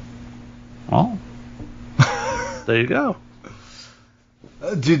fan. Well, there you go.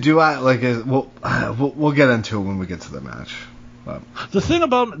 Do I like it? We'll get into it when we get to the match. But. The thing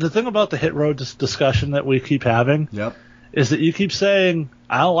about the Hit Row discussion that we keep having is that you keep saying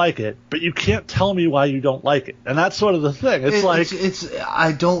I don't like it, but you can't tell me why you don't like it, and that's sort of the thing. It's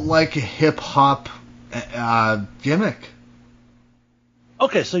I don't like a hip hop gimmick.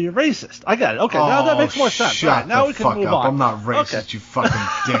 Okay, so you're racist. I get it. Okay, now that makes more sense. Shut now the we can fuck move up. on. I'm not racist, okay. You fucking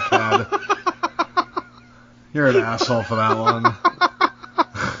dickhead. You're an asshole for that one.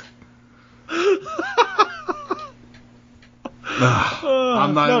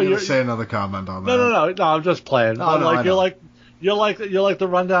 I'm not even going to say another comment on that. No. I'm just playing. You're like the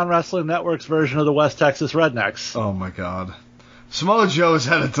Rundown Wrestling Network's version of the West Texas Rednecks. Oh my God. Samoa Joe is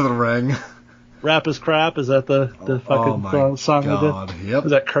headed to the ring. Rap is crap. Is that the fucking song God. they did? Yep.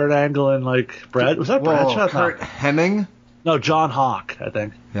 Was that Kurt Angle and Brad? Was that Bradshaw? Kurt Hennig? No, John Hawk, I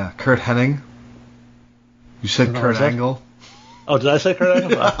think. Yeah, Kurt Hennig. You said Kurt Angle. Oh, did I say Kurt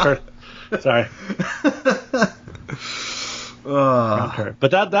Angle? Kurt. Sorry. Kurt.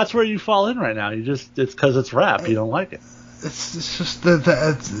 But that's where you fall in right now. It's because it's rap. You don't like it. It's just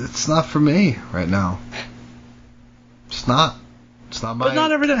it's not for me right now. It's not. It's not my. But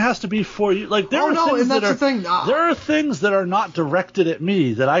not everything has to be for you. Like there are things that are not directed at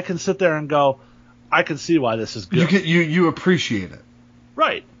me that I can sit there and go, I can see why this is good. You appreciate it,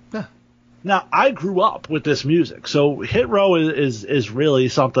 right? Yeah. Now I grew up with this music, so Hit Row is really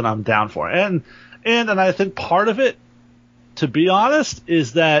something I'm down for, and I think part of it, to be honest,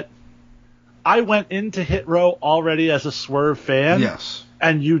 is that I went into Hit Row already as a Swerve fan. Yes.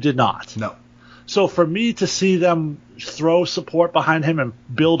 And you did not. No. So for me to see them throw support behind him and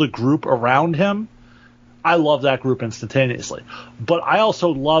build a group around him, I love that group instantaneously. But I also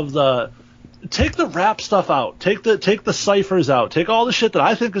love take the rap stuff out. Take the ciphers out. Take all the shit that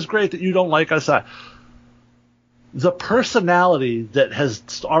I think is great that you don't like. I said the personality that has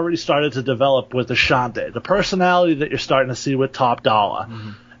already started to develop with Ashante, the personality that you're starting to see with Top Dollar,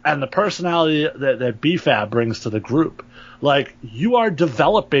 and the personality that B-Fab brings to the group. Like, you are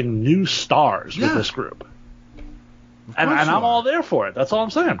developing new stars with Yeah. this group. Of And course you I'm are. all there for it. That's all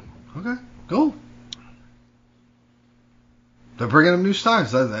I'm saying. Okay, cool. They're bringing them new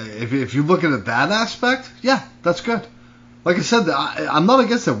stars. If you look at it that aspect, yeah, that's good. Like I said, I'm not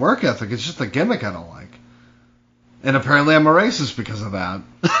against their work ethic. It's just a gimmick I don't like. And apparently I'm a racist because of that.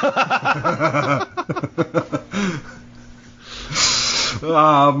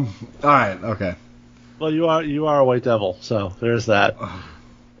 All right, okay. Well, you are a white devil, so there's that.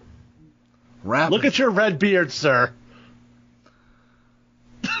 Rap. Look at your red beard, sir.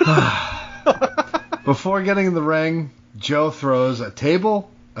 Before getting in the ring, Joe throws a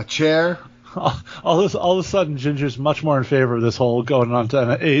table, a chair. All of a sudden, Ginger's much more in favor of this whole going on to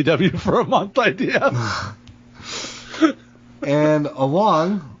AEW for a month idea. And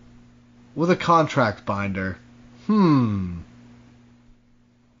along with a contract binder.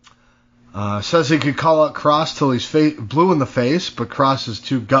 Says he could call out Cross till he's blue in the face, but Cross is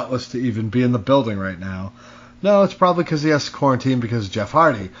too gutless to even be in the building right now. No, it's probably because he has to quarantine because of Jeff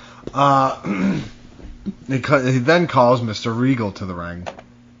Hardy. He then calls Mr. Regal to the ring.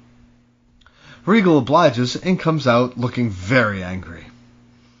 Regal obliges and comes out looking very angry.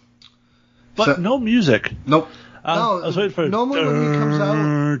 But no music. Nope. I was waiting for normally when he comes out,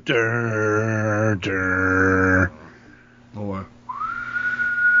 or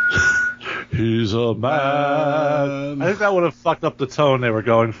he's a man. I think that would have fucked up the tone they were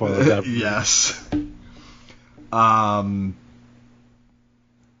going for. With that. Yes.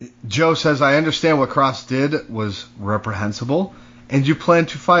 Joe says, I understand what Cross did was reprehensible, and you plan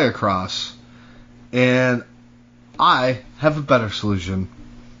to fire Cross. And I have a better solution.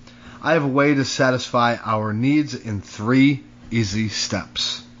 I have a way to satisfy our needs in 3 easy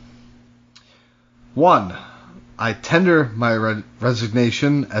steps. 1. I tender my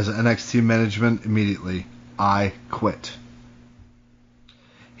resignation as NXT management immediately. I quit.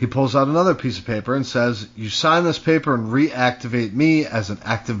 He pulls out another piece of paper and says, you sign this paper and reactivate me as an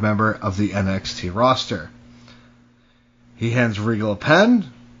active member of the NXT roster. He hands Regal a pen,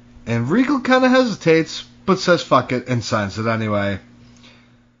 and Regal kind of hesitates, but says fuck it and signs it anyway.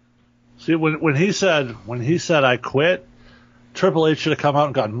 See, when he said I quit, Triple H should have come out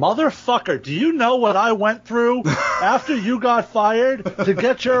and gone, motherfucker, do you know what I went through after you got fired to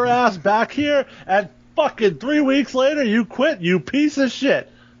get your ass back here? And fucking 3 weeks later, you quit, you piece of shit.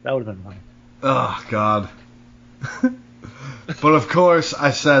 That would have been funny. Oh, God. But of course,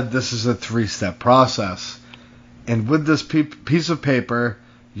 I said this is a 3-step process. And with this piece of paper,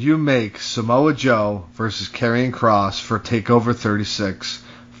 you make Samoa Joe versus Karrion Kross for TakeOver 36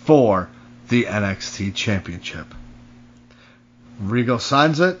 for the NXT Championship. Regal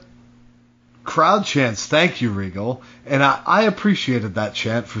signs it. Crowd chants, thank you, Regal. And I appreciated that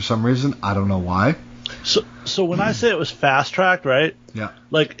chant for some reason. I don't know why. So when I say it was fast-tracked, right? Yeah.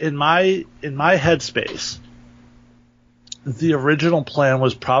 Like, in my headspace, the original plan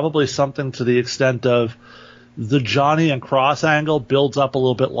was probably something to the extent of the Johnny and Cross angle builds up a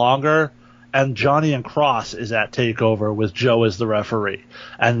little bit longer, and Johnny and Cross is at TakeOver with Joe as the referee.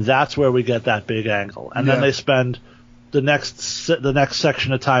 And that's where we get that big angle. And then they spend the next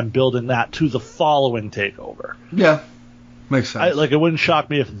section of time building that to the following TakeOver. Yeah. Makes sense. It wouldn't shock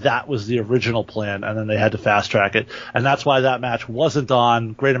me if that was the original plan, and then they had to fast-track it. And that's why that match wasn't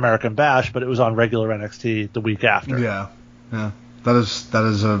on Great American Bash, but it was on regular NXT the week after. Yeah. That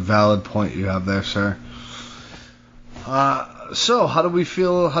is a valid point you have there, sir. So, how do you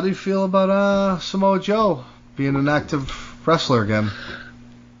feel about Samoa Joe being an active wrestler again?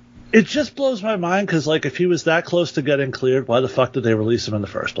 It just blows my mind, because, if he was that close to getting cleared, why the fuck did they release him in the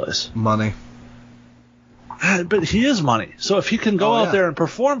first place? Money. But he is money. So if he can go out there and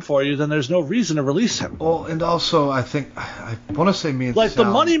perform for you, then there's no reason to release him. Well, and also, I think, I want to say me and Sal, the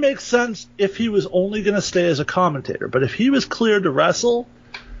money makes sense if he was only going to stay as a commentator. But if he was cleared to wrestle,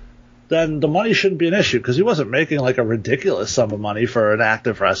 then the money shouldn't be an issue, because he wasn't making, a ridiculous sum of money for an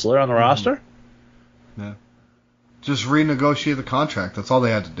active wrestler on the roster. Yeah. Just renegotiate the contract. That's all they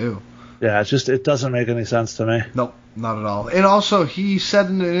had to do. Yeah, it doesn't make any sense to me. Nope, not at all. And also, he said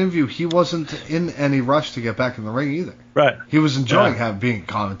in an interview he wasn't in any rush to get back in the ring either. Right. He was enjoying being a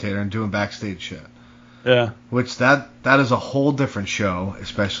commentator and doing backstage shit. Yeah. Which that is a whole different show,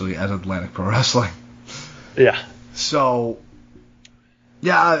 especially at Atlantic Pro Wrestling. Yeah. So,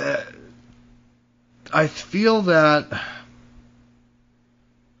 yeah, I feel that.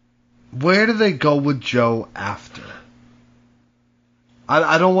 Where do they go with Joe after?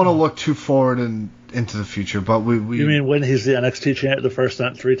 I don't want to look too forward into the future, but we. You mean when he's the NXT champ, the first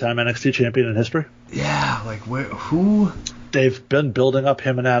 3-time NXT champion in history? Yeah, who? They've been building up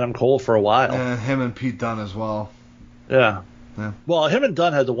him and Adam Cole for a while. Him and Pete Dunne as well. Yeah. Yeah. Well, him and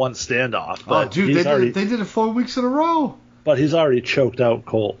Dunn had the one standoff. Oh, But dude, they did it 4 weeks in a row. But he's already choked out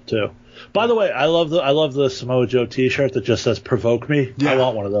Colt too. By the way, I love the Samoa Joe T-shirt that just says "Provoke Me." Yeah. I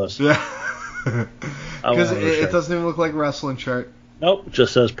want one of those. Yeah. I want Because one of those it shirts. doesn't even look like a wrestling shirt. Nope, it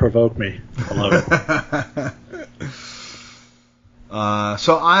just says "Provoke Me." I love it.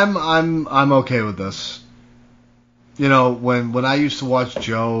 So I'm okay with this. You know, when I used to watch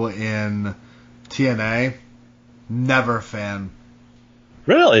Joe in TNA, never a fan.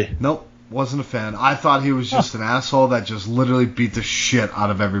 Really? Nope, wasn't a fan. I thought he was just an asshole that just literally beat the shit out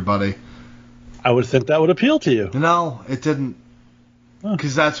of everybody. I would think that would appeal to you. No, it didn't.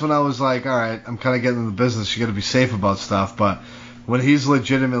 Because that's when I was like, all right, I'm kind of getting in the business. You got to be safe about stuff. But when he's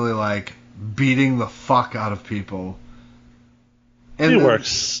legitimately like beating the fuck out of people, and He works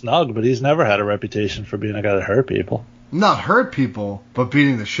snug, but he's never had a reputation for being a guy that hurt people. not hurt people, but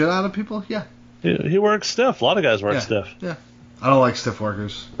beating the shit out of people. Yeah, He works stiff. A lot of guys work stiff. Yeah, I don't like stiff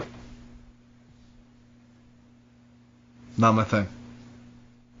workers. Not my thing.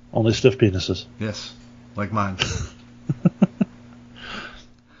 Only stiff penises. Yes, like mine.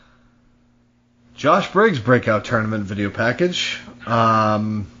 Josh Briggs breakout tournament video package.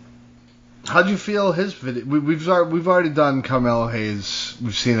 How'd you feel his video? We've already done Carmelo Hayes.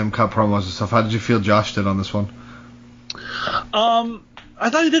 We've seen him cut promos and stuff. How did you feel Josh did on this one? I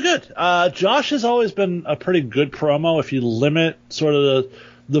thought he did good. Josh has always been a pretty good promo if you limit sort of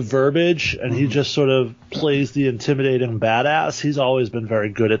the verbiage and he just sort of plays the intimidating badass. He's always been very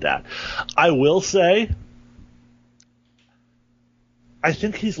good at that. I will say, I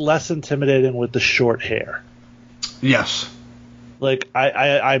think he's less intimidating with the short hair. Yes. Like,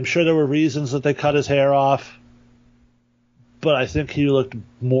 I'm sure there were reasons that they cut his hair off, but I think he looked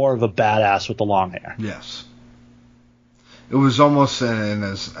more of a badass with the long hair. Yes. It was almost, and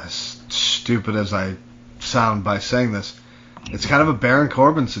as stupid as I sound by saying this, it's kind of a Baron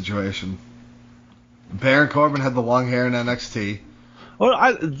Corbin situation. Baron Corbin had the long hair in NXT. Well,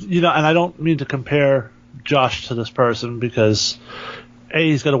 and I don't mean to compare Josh to this person because A,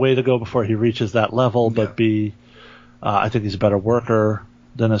 he's got a way to go before he reaches that level, but B, I think he's a better worker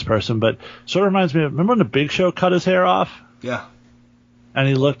than this person. But sort of reminds me of, remember when the Big Show cut his hair off? Yeah. And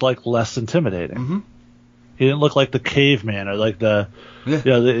he looked like less intimidating. Mm-hmm. He didn't look like the caveman or like the,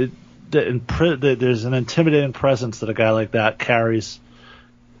 there's an intimidating presence that a guy like that carries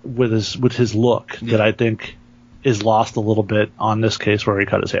with his look that I think is lost a little bit on this case where he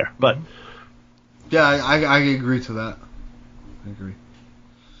cut his hair. But yeah, I agree to that. I agree.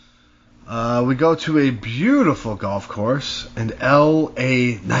 We go to a beautiful golf course, and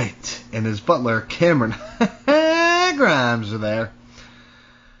L.A. Knight and his butler, Cameron Grimes, are there.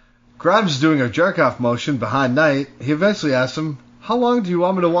 Grimes is doing a jerk-off motion behind Knight. He eventually asks him, "How long do you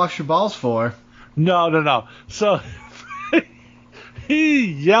want me to wash your balls for?" No. So he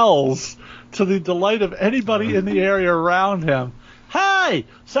yells to the delight of anybody in the area around him, "Hey,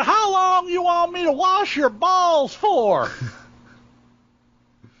 so how long you want me to wash your balls for?"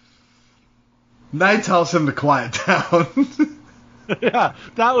 Knight tells him to quiet down. Yeah,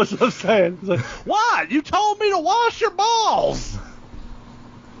 that was what I'm saying. He's like, "What? You told me to wash your balls."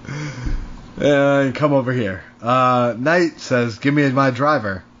 Come over here. Knight says, "Give me my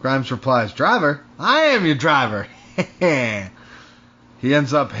driver." Grimes replies, "Driver? I am your driver." He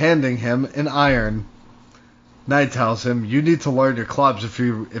ends up handing him an iron. Knight tells him, "You need to learn your clubs if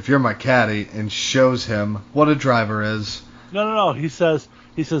you're my caddy," and shows him what a driver is. No. He says,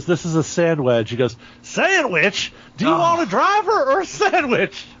 "This is a sandwich." He goes, "Sandwich? Do you want a driver or a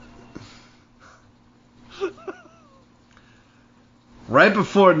sandwich?" Right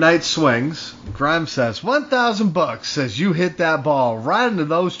before Knight swings, Grimes says, $1,000 says you hit that ball right into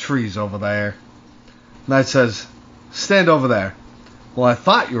those trees over there. Knight says, "Stand over there." "Well, I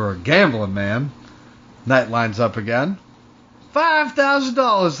thought you were a gambling man." Knight lines up again.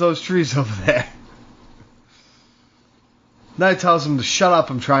 $5,000 those trees over there. Knight tells him to shut up,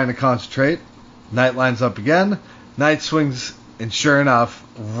 I'm trying to concentrate. Knight lines up again. Knight swings, and sure enough,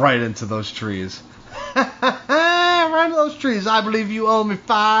 right into those trees. Right into those trees. "I believe you owe me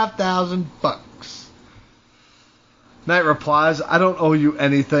 $5,000. Knight replies, "I don't owe you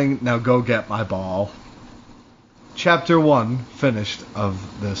anything. Now go get my ball." Chapter 1 finished of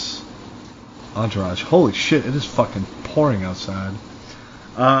this entourage. Holy shit, it is fucking pouring outside.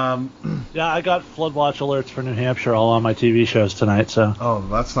 Yeah, I got flood watch alerts for New Hampshire all on my TV shows tonight, so. Oh,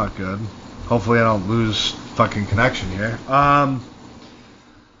 that's not good. Hopefully I don't lose fucking connection here. How'd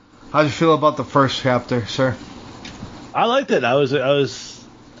you feel about the first chapter, sir? I liked it. I was,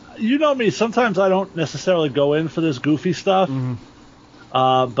 you know me, sometimes I don't necessarily go in for this goofy stuff. Mm-hmm.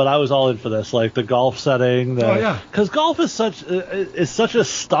 But I was all in for this, like the golf setting. yeah. Because golf is such a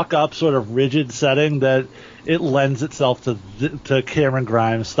stuck-up sort of rigid setting that it lends itself to Cameron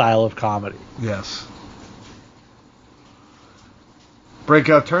Grimes' style of comedy. Yes.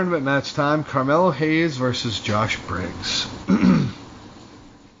 Breakout tournament match time. Carmelo Hayes versus Josh Briggs.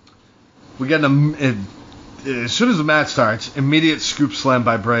 We get as soon as the match starts, immediate scoop slam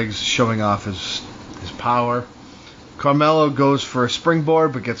by Briggs, showing off his power. Carmelo goes for a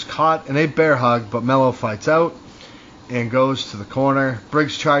springboard, but gets caught in a bear hug, but Melo fights out and goes to the corner.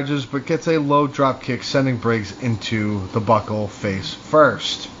 Briggs charges, but gets a low drop kick, sending Briggs into the buckle face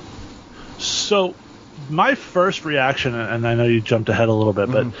first. So, my first reaction, and I know you jumped ahead a little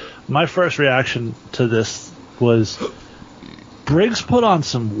bit, but my first reaction to this was Briggs put on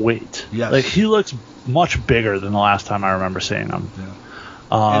some weight. Yes. Like, he looks much bigger than the last time I remember seeing him. Yeah.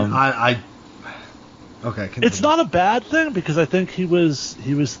 And okay, continue. It's not a bad thing because I think he was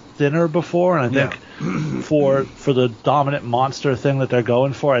thinner before, and I think for the dominant monster thing that they're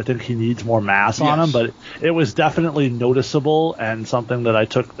going for, I think he needs more mass on him. But it was definitely noticeable and something that I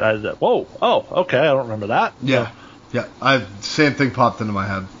took as okay, I don't remember that. Yeah, same thing popped into my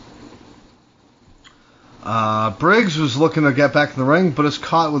head. Briggs was looking to get back in the ring, but is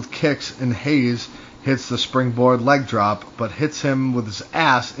caught with kicks, and Hayes hits the springboard leg drop, but hits him with his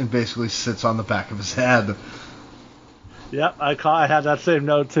ass and basically sits on the back of his head. Yep, I had that same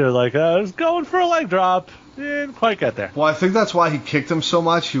note too. Like, I was going for a leg drop. Didn't quite get there. Well, I think that's why he kicked him so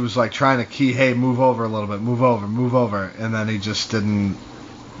much. He was like trying to key, hey, move over a little bit, move over. And then he just didn't.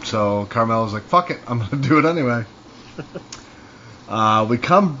 So Carmelo's like, fuck it, I'm going to do it anyway. We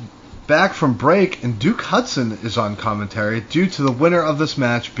come back from break, and Duke Hudson is on commentary due to the winner of this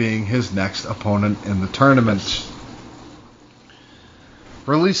match being his next opponent in the tournament.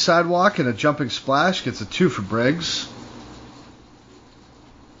 Release sidewalk and a jumping splash gets a 2 for Briggs.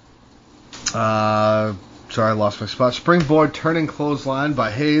 Sorry, I lost my spot. Springboard turning clothesline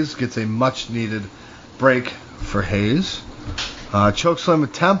by Hayes gets a much needed break for Hayes. Chokeslam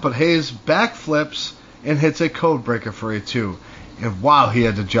attempt, but Hayes backflips and hits a code breaker for a 2. And wow, he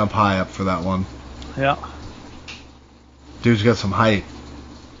had to jump high up for that one. Yeah. Dude's got some height.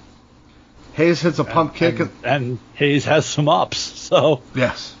 Hayes hits a pump kick. And Hayes has some ups, so.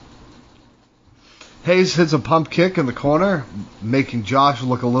 Yes. Hayes hits a pump kick in the corner, making Josh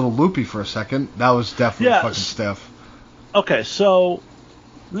look a little loopy for a second. That was definitely fucking stiff. Okay, so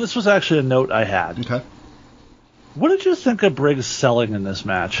this was actually a note I had. Okay. What did you think of Briggs selling in this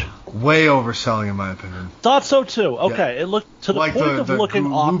match? Way overselling, in my opinion. Thought so too. Okay, It looked to the like point of looking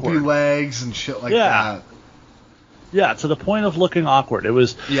awkward. Loopy legs and shit like that. Yeah, to the point of looking awkward. It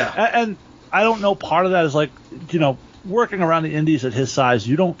was. Yeah. And I don't know. Part of that is like, working around the indies at his size,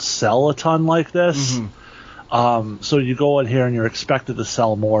 you don't sell a ton like this. Mm-hmm. So you go in here and you're expected to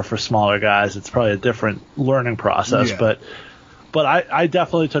sell more for smaller guys. It's probably a different learning process. Yeah. But I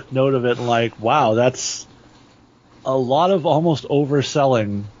definitely took note of it and like, wow, that's a lot of almost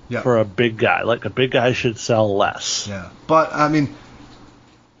overselling for a big guy. Like, a big guy should sell less. Yeah. But, I mean,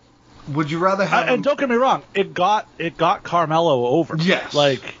 would you rather have and don't get me wrong, it got Carmelo over. Yes.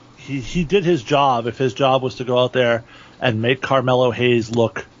 Like, he did his job. If his job was to go out there and make Carmelo Hayes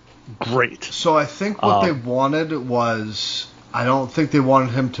look great. So I think what they wanted was, I don't think they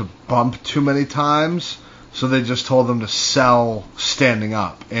wanted him to bump too many times, so they just told him to sell standing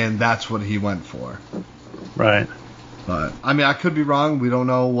up, and that's what he went for. Right. But I mean, I could be wrong. We don't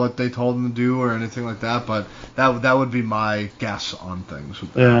know what they told him to do or anything like that. But that would be my guess on things.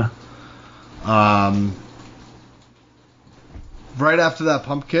 Yeah. Right after that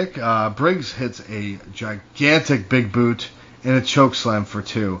pump kick, Briggs hits a gigantic big boot and a choke slam for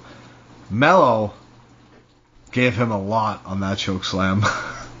 2. Melo gave him a lot on that choke slam.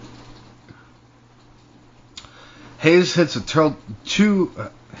 Hayes hits a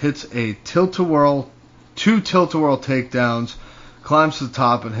tilt-a-whirl. 2 tilt-a-whirl takedowns, climbs to the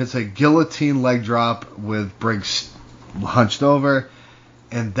top, and hits a guillotine leg drop with Briggs hunched over.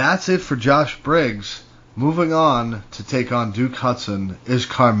 And that's it for Josh Briggs. Moving on to take on Duke Hudson is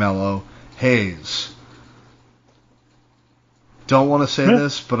Carmelo Hayes. Don't want to say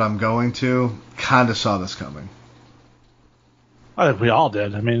this, but I'm going to. Kind of saw this coming. I think we all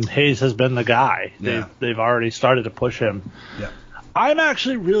did. I mean, Hayes has been the guy. Yeah. They've already started to push him. Yeah. I'm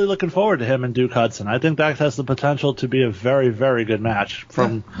actually really looking forward to him and Duke Hudson. I think that has the potential to be a very, very good match.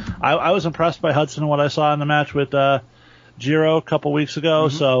 I was impressed by Hudson and what I saw in the match with Jiro a couple weeks ago.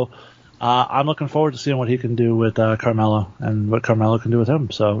 Mm-hmm. So I'm looking forward to seeing what he can do with Carmelo and what Carmelo can do with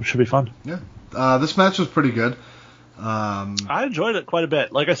him. So it should be fun. Yeah. This match was pretty good. I enjoyed it quite a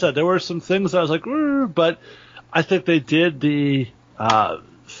bit. Like I said, there were some things I was like, but I think they did the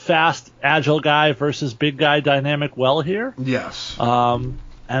fast, agile guy versus big guy dynamic well here. Yes. And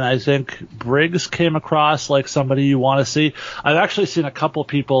I think Briggs came across like somebody you want to see. I've actually seen a couple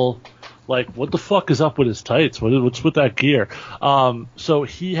people like, what the fuck is up with his tights? What's with that gear? So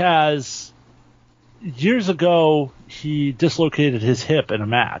he has, years ago, he dislocated his hip in a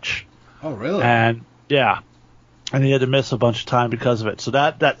match. Oh, really? And, yeah. And he had to miss a bunch of time because of it. So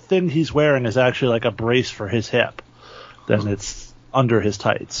that thing he's wearing is actually like a brace for his hip. Then it's under his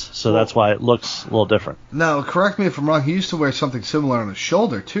tights, so that's why it looks a little different. Now, correct me if I'm wrong, he used to wear something similar on his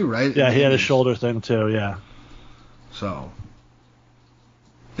shoulder, too, right? Yeah, he had a shoulder thing, too, yeah. So,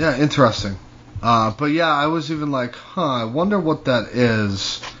 yeah, interesting. But yeah, I was even like, I wonder what that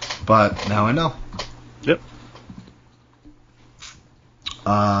is, but now I know. Yep.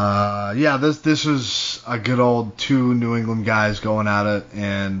 Yeah, this was a good old two New England guys going at it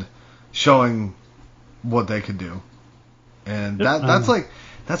and showing what they could do. And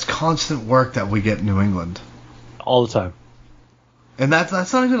that's constant work that we get in New England. All the time. And that's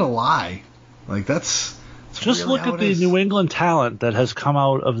not even a lie. Like, that's just really look at the New England talent that has come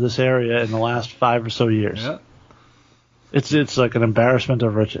out of this area in the last 5 or so years. Yeah. It's like an embarrassment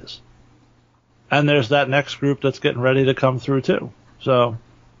of riches. And there's that next group that's getting ready to come through too. So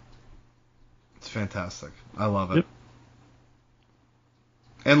it's fantastic. I love it. Yep.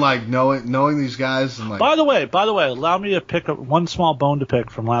 And like knowing these guys and like. By the way, allow me to pick up one small bone to pick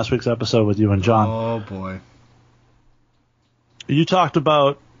from last week's episode with you and John. Oh boy. You talked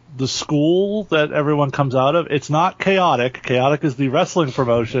about the school that everyone comes out of. It's not Chaotic. Chaotic is the wrestling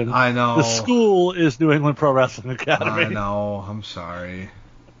promotion. I know. The school is New England Pro Wrestling Academy. I know. I'm sorry.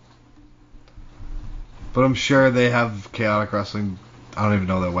 But I'm sure they have Chaotic Wrestling. I don't even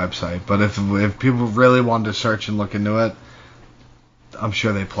know their website. But if people really wanted to search and look into it, I'm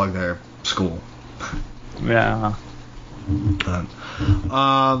sure they plug their school. Yeah.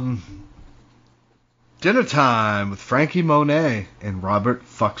 Dinner time with Frankie Monet and Robert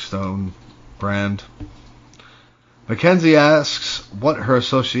Fuckstone brand. Mackenzie asks what her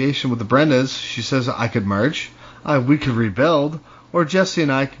association with the brand is. She says, I could merge, we could rebuild, or Jesse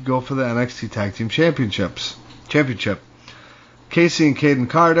and I could go for the NXT Tag Team Championship. Casey and Caden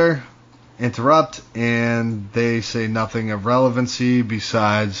Carter interrupt, and they say nothing of relevancy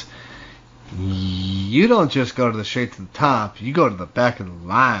besides, you don't just go to the straight to the top, you go to the back of the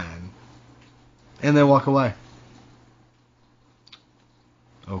line. And they walk away.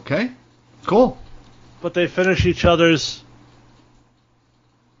 Okay, cool. But they finish each other's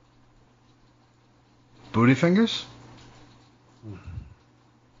booty fingers?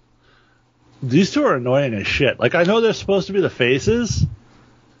 These two are annoying as shit. Like, I know they're supposed to be the faces,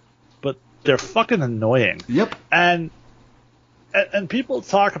 but they're fucking annoying. Yep. And people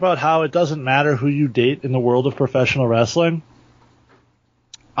talk about how it doesn't matter who you date in the world of professional wrestling.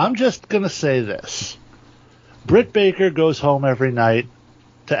 I'm just going to say this. Britt Baker goes home every night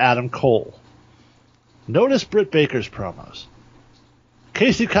to Adam Cole. Notice Britt Baker's promos.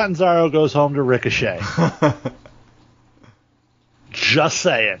 Casey Catanzaro goes home to Ricochet. Just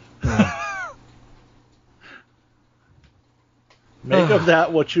saying. Make of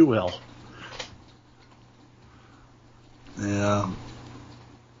that what you will. Yeah.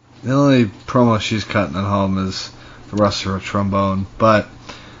 The only promo she's cutting at home is the wrestler of trombone. But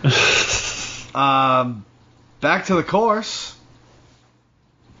back to the course.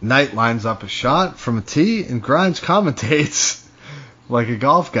 Knight lines up a shot from a tee, and Grimes commentates like a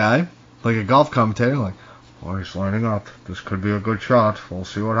golf guy, like a golf commentator, like, oh, he's lining up. This could be a good shot. We'll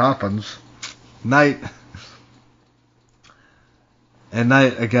see what happens. Knight. And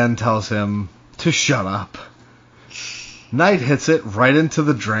Knight again tells him to shut up. Knight hits it right into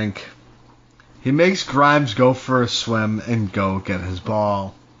the drink. He makes Grimes go for a swim and go get his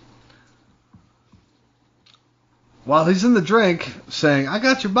ball. While he's in the drink, saying, I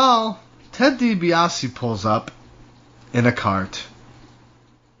got your ball, Ted DiBiase pulls up in a cart.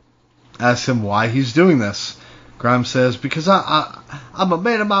 Asks him why he's doing this. Grimes says, because I'm a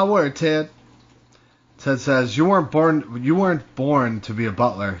man of my word, Ted. Ted says, you weren't born to be a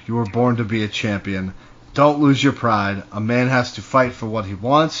butler. You were born to be a champion. Don't lose your pride. A man has to fight for what he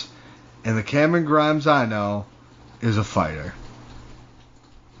wants, and the Cameron Grimes I know is a fighter.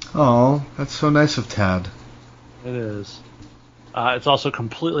 Oh, that's so nice of Ted. It is. It's also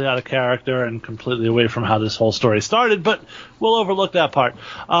completely out of character and completely away from how this whole story started, but we'll overlook that part.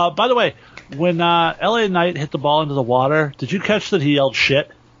 By the way, when LA Knight hit the ball into the water, did you catch that he yelled shit?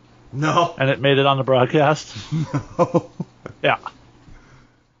 No. And it made it on the broadcast? No. Yeah.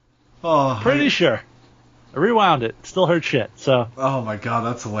 Oh, Pretty sure. I rewound it. Still heard shit, so. Oh my god,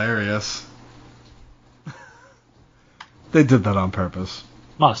 that's hilarious. They did that on purpose.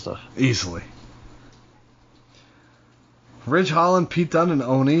 Must have. Easily. Ridge Holland, Pete Dunne, and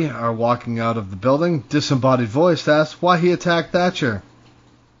Oni are walking out of the building. Disembodied Voice asks why he attacked Thatcher.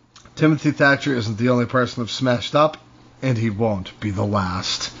 Timothy Thatcher isn't the only person I've smashed up, and he won't be the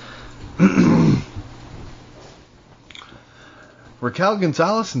last. Raquel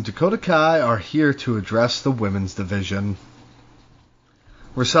Gonzalez and Dakota Kai are here to address the women's division.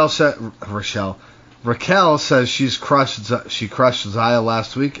 Raquel says she crushed Zaya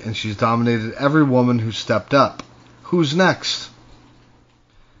last week, and she's dominated every woman who stepped up. Who's next?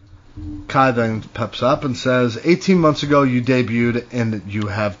 Kai then peps up and says, 18 months ago you debuted and you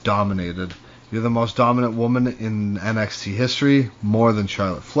have dominated. You're the most dominant woman in NXT history, more than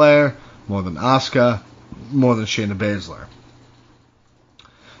Charlotte Flair, more than Asuka, more than Shayna Baszler.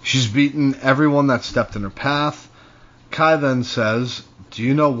 She's beaten everyone that stepped in her path. Kai then says, do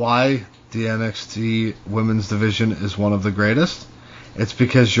you know why the NXT women's division is one of the greatest? It's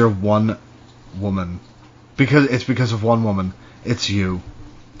because you're one woman. It's because of one woman. It's you.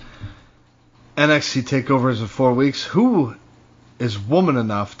 NXT TakeOver is in 4 weeks. Who is woman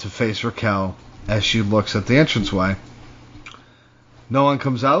enough to face Raquel as she looks at the entranceway? No one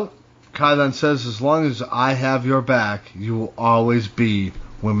comes out. Kai then says, as long as I have your back, you will always be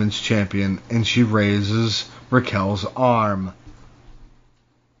women's champion. And she raises Raquel's arm.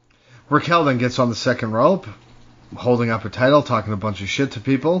 Raquel then gets on the second rope, holding up her title, talking a bunch of shit to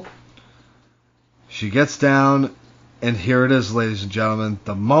people. She gets down, and here it is, ladies and gentlemen.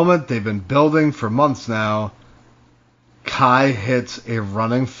 The moment they've been building for months now. Kai hits a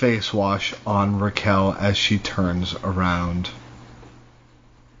running face wash on Raquel as she turns around.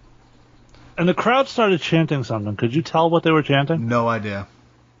 And the crowd started chanting something. Could you tell what they were chanting? No idea.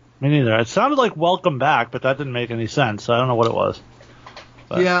 Me neither. It sounded like welcome back, but that didn't make any sense. So I don't know what it was.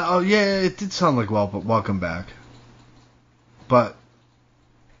 But. Yeah, it did sound like welcome back. But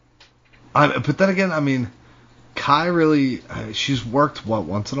then again, I mean, Kai really, she's worked,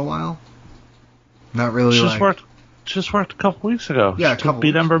 once in a while? Not really. Just worked a couple weeks ago. Yeah, she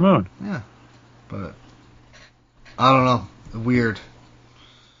beat Ember Moon. Yeah, but I don't know. Weird.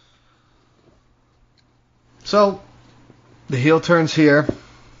 So, the heel turn's here.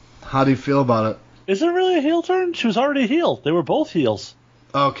 How do you feel about it? Is it really a heel turn? She was already a heel. They were both heels.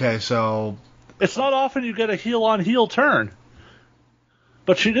 Okay, so... It's not often you get a heel-on-heel turn.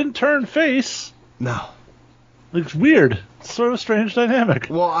 But she didn't turn face. No. It's weird. It's sort of a strange dynamic.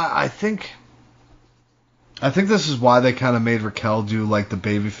 Well, I think this is why they kind of made Raquel do, like, the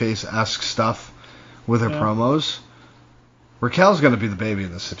babyface-esque stuff with her promos. Raquel's going to be the baby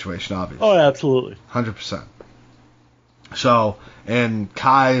in this situation, obviously. Oh, absolutely. 100%. So, and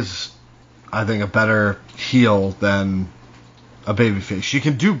Kai's, I think, a better heel than a babyface. She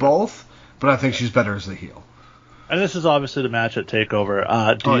can do both, but I think she's better as the heel. And this is obviously the match at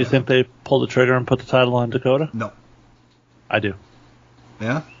TakeOver. Do you think they pulled the trigger and put the title on Dakota? No. I do.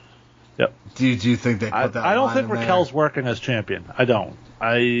 Yeah? Yep. Do you think they put that I don't line think in Raquel's there? working as champion. I don't.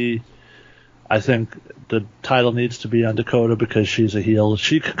 I think the title needs to be on Dakota because she's a heel.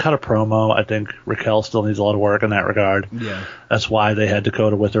 She could cut a promo. I think Raquel still needs a lot of work in that regard. Yeah. That's why they had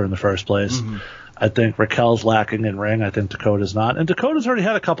Dakota with her in the first place. Mm-hmm. I think Raquel's lacking in ring. I think Dakota's not. And Dakota's already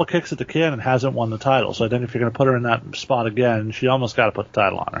had a couple kicks at the can and hasn't won the title. So I think if you're going to put her in that spot again, she almost got to put the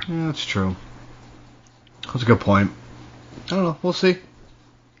title on her. Yeah, that's true. That's a good point. I don't know. We'll see.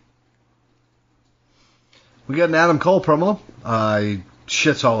 We got an Adam Cole promo.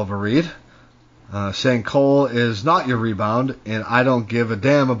 Shits Oliver Reed. Saying Cole is not your rebound, and I don't give a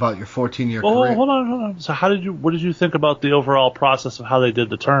damn about your 14-year career. Hold on. So what did you think about the overall process of how they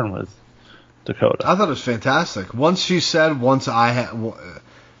did the turn with Dakota? I thought it was fantastic. Once she said, as long as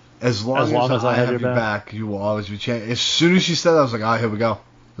I have your back, you will always be champion. As soon as she said that, I was like, all right, here we go.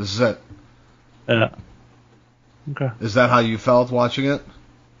 This is it. Yeah. Okay. Is that how you felt watching it?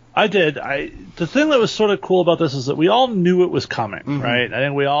 I did. The thing that was sort of cool about this is that we all knew it was coming, right? I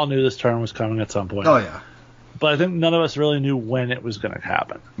think we all knew this turn was coming at some point. Oh, yeah. But I think none of us really knew when it was going to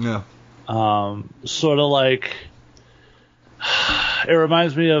happen. Yeah. Sort of like... It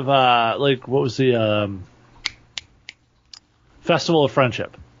reminds me of, what was the Festival of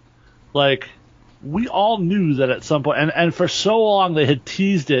Friendship? Like, we all knew that at some point, and for so long they had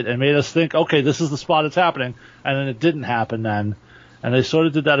teased it and made us think, okay, this is the spot it's happening, and then it didn't happen then. And they sort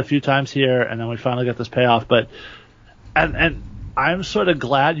of did that a few times here, and then we finally got this payoff. But and I'm sort of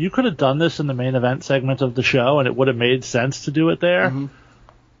glad you could have done this in the main event segment of the show, and it would have made sense to do it there. Mm-hmm.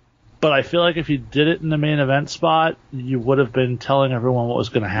 But I feel like if you did it in the main event spot, you would have been telling everyone what was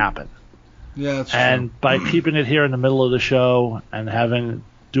going to happen. Yeah, that's and true. By keeping it here in the middle of the show and having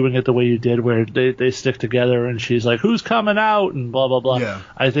doing it the way you did, where they stick together and she's like, who's coming out, and blah, blah, blah. Yeah.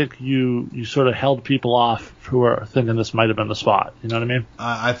 I think you sort of held people off who are thinking this might have been the spot. You know what I mean?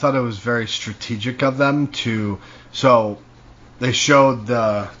 I thought it was very strategic of them to... So, they showed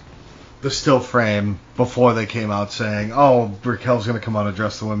the still frame before they came out saying, oh, Raquel's going to come out and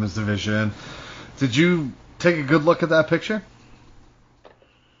address the women's division. Did you take a good look at that picture?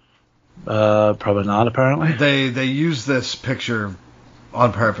 Probably not, apparently. They used this picture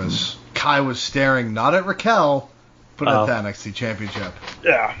on purpose. Kai was staring not at Raquel, but at the NXT Championship.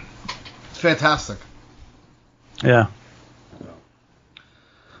 Yeah. It's fantastic. Yeah.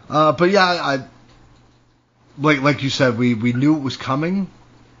 But yeah, I like you said, we knew it was coming,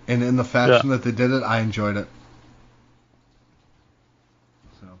 and in the fashion that they did it, I enjoyed it.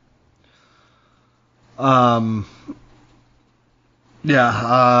 So,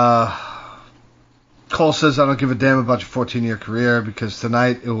 Cole says, I don't give a damn about your 14-year career because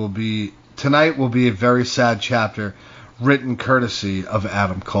tonight will be a very sad chapter written courtesy of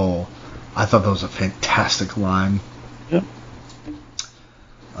Adam Cole. I thought that was a fantastic line. Yep.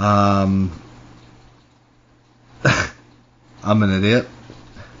 I'm an idiot.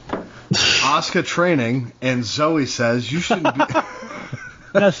 Asuka training, and Zoe says, you shouldn't be...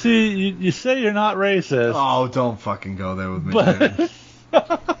 Now, see, you say you're not racist. Oh, don't fucking go there with me. But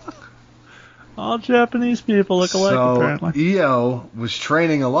all Japanese people look alike, apparently. Io was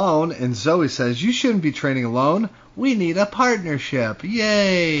training alone, and Zoe says, you shouldn't be training alone. We need a partnership.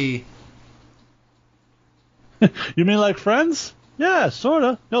 Yay. You mean like friends? Yeah, sort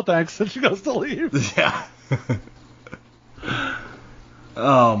of. No thanks. And she goes to leave. Yeah.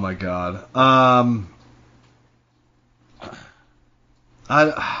 Oh, my God.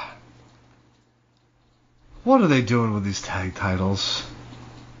 What are they doing with these tag titles?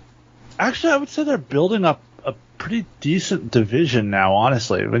 Actually, I would say they're building up a pretty decent division now,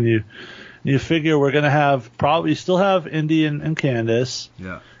 honestly. When you figure we're going to have you still have Indy and Candice.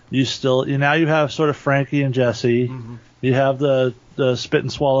 Yeah. You have sort of Frankie and Jesse. Mm-hmm. You have the Spit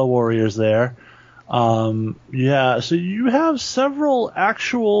and Swallow Warriors there. So you have several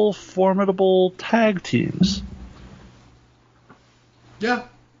actual formidable tag teams. Yeah.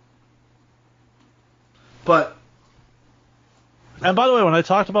 But... And by the way, when I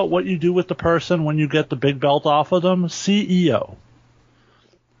talked about what you do with the person when you get the big belt off of them, CEO.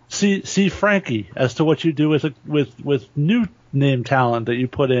 See Frankie as to what you do with new name talent that you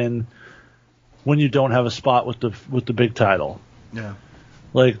put in when you don't have a spot with the big title. Yeah.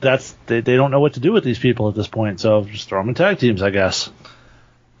 Like they don't know what to do with these people at this point, so just throw them in tag teams, I guess.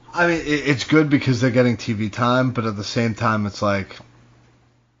 I mean, it's good because they're getting TV time, but at the same time, it's like,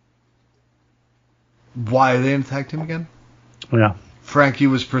 why are they in a tag team again? Yeah. Frankie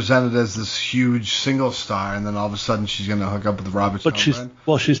was presented as this huge single star, and then all of a sudden she's going to hook up with the Robert Stone brand.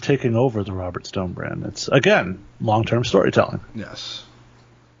 Well, she's taking over the Robert Stone brand. It's, again, long-term storytelling. Yes.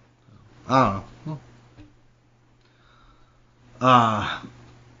 I don't know.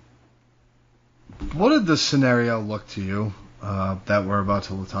 What did this scenario look to you that we're about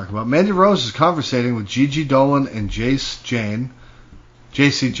to talk about? Mandy Rose is conversating with Gigi Dolan and JC Jane.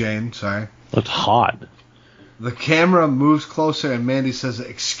 Looked hot. The camera moves closer, and Mandy says,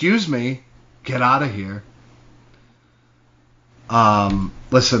 "Excuse me, get out of here."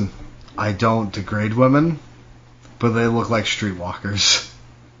 Listen, I don't degrade women, but they look like streetwalkers.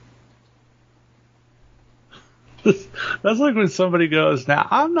 That's like when somebody goes, "Now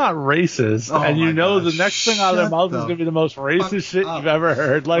I'm not racist," and you know the next thing out of their mouth is going to be the most racist shit you've ever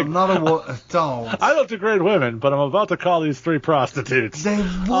heard. Like, I'm not don't. I don't degrade women, but I'm about to call these 3 prostitutes. They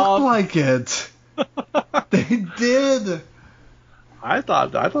look like it. They did. I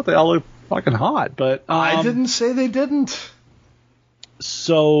thought they all looked fucking hot, but I didn't say they didn't.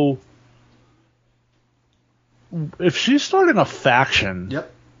 So, if she's starting a faction,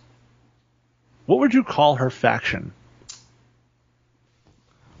 yep. What would you call her faction?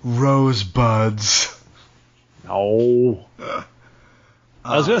 Rosebuds. No.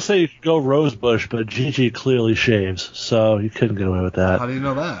 I was gonna say you could go Rosebush, but Gigi clearly shaves, so you couldn't get away with that. How do you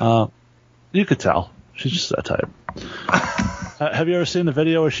know that? You could tell. She's just that type. Have you ever seen the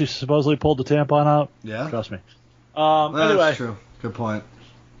video where she supposedly pulled the tampon out? Yeah. Trust me. That's Anyway. true. Good point.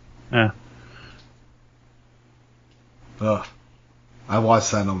 Yeah. Ugh. I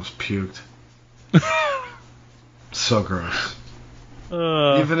watched that and almost puked. So gross.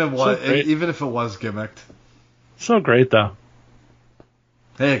 Even if it was gimmicked. So great, though.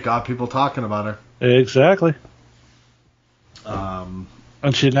 Hey, it got people talking about her. Exactly. And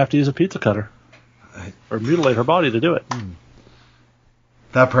she didn't have to use a pizza cutter. Or mutilate her body to do it.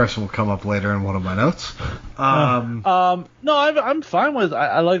 That person will come up later in one of my notes. No, I'm fine with.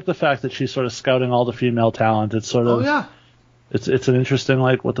 I like the fact that she's sort of scouting all the female talent. It's sort of. Oh yeah. It's an interesting,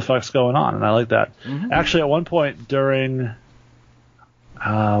 like, what the fuck's going on, and I like that. Mm-hmm. Actually, at one point during,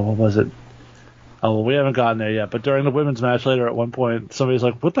 what was it? Oh, well, we haven't gotten there yet, but during the women's match later, at one point, somebody's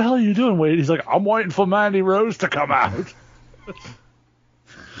like, "What the hell are you doing, Wade?" He's like, "I'm waiting for Mandy Rose to come out."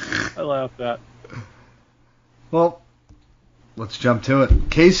 I laughed at. Well, let's jump to it.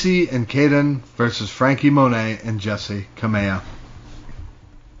 Casey and Kaden versus Frankie Monet and Jessie Kamea.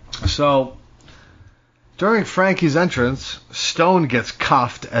 So, during Frankie's entrance, Stone gets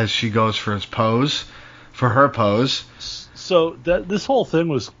cuffed as she goes for her pose. So this whole thing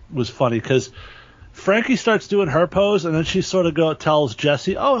was funny because Frankie starts doing her pose, and then she sort of tells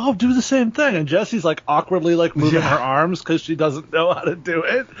Jessie, "Oh, do the same thing." And Jessie's like awkwardly like moving her arms because she doesn't know how to do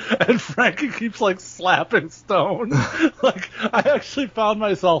it, and Frankie keeps like slapping Stone. Like, I actually found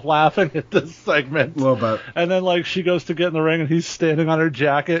myself laughing at this segment A little bit. And then like she goes to get in the ring, and he's standing on her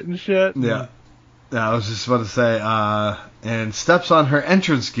jacket and shit. Yeah. I was just about to say, and steps on her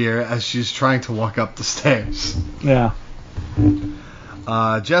entrance gear as she's trying to walk up the stairs. Yeah.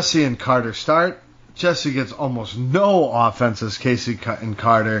 Jessie and Carter start. Jessie gets almost no offense as Casey and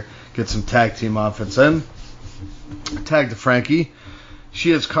Carter get some tag team offense in. Tag to Frankie.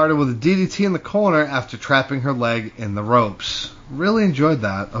 She hits Carter with a DDT in the corner after trapping her leg in the ropes. Really enjoyed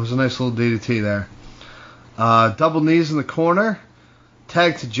that. That was a nice little DDT there. Double knees in the corner.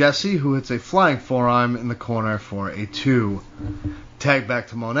 Tag to Jessie, who hits a flying forearm in the corner for a 2. Tag back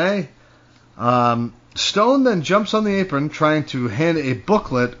to Monet. Stone then jumps on the apron trying to hand a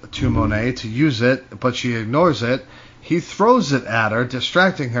booklet to Monet to use it, but she ignores it. He throws it at her,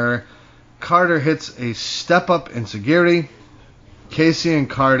 distracting her. Carter hits a step-up enziguri. Casey and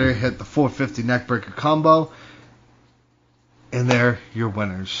Carter hit the 450 neckbreaker combo. And they're your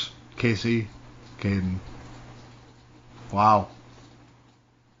winners. Casey, Kaden. Wow.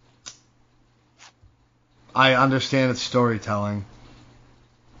 I understand it's storytelling.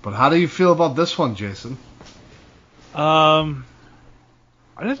 But how do you feel about this one, Jason? I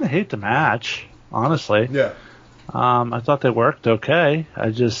didn't hate the match, honestly. Yeah. I thought they worked okay.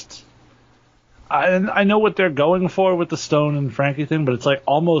 I know what they're going for with the Stone and Frankie thing, but it's like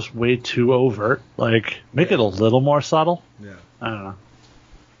almost way too overt. Like, make it a little more subtle. Yeah. I don't know.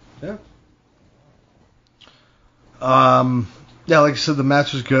 Yeah. Yeah, like I said, the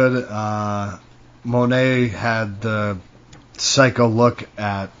match was good. Monet had the psycho look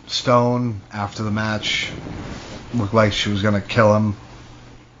at Stone after the match. Looked like she was going to kill him.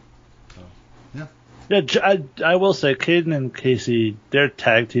 Yeah. Yeah, I will say, Caden and Casey, their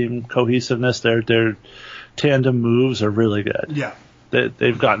tag team cohesiveness, their tandem moves are really good. Yeah.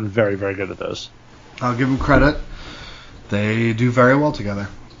 They've gotten very, very good at those. I'll give them credit. They do very well together.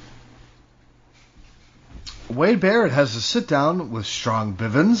 Wade Barrett has a sit-down with Strong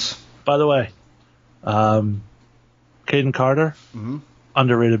Bivens. By the way, Caden Carter,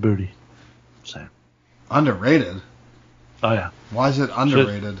 underrated booty. Same. Underrated? Oh, yeah. Why is it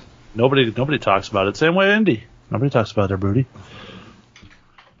underrated? Nobody talks about it. Same way Indy. Nobody talks about their booty.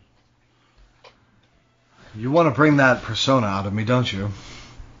 You want to bring that persona out of me, don't you?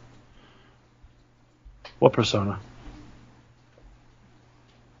 What persona?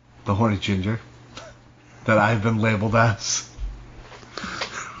 The horny ginger that I've been labeled as.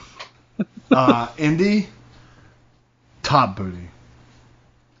 Indy, top booty.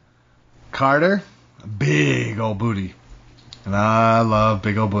 Carter, big old booty. And I love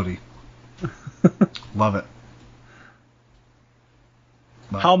big old booty. Love it.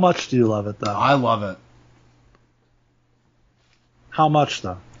 But How much do you love it, though? I love it. How much,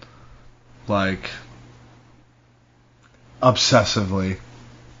 though? Like, obsessively.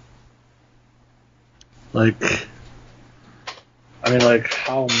 Like, I mean, like,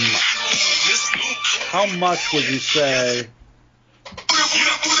 how much would you say?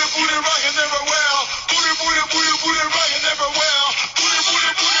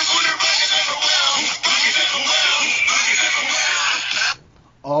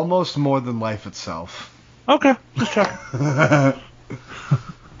 Almost more than life itself. Okay, just check.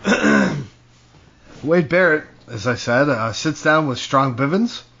 Wade Barrett, as I said, sits down with Strong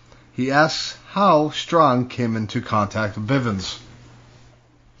Bivens. He asks how Strong came into contact with Bivens.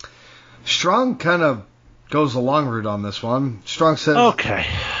 Strong kind of goes the long route on this one. Strong says... Okay.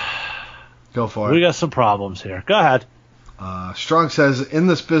 Go for it. We got some problems here. Go ahead. Strong says, in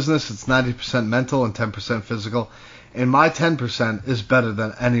this business, it's 90% mental and 10% physical, and my 10% is better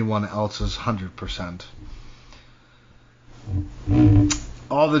than anyone else's 100%.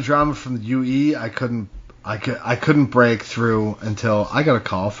 All the drama from the UE, I couldn't I couldn't break through until I got a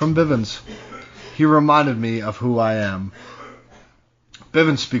call from Bivens. He reminded me of who I am.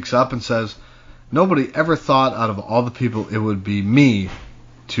 Bivens speaks up and says, nobody ever thought out of all the people it would be me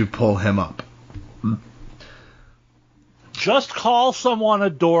to pull him up. Just call someone a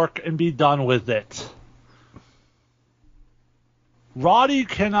dork and be done with it. Roddy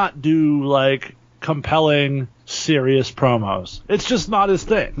cannot do, like, compelling, serious promos. It's just not his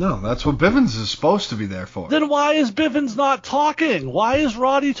thing. No, that's what Bivens is supposed to be there for. Then why is Bivens not talking? Why is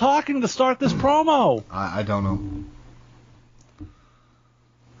Roddy talking to start this promo? I don't know.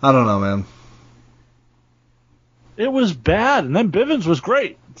 I don't know, man. It was bad, and then Bivens was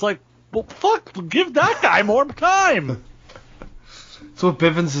great. It's like, well, fuck, give that guy more time. That's what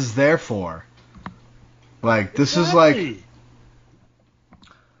Bivens is there for. Like, this is like...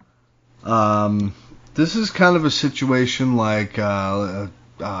 this is kind of a situation like, I'm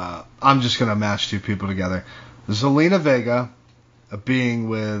just going to mash two people together. Zelina Vega being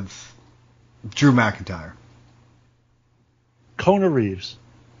with Drew McIntyre. Kona Reeves.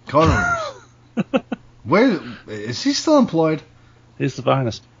 Where is he still employed? He's the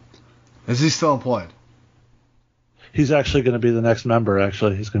finest. Is he still employed? He's actually going to be the next member,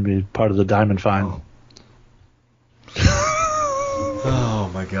 actually. He's going to be part of the Diamond Fine.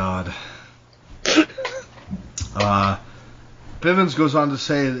 Oh my God. Bivens goes on to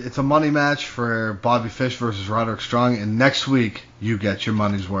say it's a money match for Bobby Fish versus Roderick Strong, and next week you get your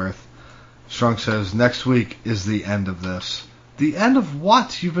money's worth. Strong says next week is the end of this. The end of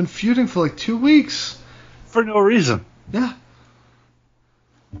what? You've been feuding for like 2 weeks. For no reason. Yeah.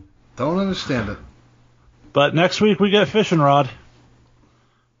 Don't understand it. But next week we get Fishing Rod.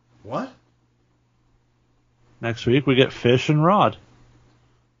 What? Next week we get Fish and Rod.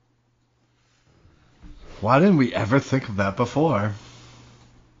 Why didn't we ever think of that before?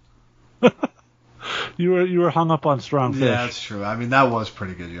 You were hung up on Strong Fish. Yeah, that's true. I mean, that was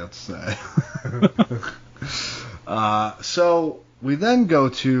pretty good, you have to say. So we then go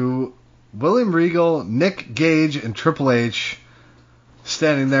to William Regal, Nick Gage, and Triple H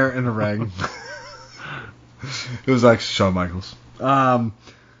standing there in the ring. It was actually Shawn Michaels.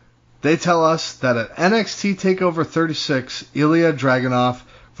 They tell us that at NXT TakeOver 36, Ilya Dragunov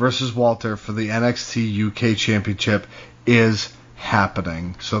versus Walter for the NXT UK Championship is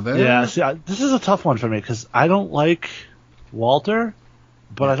happening. So there. Yeah, see, this is a tough one for me because I don't like Walter,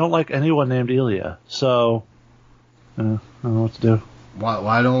 but I don't like anyone named Ilya. So I don't know what to do.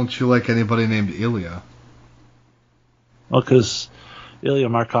 Why don't you like anybody named Ilya? Well, because Ilya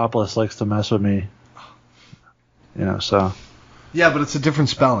Markopoulos likes to mess with me. So. Yeah, but it's a different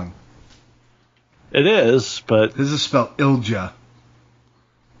spelling. It is, but... His is spelled Ilja.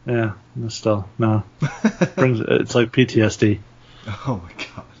 Yeah, still, no. It's like PTSD. Oh, my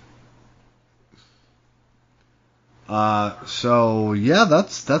God. So, yeah,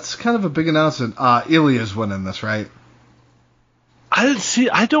 that's kind of a big announcement. Ilya's winning this, right?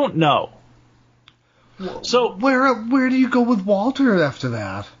 I don't know. So where do you go with Walter after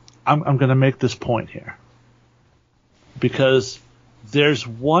that? I'm going to make this point here. Because there's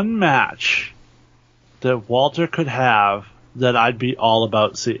one match that Walter could have that I'd be all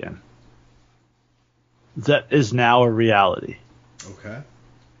about seeing. That is now a reality. Okay.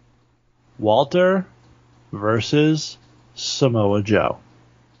 Walter versus Samoa Joe.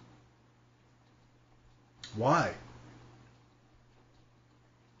 Why?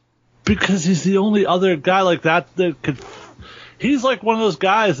 Because he's the only other guy like that could... He's like one of those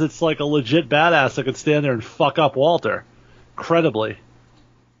guys that's like a legit badass that could stand there and fuck up Walter. Credibly.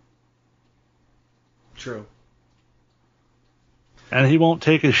 True. And he won't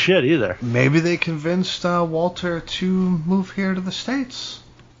take his shit either. Maybe they convinced Walter to move here to the States.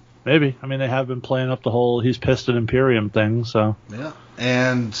 Maybe. I mean, they have been playing up the whole he's pissed at Imperium thing, so. Yeah.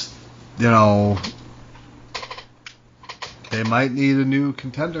 And, they might need a new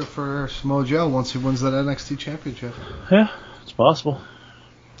contender for Samoa Joe once he wins that NXT championship. Yeah, it's possible.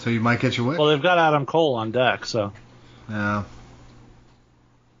 So you might get your wish. Well, they've got Adam Cole on deck, so. Yeah.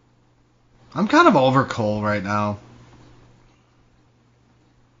 I'm kind of over Cole right now.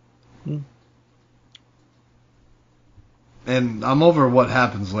 And I'm over what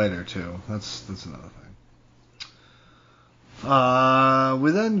happens later, too. That's another thing.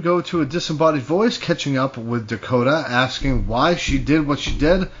 We then go to a disembodied voice catching up with Dakota, asking why she did what she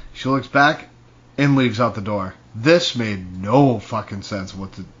did. She looks back and leaves out the door. This made no fucking sense.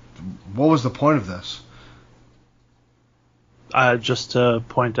 What was the point of this? Just to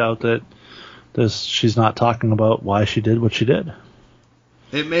point out that she's not talking about why she did what she did.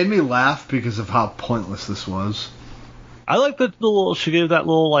 It made me laugh because of how pointless this was. I like that little. She gave that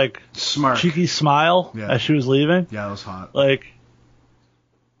little like Smirk. cheeky smile Yeah. as she was leaving. Yeah, that was hot. Like,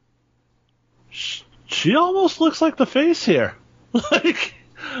 she almost looks like the face here. Like,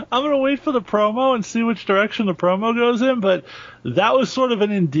 I'm gonna wait for the promo and see which direction the promo goes in, but that was sort of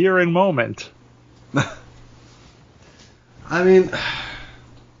an endearing moment. I mean,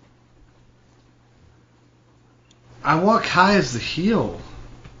 I want Kai as the heel.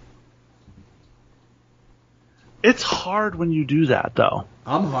 It's hard when you do that, though.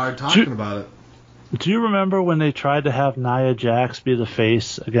 I'm hard talking about it. Do you remember when they tried to have Nia Jax be the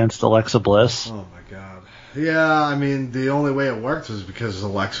face against Alexa Bliss? Oh my god. Yeah, I mean, the only way it worked was because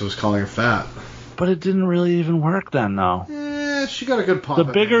Alexa was calling her fat. But it didn't really even work then, though. She got a good pop. The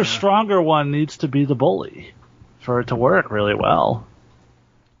in bigger, there. stronger one needs to be the bully for it to work really well.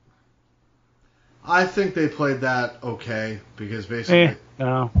 I think they played that okay because basically,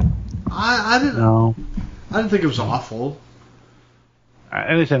 No. I didn't think it was awful.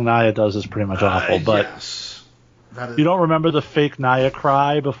 Anything Nia does is pretty much awful, but Yes. That is, you don't remember the fake Nia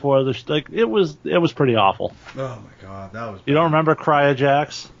cry before the it was pretty awful. oh my god, that was. You don't remember Cry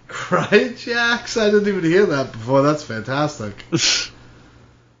Jax? Cry Jax? I didn't even hear that before. That's fantastic.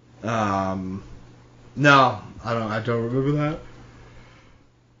 No, I don't remember that.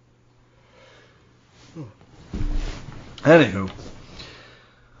 Anywho,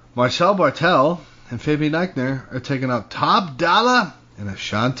 Marcel Bartel and Fabian Eichner are taking out Top Dollar and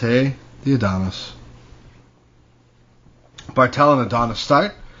Ashante the Adonis. Bartel and Adonis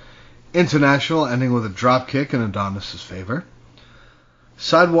start. International ending with a drop kick in Adonis' favor.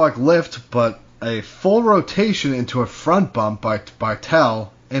 Sidewalk lift, but a full rotation into a front bump by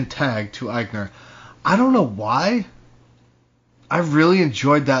Bartel and tag to Eichner. I don't know why. I really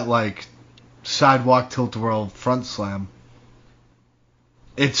enjoyed that like sidewalk tilt-a-whirl front slam.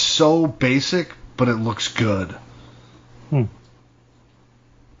 It's so basic, but it looks good.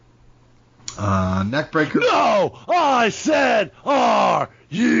 Neckbreaker. No! I said, are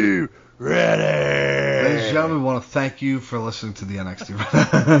you ready? Ladies and gentlemen, we want to thank you for listening to the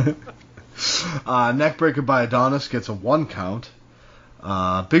NXT. Neckbreaker by Adonis gets a 1 count.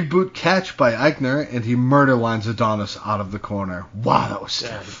 Big boot catch by Eichner, and he murder lines Adonis out of the corner. Wow, that was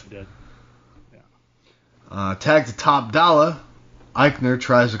stiff. Tag to Top Dollar. Eichner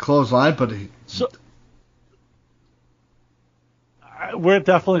tries a clothesline, but we're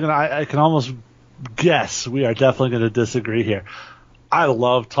definitely going to... I can almost guess we are definitely going to disagree here. I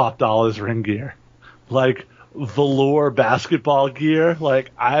love Top Dollar's ring gear. Like, velour basketball gear.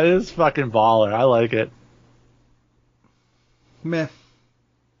 Like, it is fucking baller. I like it. meh.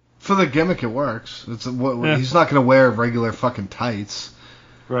 For the gimmick, it works. He's not going to wear regular fucking tights.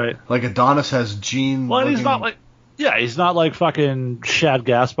 Right. Like Adonis has jean. Well, he's not like... Yeah, he's not like fucking Shad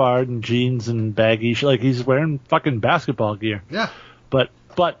Gaspard and jeans and baggy shit. Like, he's wearing fucking basketball gear. Yeah.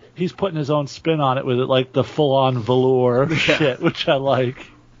 But he's putting his own spin on it with it, like the full-on velour shit, which I like.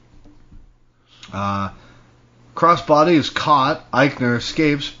 Crossbody is caught. Eichner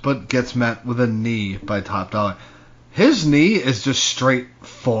escapes, but gets met with a knee by Top Dollar. His knee is just straight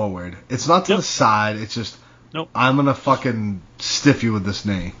forward. It's not to the side. It's just, Nope. I'm going to fucking stiff you with this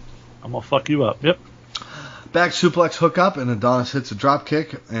knee. I'm going to fuck you up. Yep. Back suplex hookup, and Adonis hits a drop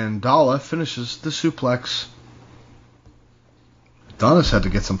kick, and Dollar finishes the suplex. Adonis had to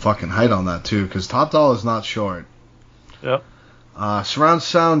get some fucking height on that, too, because Top Dollar is not short. Yep. Surround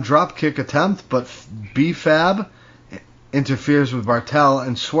sound drop kick attempt, but B-Fab interferes with Bartel,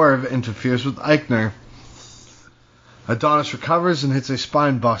 and Swerve interferes with Eichner. Adonis recovers and hits a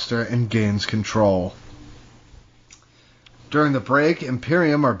spine buster and gains control. During the break,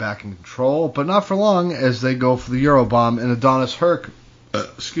 Imperium are back in control, but not for long as they go for the Eurobomb, and Adonis Hurricane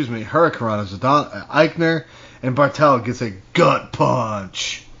as Eichner, and Bartel gets a gut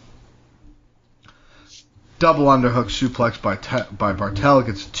punch. Double underhook suplex by Bartel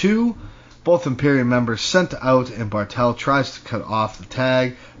gets 2. Both Imperium members sent out, and Bartel tries to cut off the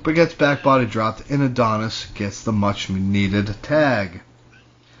tag, but gets back body dropped, and Adonis gets the much needed tag.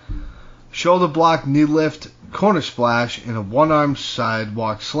 Shoulder block, knee lift, corner splash, and a one-arm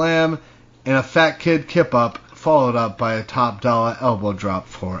sidewalk slam, and a fat kid kip up, followed up by a Top Dollar elbow drop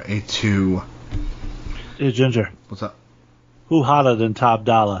for a 2. Hey, Ginger. What's up? Who hotter than Top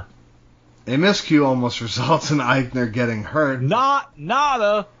Dollar? A miscue almost results in Eichner getting hurt.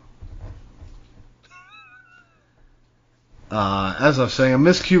 Nada. As I was saying, a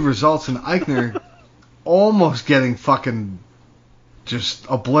miscue results in Eichner almost getting fucking just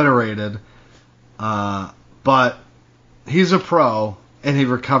obliterated. But he's a pro, and he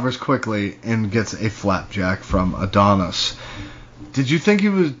recovers quickly and gets a flapjack from Adonis. Did you think he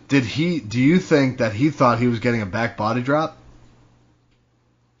was? Do you think that he thought he was getting a back body drop?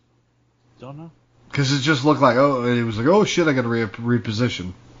 Don't know. Because it just looked like, he was like, oh shit, I got to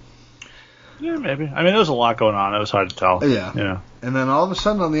reposition. Yeah, maybe. I mean, there was a lot going on. It was hard to tell. Yeah. And then all of a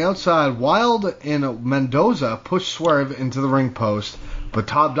sudden on the outside, Wilde and Mendoza push Swerve into the ring post, but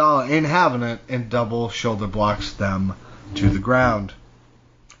Top Dollar ain't having it and double shoulder blocks them to the ground.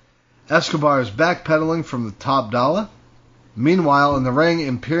 Escobar is backpedaling from the Top Dollar. Meanwhile, in the ring,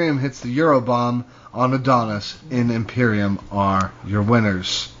 Imperium hits the Eurobomb on Adonis. In Imperium are your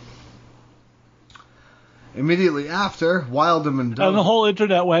winners. Immediately after, Wilde and Mendoza... And the whole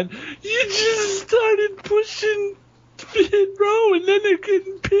internet went, you just started pushing Hit Row, and then they're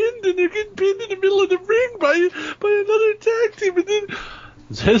getting pinned, and they're getting pinned in the middle of the ring by another tag team. And then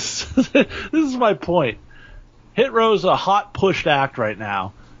this is my point. Hit Row's a hot pushed act right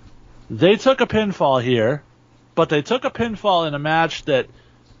now. They took a pinfall here, but they took a pinfall in a match that,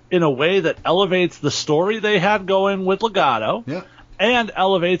 in a way that elevates the story they had going with Legado. Yeah. And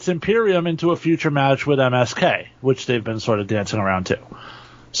elevates Imperium into a future match with MSK, which they've been sort of dancing around to.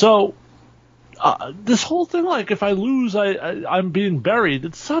 So, this whole thing, like, if I lose, I'm being buried.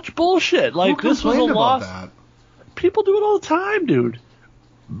 It's such bullshit. Like, Who this was a loss. That? People do it all the time, dude.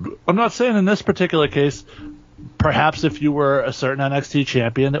 I'm not saying in this particular case. Perhaps if you were a certain NXT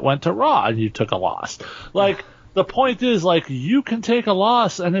champion that went to Raw and you took a loss. Like, the point is, like, you can take a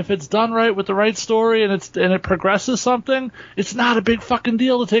loss, and if it's done right with the right story and it progresses something, it's not a big fucking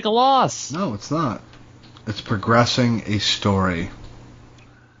deal to take a loss. No, it's not. It's progressing a story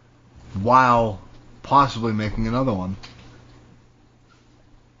while possibly making another one.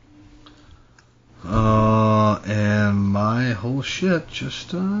 And my whole shit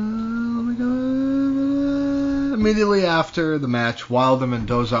just, let me go. Immediately after the match, Wilde and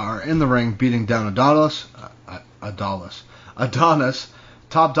Mendoza are in the ring beating down Adonis.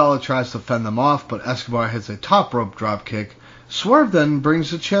 Top Dollar tries to fend them off, but Escobar hits a top rope drop kick. Swerve then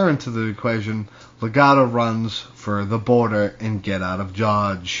brings a chair into the equation. Legado runs for the border and get out of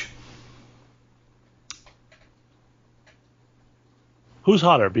Dodge. Who's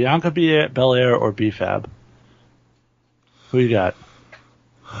hotter, Bianca Belair or B-Fab? Who you got?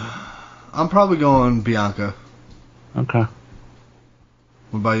 I'm probably going Bianca. Okay.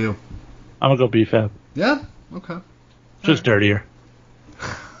 What about you? I'm going to go B-Fab. Yeah? Okay. Just dirtier.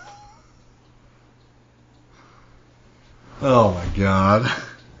 Oh my god.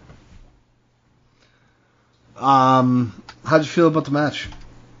 How'd you feel about the match?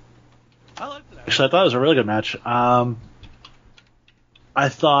 I liked it, actually. I thought it was a really good match. I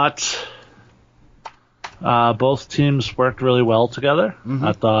thought both teams worked really well together. Mm-hmm.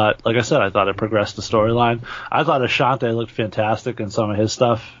 I thought, like I said, I thought it progressed the storyline. I thought Ashante looked fantastic in some of his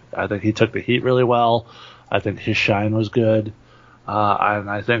stuff. I think he took the heat really well. I think his shine was good. And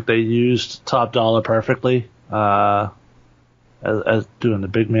I think they used Top Dollar perfectly as doing the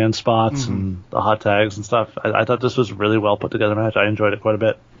big man spots and the hot tags and stuff. I thought this was a really well put together match. I enjoyed it quite a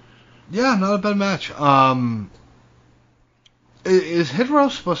bit. Yeah, not a bad match. Is Hit Row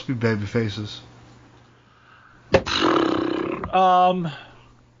supposed to be baby faces? I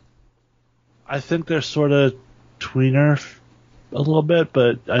think they're sort of tweener a little bit,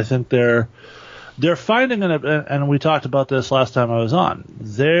 but I think they're finding and we talked about this last time I was on.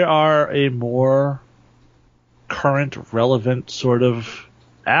 They are a more current, relevant sort of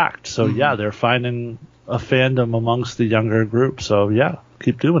act. So yeah, they're finding a fandom amongst the younger group. So yeah,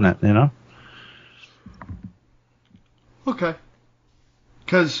 keep doing it, you know? Okay.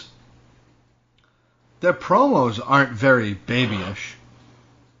 Because their promos aren't very babyish.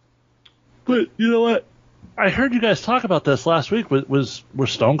 But you know what? I heard you guys talk about this last week. Were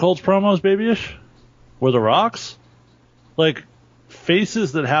Stone Cold's promos babyish? Were The Rock's? Like,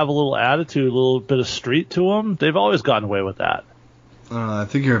 faces that have a little attitude, a little bit of street to them, they've always gotten away with that. I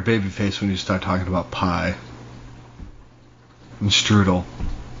think you're a babyface when you start talking about pie and strudel.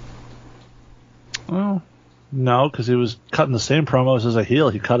 Well, no, because he was cutting the same promos as a heel.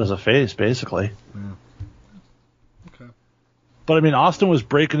 He cut as a face, basically. Yeah. Okay. But, I mean, Austin was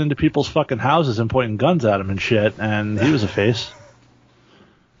breaking into people's fucking houses and pointing guns at them and shit, and he was a face.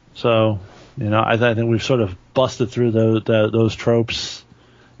 So, you know, I think we've sort of busted through those tropes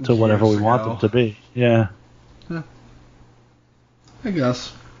to whatever we want them to be. Yeah. I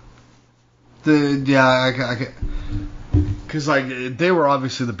guess. Because like they were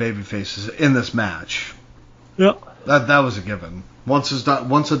obviously the baby faces in this match. Yeah. That was a given. Once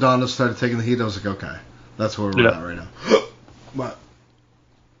Adonis started taking the heat, I was like, okay, that's where we're at right now. But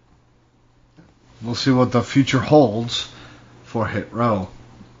we'll see what the future holds for Hit Row.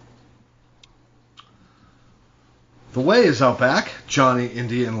 The Way is out back. Johnny,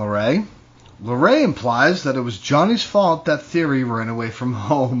 Indy, and LeRae. LeRae implies that it was Johnny's fault that Theory ran away from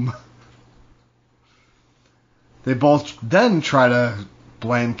home. They both then try to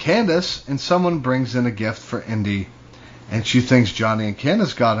blame Candace, and someone brings in a gift for Indy. And she thinks Johnny and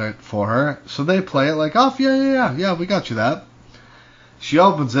Candace got it for her, so they play it like, oh, yeah, we got you that. She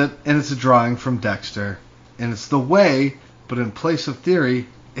opens it, and it's a drawing from Dexter. And it's The Way, but in place of Theory,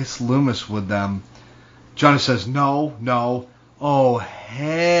 it's Loomis with them. Johnny says, no, oh,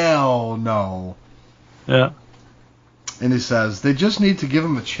 hell no. Yeah. And he says, they just need to give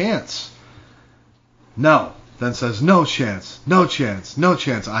him a chance. No. Then says, no chance.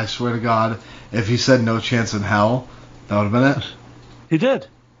 I swear to God, if he said no chance in hell, that would have been it. He did.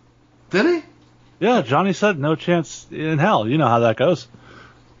 Did he? Yeah, Johnny said no chance in hell. You know how that goes.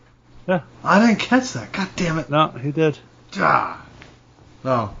 Yeah. I didn't catch that. God damn it. No, he did. Ah.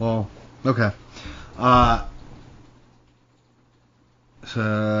 Oh, well, okay.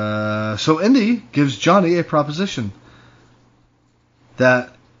 So Indy gives Johnny a proposition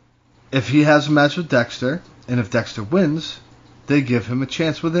that if he has a match with Dexter, and if Dexter wins, they give him a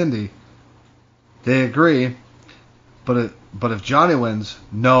chance with Indy. They agree, but if Johnny wins,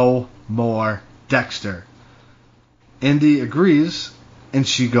 no more Dexter. Indy agrees, and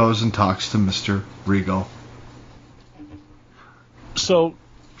she goes and talks to Mr. Regal. So,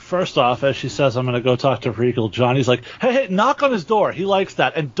 first off, as she says, I'm going to go talk to Regal, Johnny's like, hey, knock on his door. He likes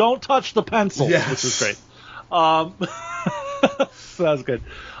that. And don't touch the pencil, yes. Which is great. So that was good.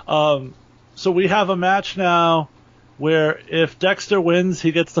 So we have a match now where if Dexter wins,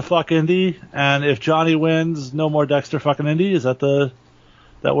 he gets to fuck Indy, and if Johnny wins, no more Dexter fucking Indy. Is that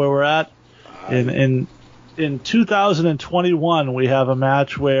where we're at? In 2021, we have a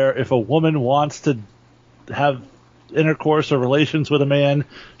match where if a woman wants to have intercourse or relations with a man,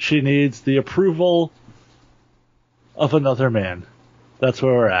 she needs the approval of another man. That's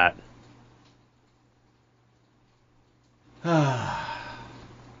where we're at.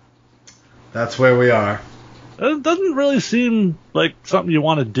 That's where we are. It doesn't really seem like something you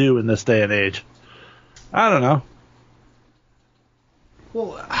want to do in this day and age. I don't know.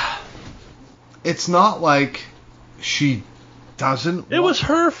 Well, it's not like she doesn't. It was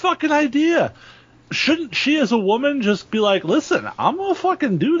her fucking idea. Shouldn't she, as a woman, just be like, listen, I'm going to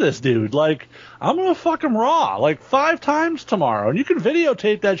fucking do this, dude. Like, I'm going to fuck him raw, like 5 times tomorrow. And you can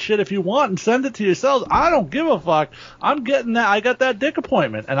videotape that shit if you want and send it to yourselves. I don't give a fuck. I'm getting that. I got that dick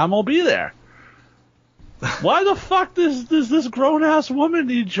appointment, and I'm going to be there. Why the fuck does this grown-ass woman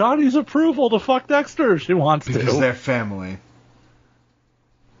need Johnny's approval to fuck Dexter if she wants to? Because they're family.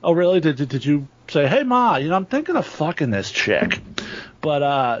 Oh, really? Did you say, hey, Ma, I'm thinking of fucking this chick.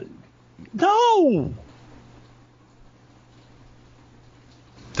 But, no!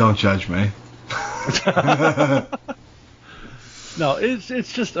 Don't judge me. No,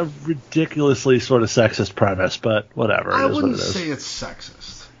 it's just a ridiculously sort of sexist premise, but whatever. I It is what wouldn't it is. say it's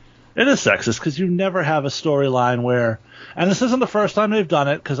sexist. It is sexist because you never have a storyline where, and this isn't the first time they've done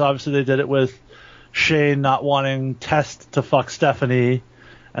it, because obviously they did it with Shane not wanting Test to fuck Stephanie,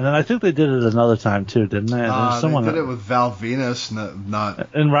 and then I think they did it another time too, didn't they? They did it with Val Venus, not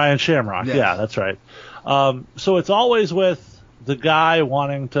and Ryan Shamrock. Yes. Yeah, that's right. So it's always with the guy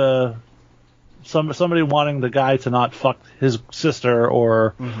wanting to, somebody wanting the guy to not fuck his sister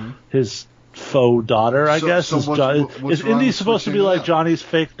or his faux daughter, I guess. So is what's wrong Indy with supposed to be switching it like up? Johnny's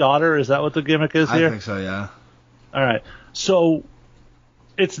fake daughter? Is that what the gimmick is here? I think so, yeah. All right. So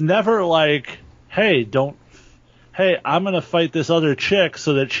it's never like, hey, I'm going to fight this other chick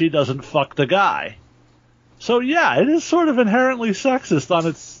so that she doesn't fuck the guy. So, yeah, it is sort of inherently sexist on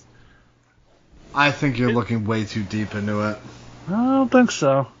its... I think you're looking way too deep into it. I don't think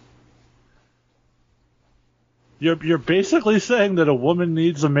so. You're basically saying that a woman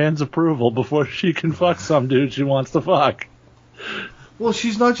needs a man's approval before she can fuck some dude she wants to fuck. Well,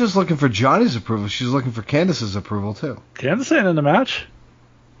 she's not just looking for Johnny's approval. She's looking for Candace's approval, too. Candace ain't in the match.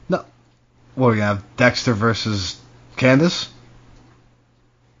 No. Well, we have Dexter versus Candace.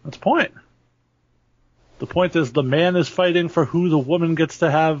 That's the point. The point is the man is fighting for who the woman gets to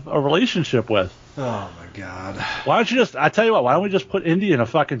have a relationship with. Oh, my God. Why don't you just, I tell you what, why don't we just put Indy in a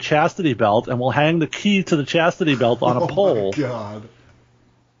fucking chastity belt and we'll hang the key to the chastity belt on a pole Oh, my God.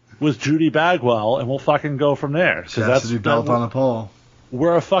 with Judy Bagwell and we'll fucking go from there. Chastity belt on a pole.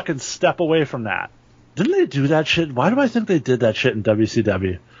 We're a fucking step away from that. Didn't they do that shit? Why do I think they did that shit in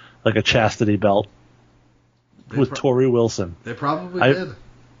WCW? Like a chastity belt with Tori Wilson. They probably did.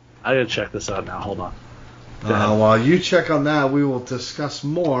 I gotta check this out now. Hold on. While you check on that, we will discuss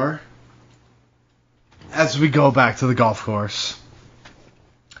more as we go back to the golf course.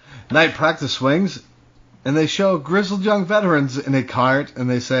 Night practice swings. and they show grizzled young veterans in a cart, and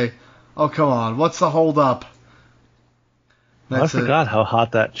they say, "Oh, come on, what's the hold up?" I forgot how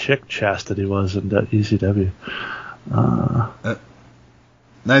hot that chick Chastity was in ECW.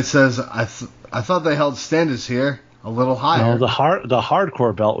 Knight says, I thought they held standards here a little higher. No, the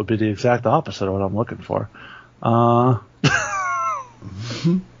hardcore belt would be the exact opposite of what I'm looking for. Oh,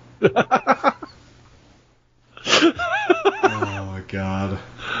 my God.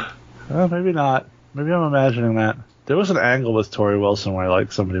 Well, maybe not. Maybe I'm imagining that. There was an angle with Tori Wilson where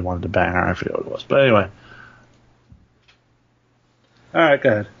like somebody wanted to bang her. I forget what it was. But anyway. All right, go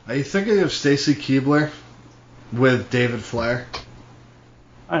ahead. Are you thinking of Stacy Keibler with David Flair?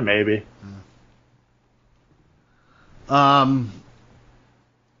 Maybe. A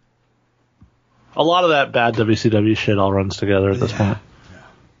lot of that bad WCW shit all runs together at this point. Yeah.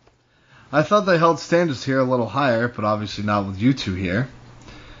 I thought they held standards here a little higher, but obviously not with you two here.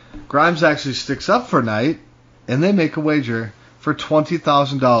 Grimes actually sticks up for Knight, and they make a wager for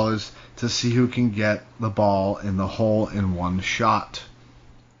 $20,000 to see who can get the ball in the hole in one shot.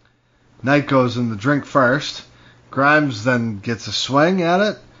 Knight goes in the drink first. Grimes then gets a swing at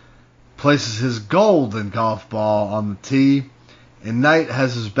it, places his golden golf ball on the tee, and Knight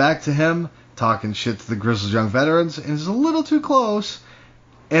has his back to him, talking shit to the grizzled young veterans, and is a little too close,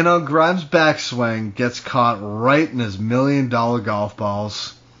 and on Grimes' backswing gets caught right in his $1 million golf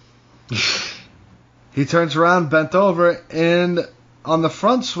balls. He turns around, bent over, and on the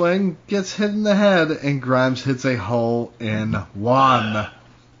front swing gets hit in the head, and Grimes hits a hole in one.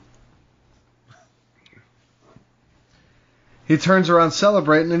 He turns around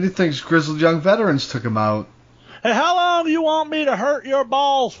celebrating, and he thinks grizzled young veterans took him out. Hey, how long do you want me to hurt your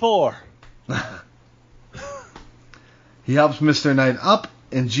balls for? He helps Mr. Knight up,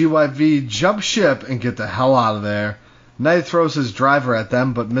 and GYV jump ship and get the hell out of there. Knight throws his driver at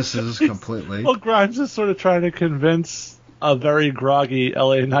them, but misses completely. Well, Grimes is sort of trying to convince a very groggy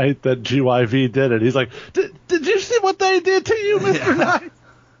LA Knight that GYV did it. He's like, did you see what they did to you, Mr. Knight?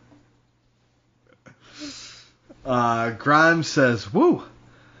 Grimes says, "Woo,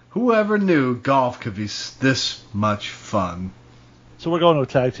 whoever knew golf could be this much fun." So we're going to a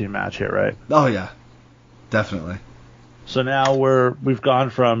tag team match here, right? Oh, yeah. Definitely. So now we've gone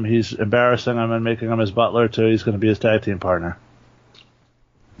from he's embarrassing him and making him his butler to he's going to be his tag team partner.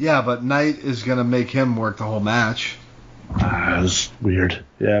 Yeah, but Knight is going to make him work the whole match. It's weird.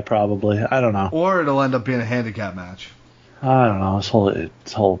 Yeah, probably. I don't know. Or it'll end up being a handicap match. I don't know.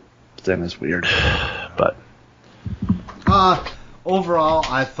 This whole thing is weird. But overall,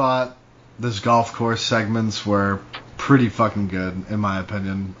 I thought this golf course segments were pretty fucking good, in my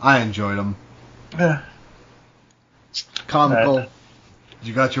opinion. I enjoyed them. Yeah. Comical.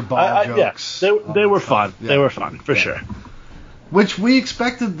 You got your ball jokes. Yeah, they were fun. Yeah. They were fun, for sure. Which we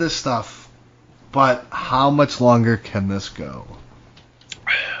expected this stuff, but how much longer can this go?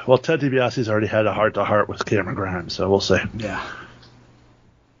 Well, Ted DiBiase's already had a heart-to-heart with Cameron Grimes, so we'll see. Yeah.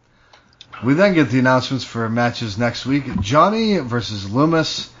 We then get the announcements for matches next week. Johnny versus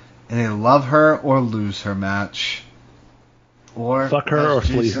Loomis in a love her or lose her match. Or, fuck her or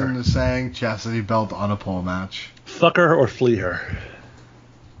flee Jason her. is saying, chastity belt on a pole match. Fuck her or flee her.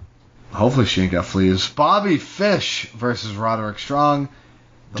 Hopefully she ain't got fleas. Bobby Fish versus Roderick Strong.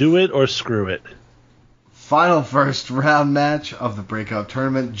 Do it or screw it. Final first round match of the breakout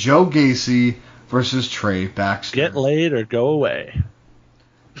tournament. Joe Gacy versus Trey Baxter. Get laid or go away.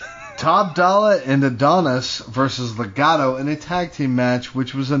 Top Dollar and Adonis versus Legato in a tag team match,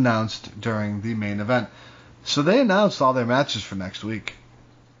 which was announced during the main event. So they announced all their matches for next week.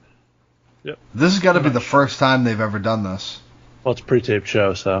 Yep. This has got to be the first time they've ever done this. Well, it's a pre-taped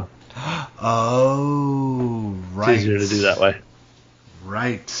show, so Oh, right. it's easier to do that way.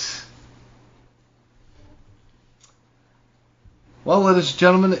 Right. Well, ladies and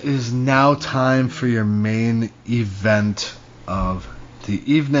gentlemen, it is now time for your main event of the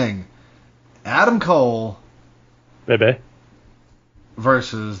evening. Adam Cole Baby.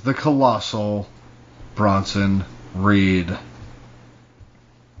 versus the colossal Bronson Reed.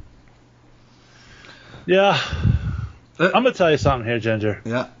 Yeah. I'm going to tell you something here, Ginger.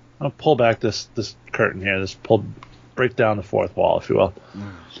 Yeah. I'm going to pull back this curtain here. Break down the fourth wall, if you will.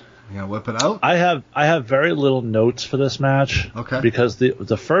 You gonna whip it out? I have very little notes for this match. Okay. Because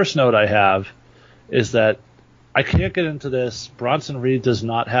the first note I have is that I can't get into this. Bronson Reed does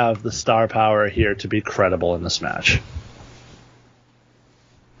not have the star power here to be credible in this match.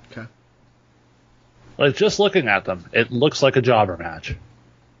 Okay. Like, just looking at them, it looks like a jobber match.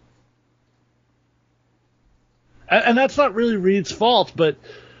 And that's not really Reed's fault, but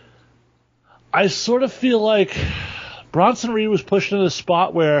I sort of feel like Bronson Reed was pushed in a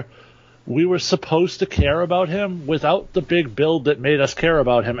spot where we were supposed to care about him without the big build that made us care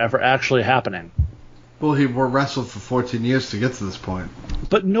about him ever actually happening. Well, he wrestled for 14 years to get to this point.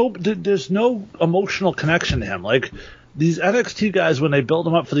 But there's no emotional connection to him. Like, these NXT guys, when they build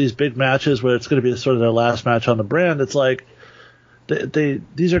them up for these big matches where it's going to be sort of their last match on the brand, it's like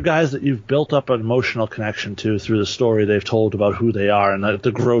these are guys that you've built up an emotional connection to through the story they've told about who they are and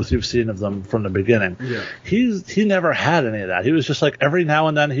the growth you've seen of them from the beginning. Yeah. He never had any of that. He was just like, every now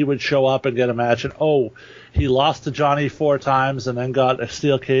and then he would show up and get a match, and he lost to Johnny 4 times and then got a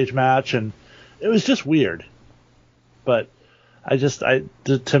steel cage match, and it was just weird. But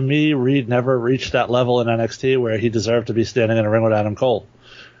to me, Reed never reached that level in NXT where he deserved to be standing in a ring with Adam Cole.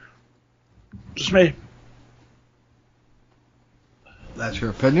 Just me. That's your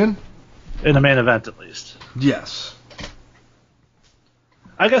opinion? In the main event, at least. Yes.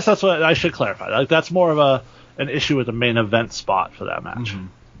 I guess that's what I should clarify. Like, that's more of an issue with the main event spot for that match.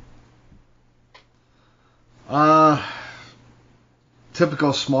 Mm-hmm.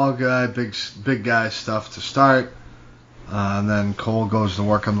 Typical small guy, big guy stuff to start. And then Cole goes to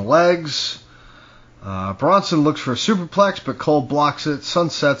work on the legs. Bronson looks for a superplex, but Cole blocks it,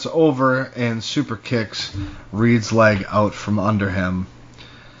 sunsets over, and super kicks Reed's leg out from under him.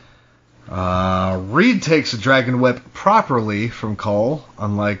 Reed takes a dragon whip properly from Cole,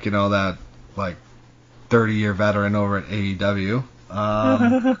 unlike, that 30-year veteran over at AEW.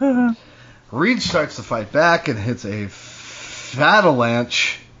 Reed starts to fight back and hits a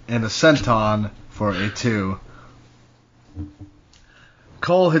Fatalanche and a senton for a 2.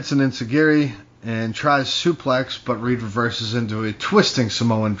 Cole hits an enziguri and tries suplex, but Reed reverses into a twisting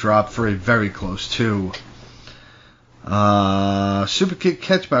Samoan drop for a very close 2. Super kick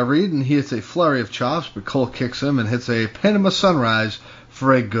catch by Reed, and he hits a flurry of chops, but Cole kicks him and hits a Panama Sunrise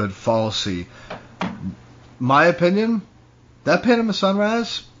for a good falsie. My opinion, that Panama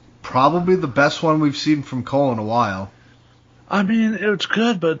Sunrise, probably the best one we've seen from Cole in a while. I mean, it's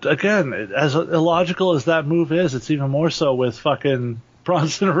good, but again, as illogical as that move is, it's even more so with fucking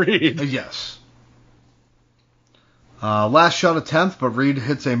Bronson Reed. Yes. Last shot attempt, but Reed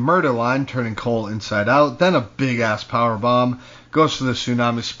hits a murder line, turning Cole inside out. Then a big-ass powerbomb. Goes for the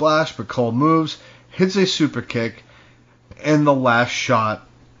tsunami splash, but Cole moves, hits a super kick, and the last shot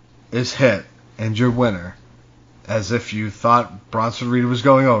is hit. And your winner, as if you thought Bronson Reed was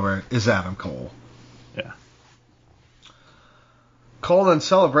going over, is Adam Cole. Yeah. Cole then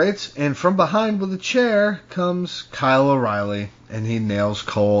celebrates, and from behind with a chair comes Kyle O'Reilly, and he nails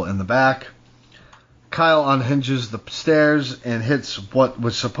Cole in the back. Kyle unhinges the stairs and hits what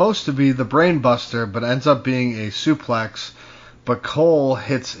was supposed to be the brain buster, but ends up being a suplex. But Cole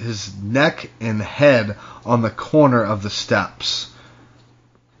hits his neck and head on the corner of the steps.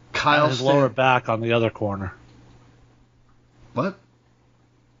 Kyle and his lower back on the other corner. What?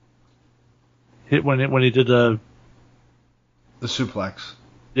 When he did the suplex.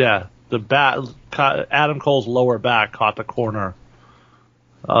 Yeah, Adam Cole's lower back caught the corner,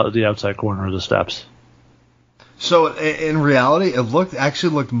 the outside corner of the steps. So in reality, it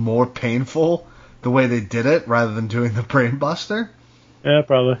actually looked more painful the way they did it rather than doing the brain buster. Yeah,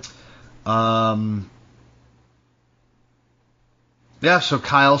 probably. Yeah, so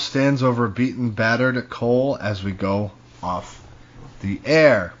Kyle stands over a beaten, battered Cole as we go off the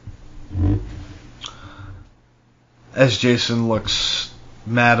air. As Jason looks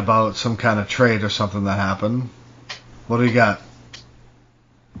mad about some kind of trade or something that happened. What do you got?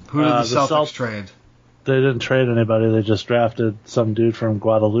 Who did the Celtics trade? They didn't trade anybody. They just drafted some dude from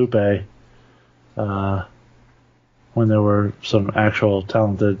Guadalupe when there were some actual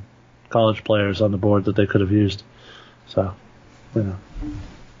talented college players on the board that they could have used. So, you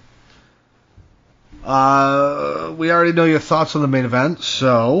know. We already know your thoughts on the main event,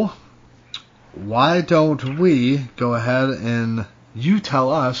 so why don't we go ahead and you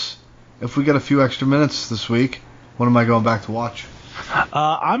tell us if we get a few extra minutes this week, what am I going back to watch?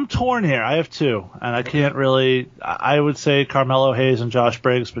 I'm torn here. I have two, and I can't really. I would say Carmelo Hayes and Josh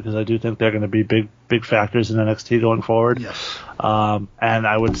Briggs because I do think they're going to be big factors in NXT going forward. Yes. And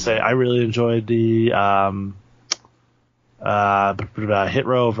I would say I really enjoyed the Hit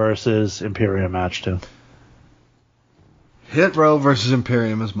Row versus Imperium match too. Hit Row versus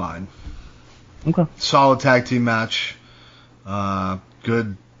Imperium is mine. Okay. Solid tag team match.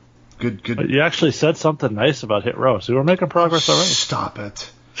 Good. You actually said something nice about Hit Row, so we're making progress already. Stop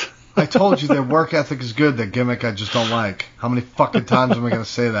it. I told you their work ethic is good, their gimmick I just don't like. How many fucking times am I going to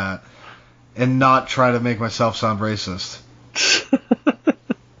say that and not try to make myself sound racist?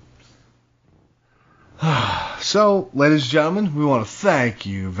 So, ladies and gentlemen, we want to thank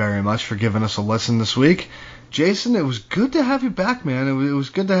you very much for giving us a listen this week. Jason, it was good to have you back, man. It was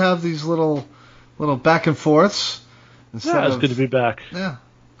good to have these little back and forths. Yeah, it was good to be back. Yeah.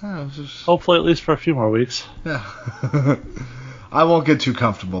 It was just... Hopefully at least for a few more weeks. Yeah. I won't get too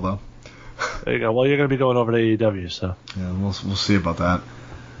comfortable, though. There you go. Well, you're going to be going over to AEW, so. Yeah, we'll see about that.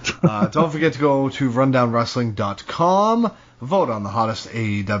 Don't forget to go to rundownwrestling.com, vote on the hottest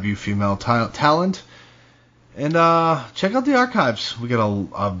AEW female talent, and check out the archives. We get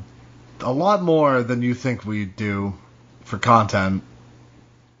a lot more than you think we do for content.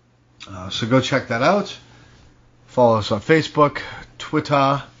 So go check that out. Follow us on Facebook,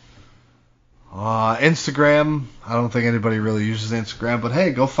 Twitter, Instagram. I don't think anybody really uses Instagram, but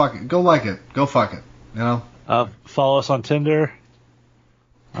hey, go fuck it. Go like it. Go fuck it. You know? Follow us on Tinder.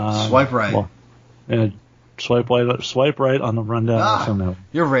 Swipe right. Well, and swipe right on the Rundown.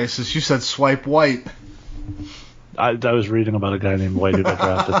 You're racist. You said swipe white. I was reading about a guy named White who got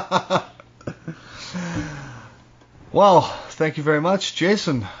drafted. Well, thank you very much,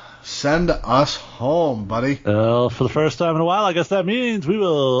 Jason. Send us home, buddy. Well, for the first time in a while, I guess that means we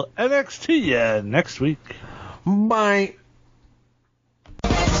will NXT you next week. Bye.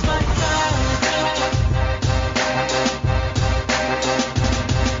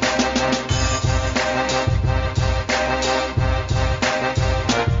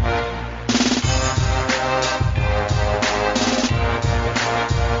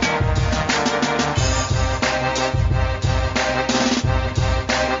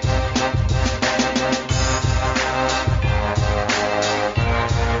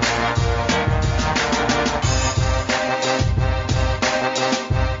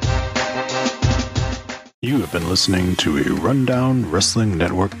 You have been listening to a Rundown Wrestling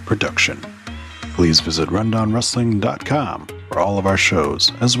Network production. Please visit rundownwrestling.com for all of our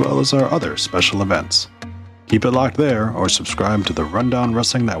shows, as well as our other special events. Keep it locked there, or subscribe to the Rundown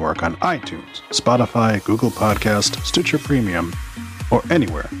Wrestling Network on iTunes, Spotify, Google Podcast, Stitcher Premium, or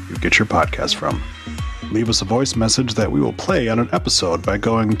anywhere you get your podcast from. Leave us a voice message that we will play on an episode by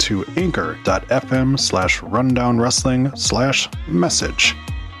going to anchor.fm/rundownwrestling/message.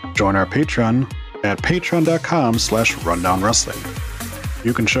 Join our Patreon at patreon.com/rundownwrestling.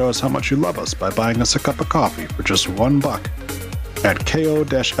 You can show us how much you love us by buying us a cup of coffee for just $1 at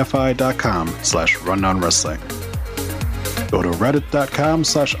ko-fi.com/rundownwrestling. Go to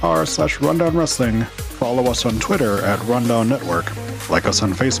reddit.com/r/rundownwrestling. Follow us on Twitter at Rundown Network. Like us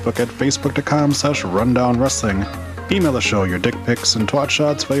on Facebook at facebook.com/rundownwrestling. Email the show your dick pics and twat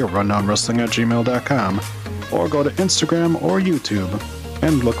shots via rundownwrestling@gmail.com. Or go to Instagram or YouTube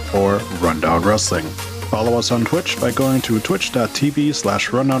and look for Rundown Wrestling. Follow us on Twitch by going to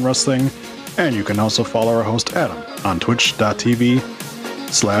twitch.tv/rundownwrestling, and you can also follow our host Adam on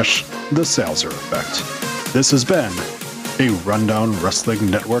twitch.tv/The Salzer Effect. This has been a Rundown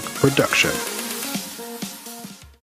Wrestling Network production.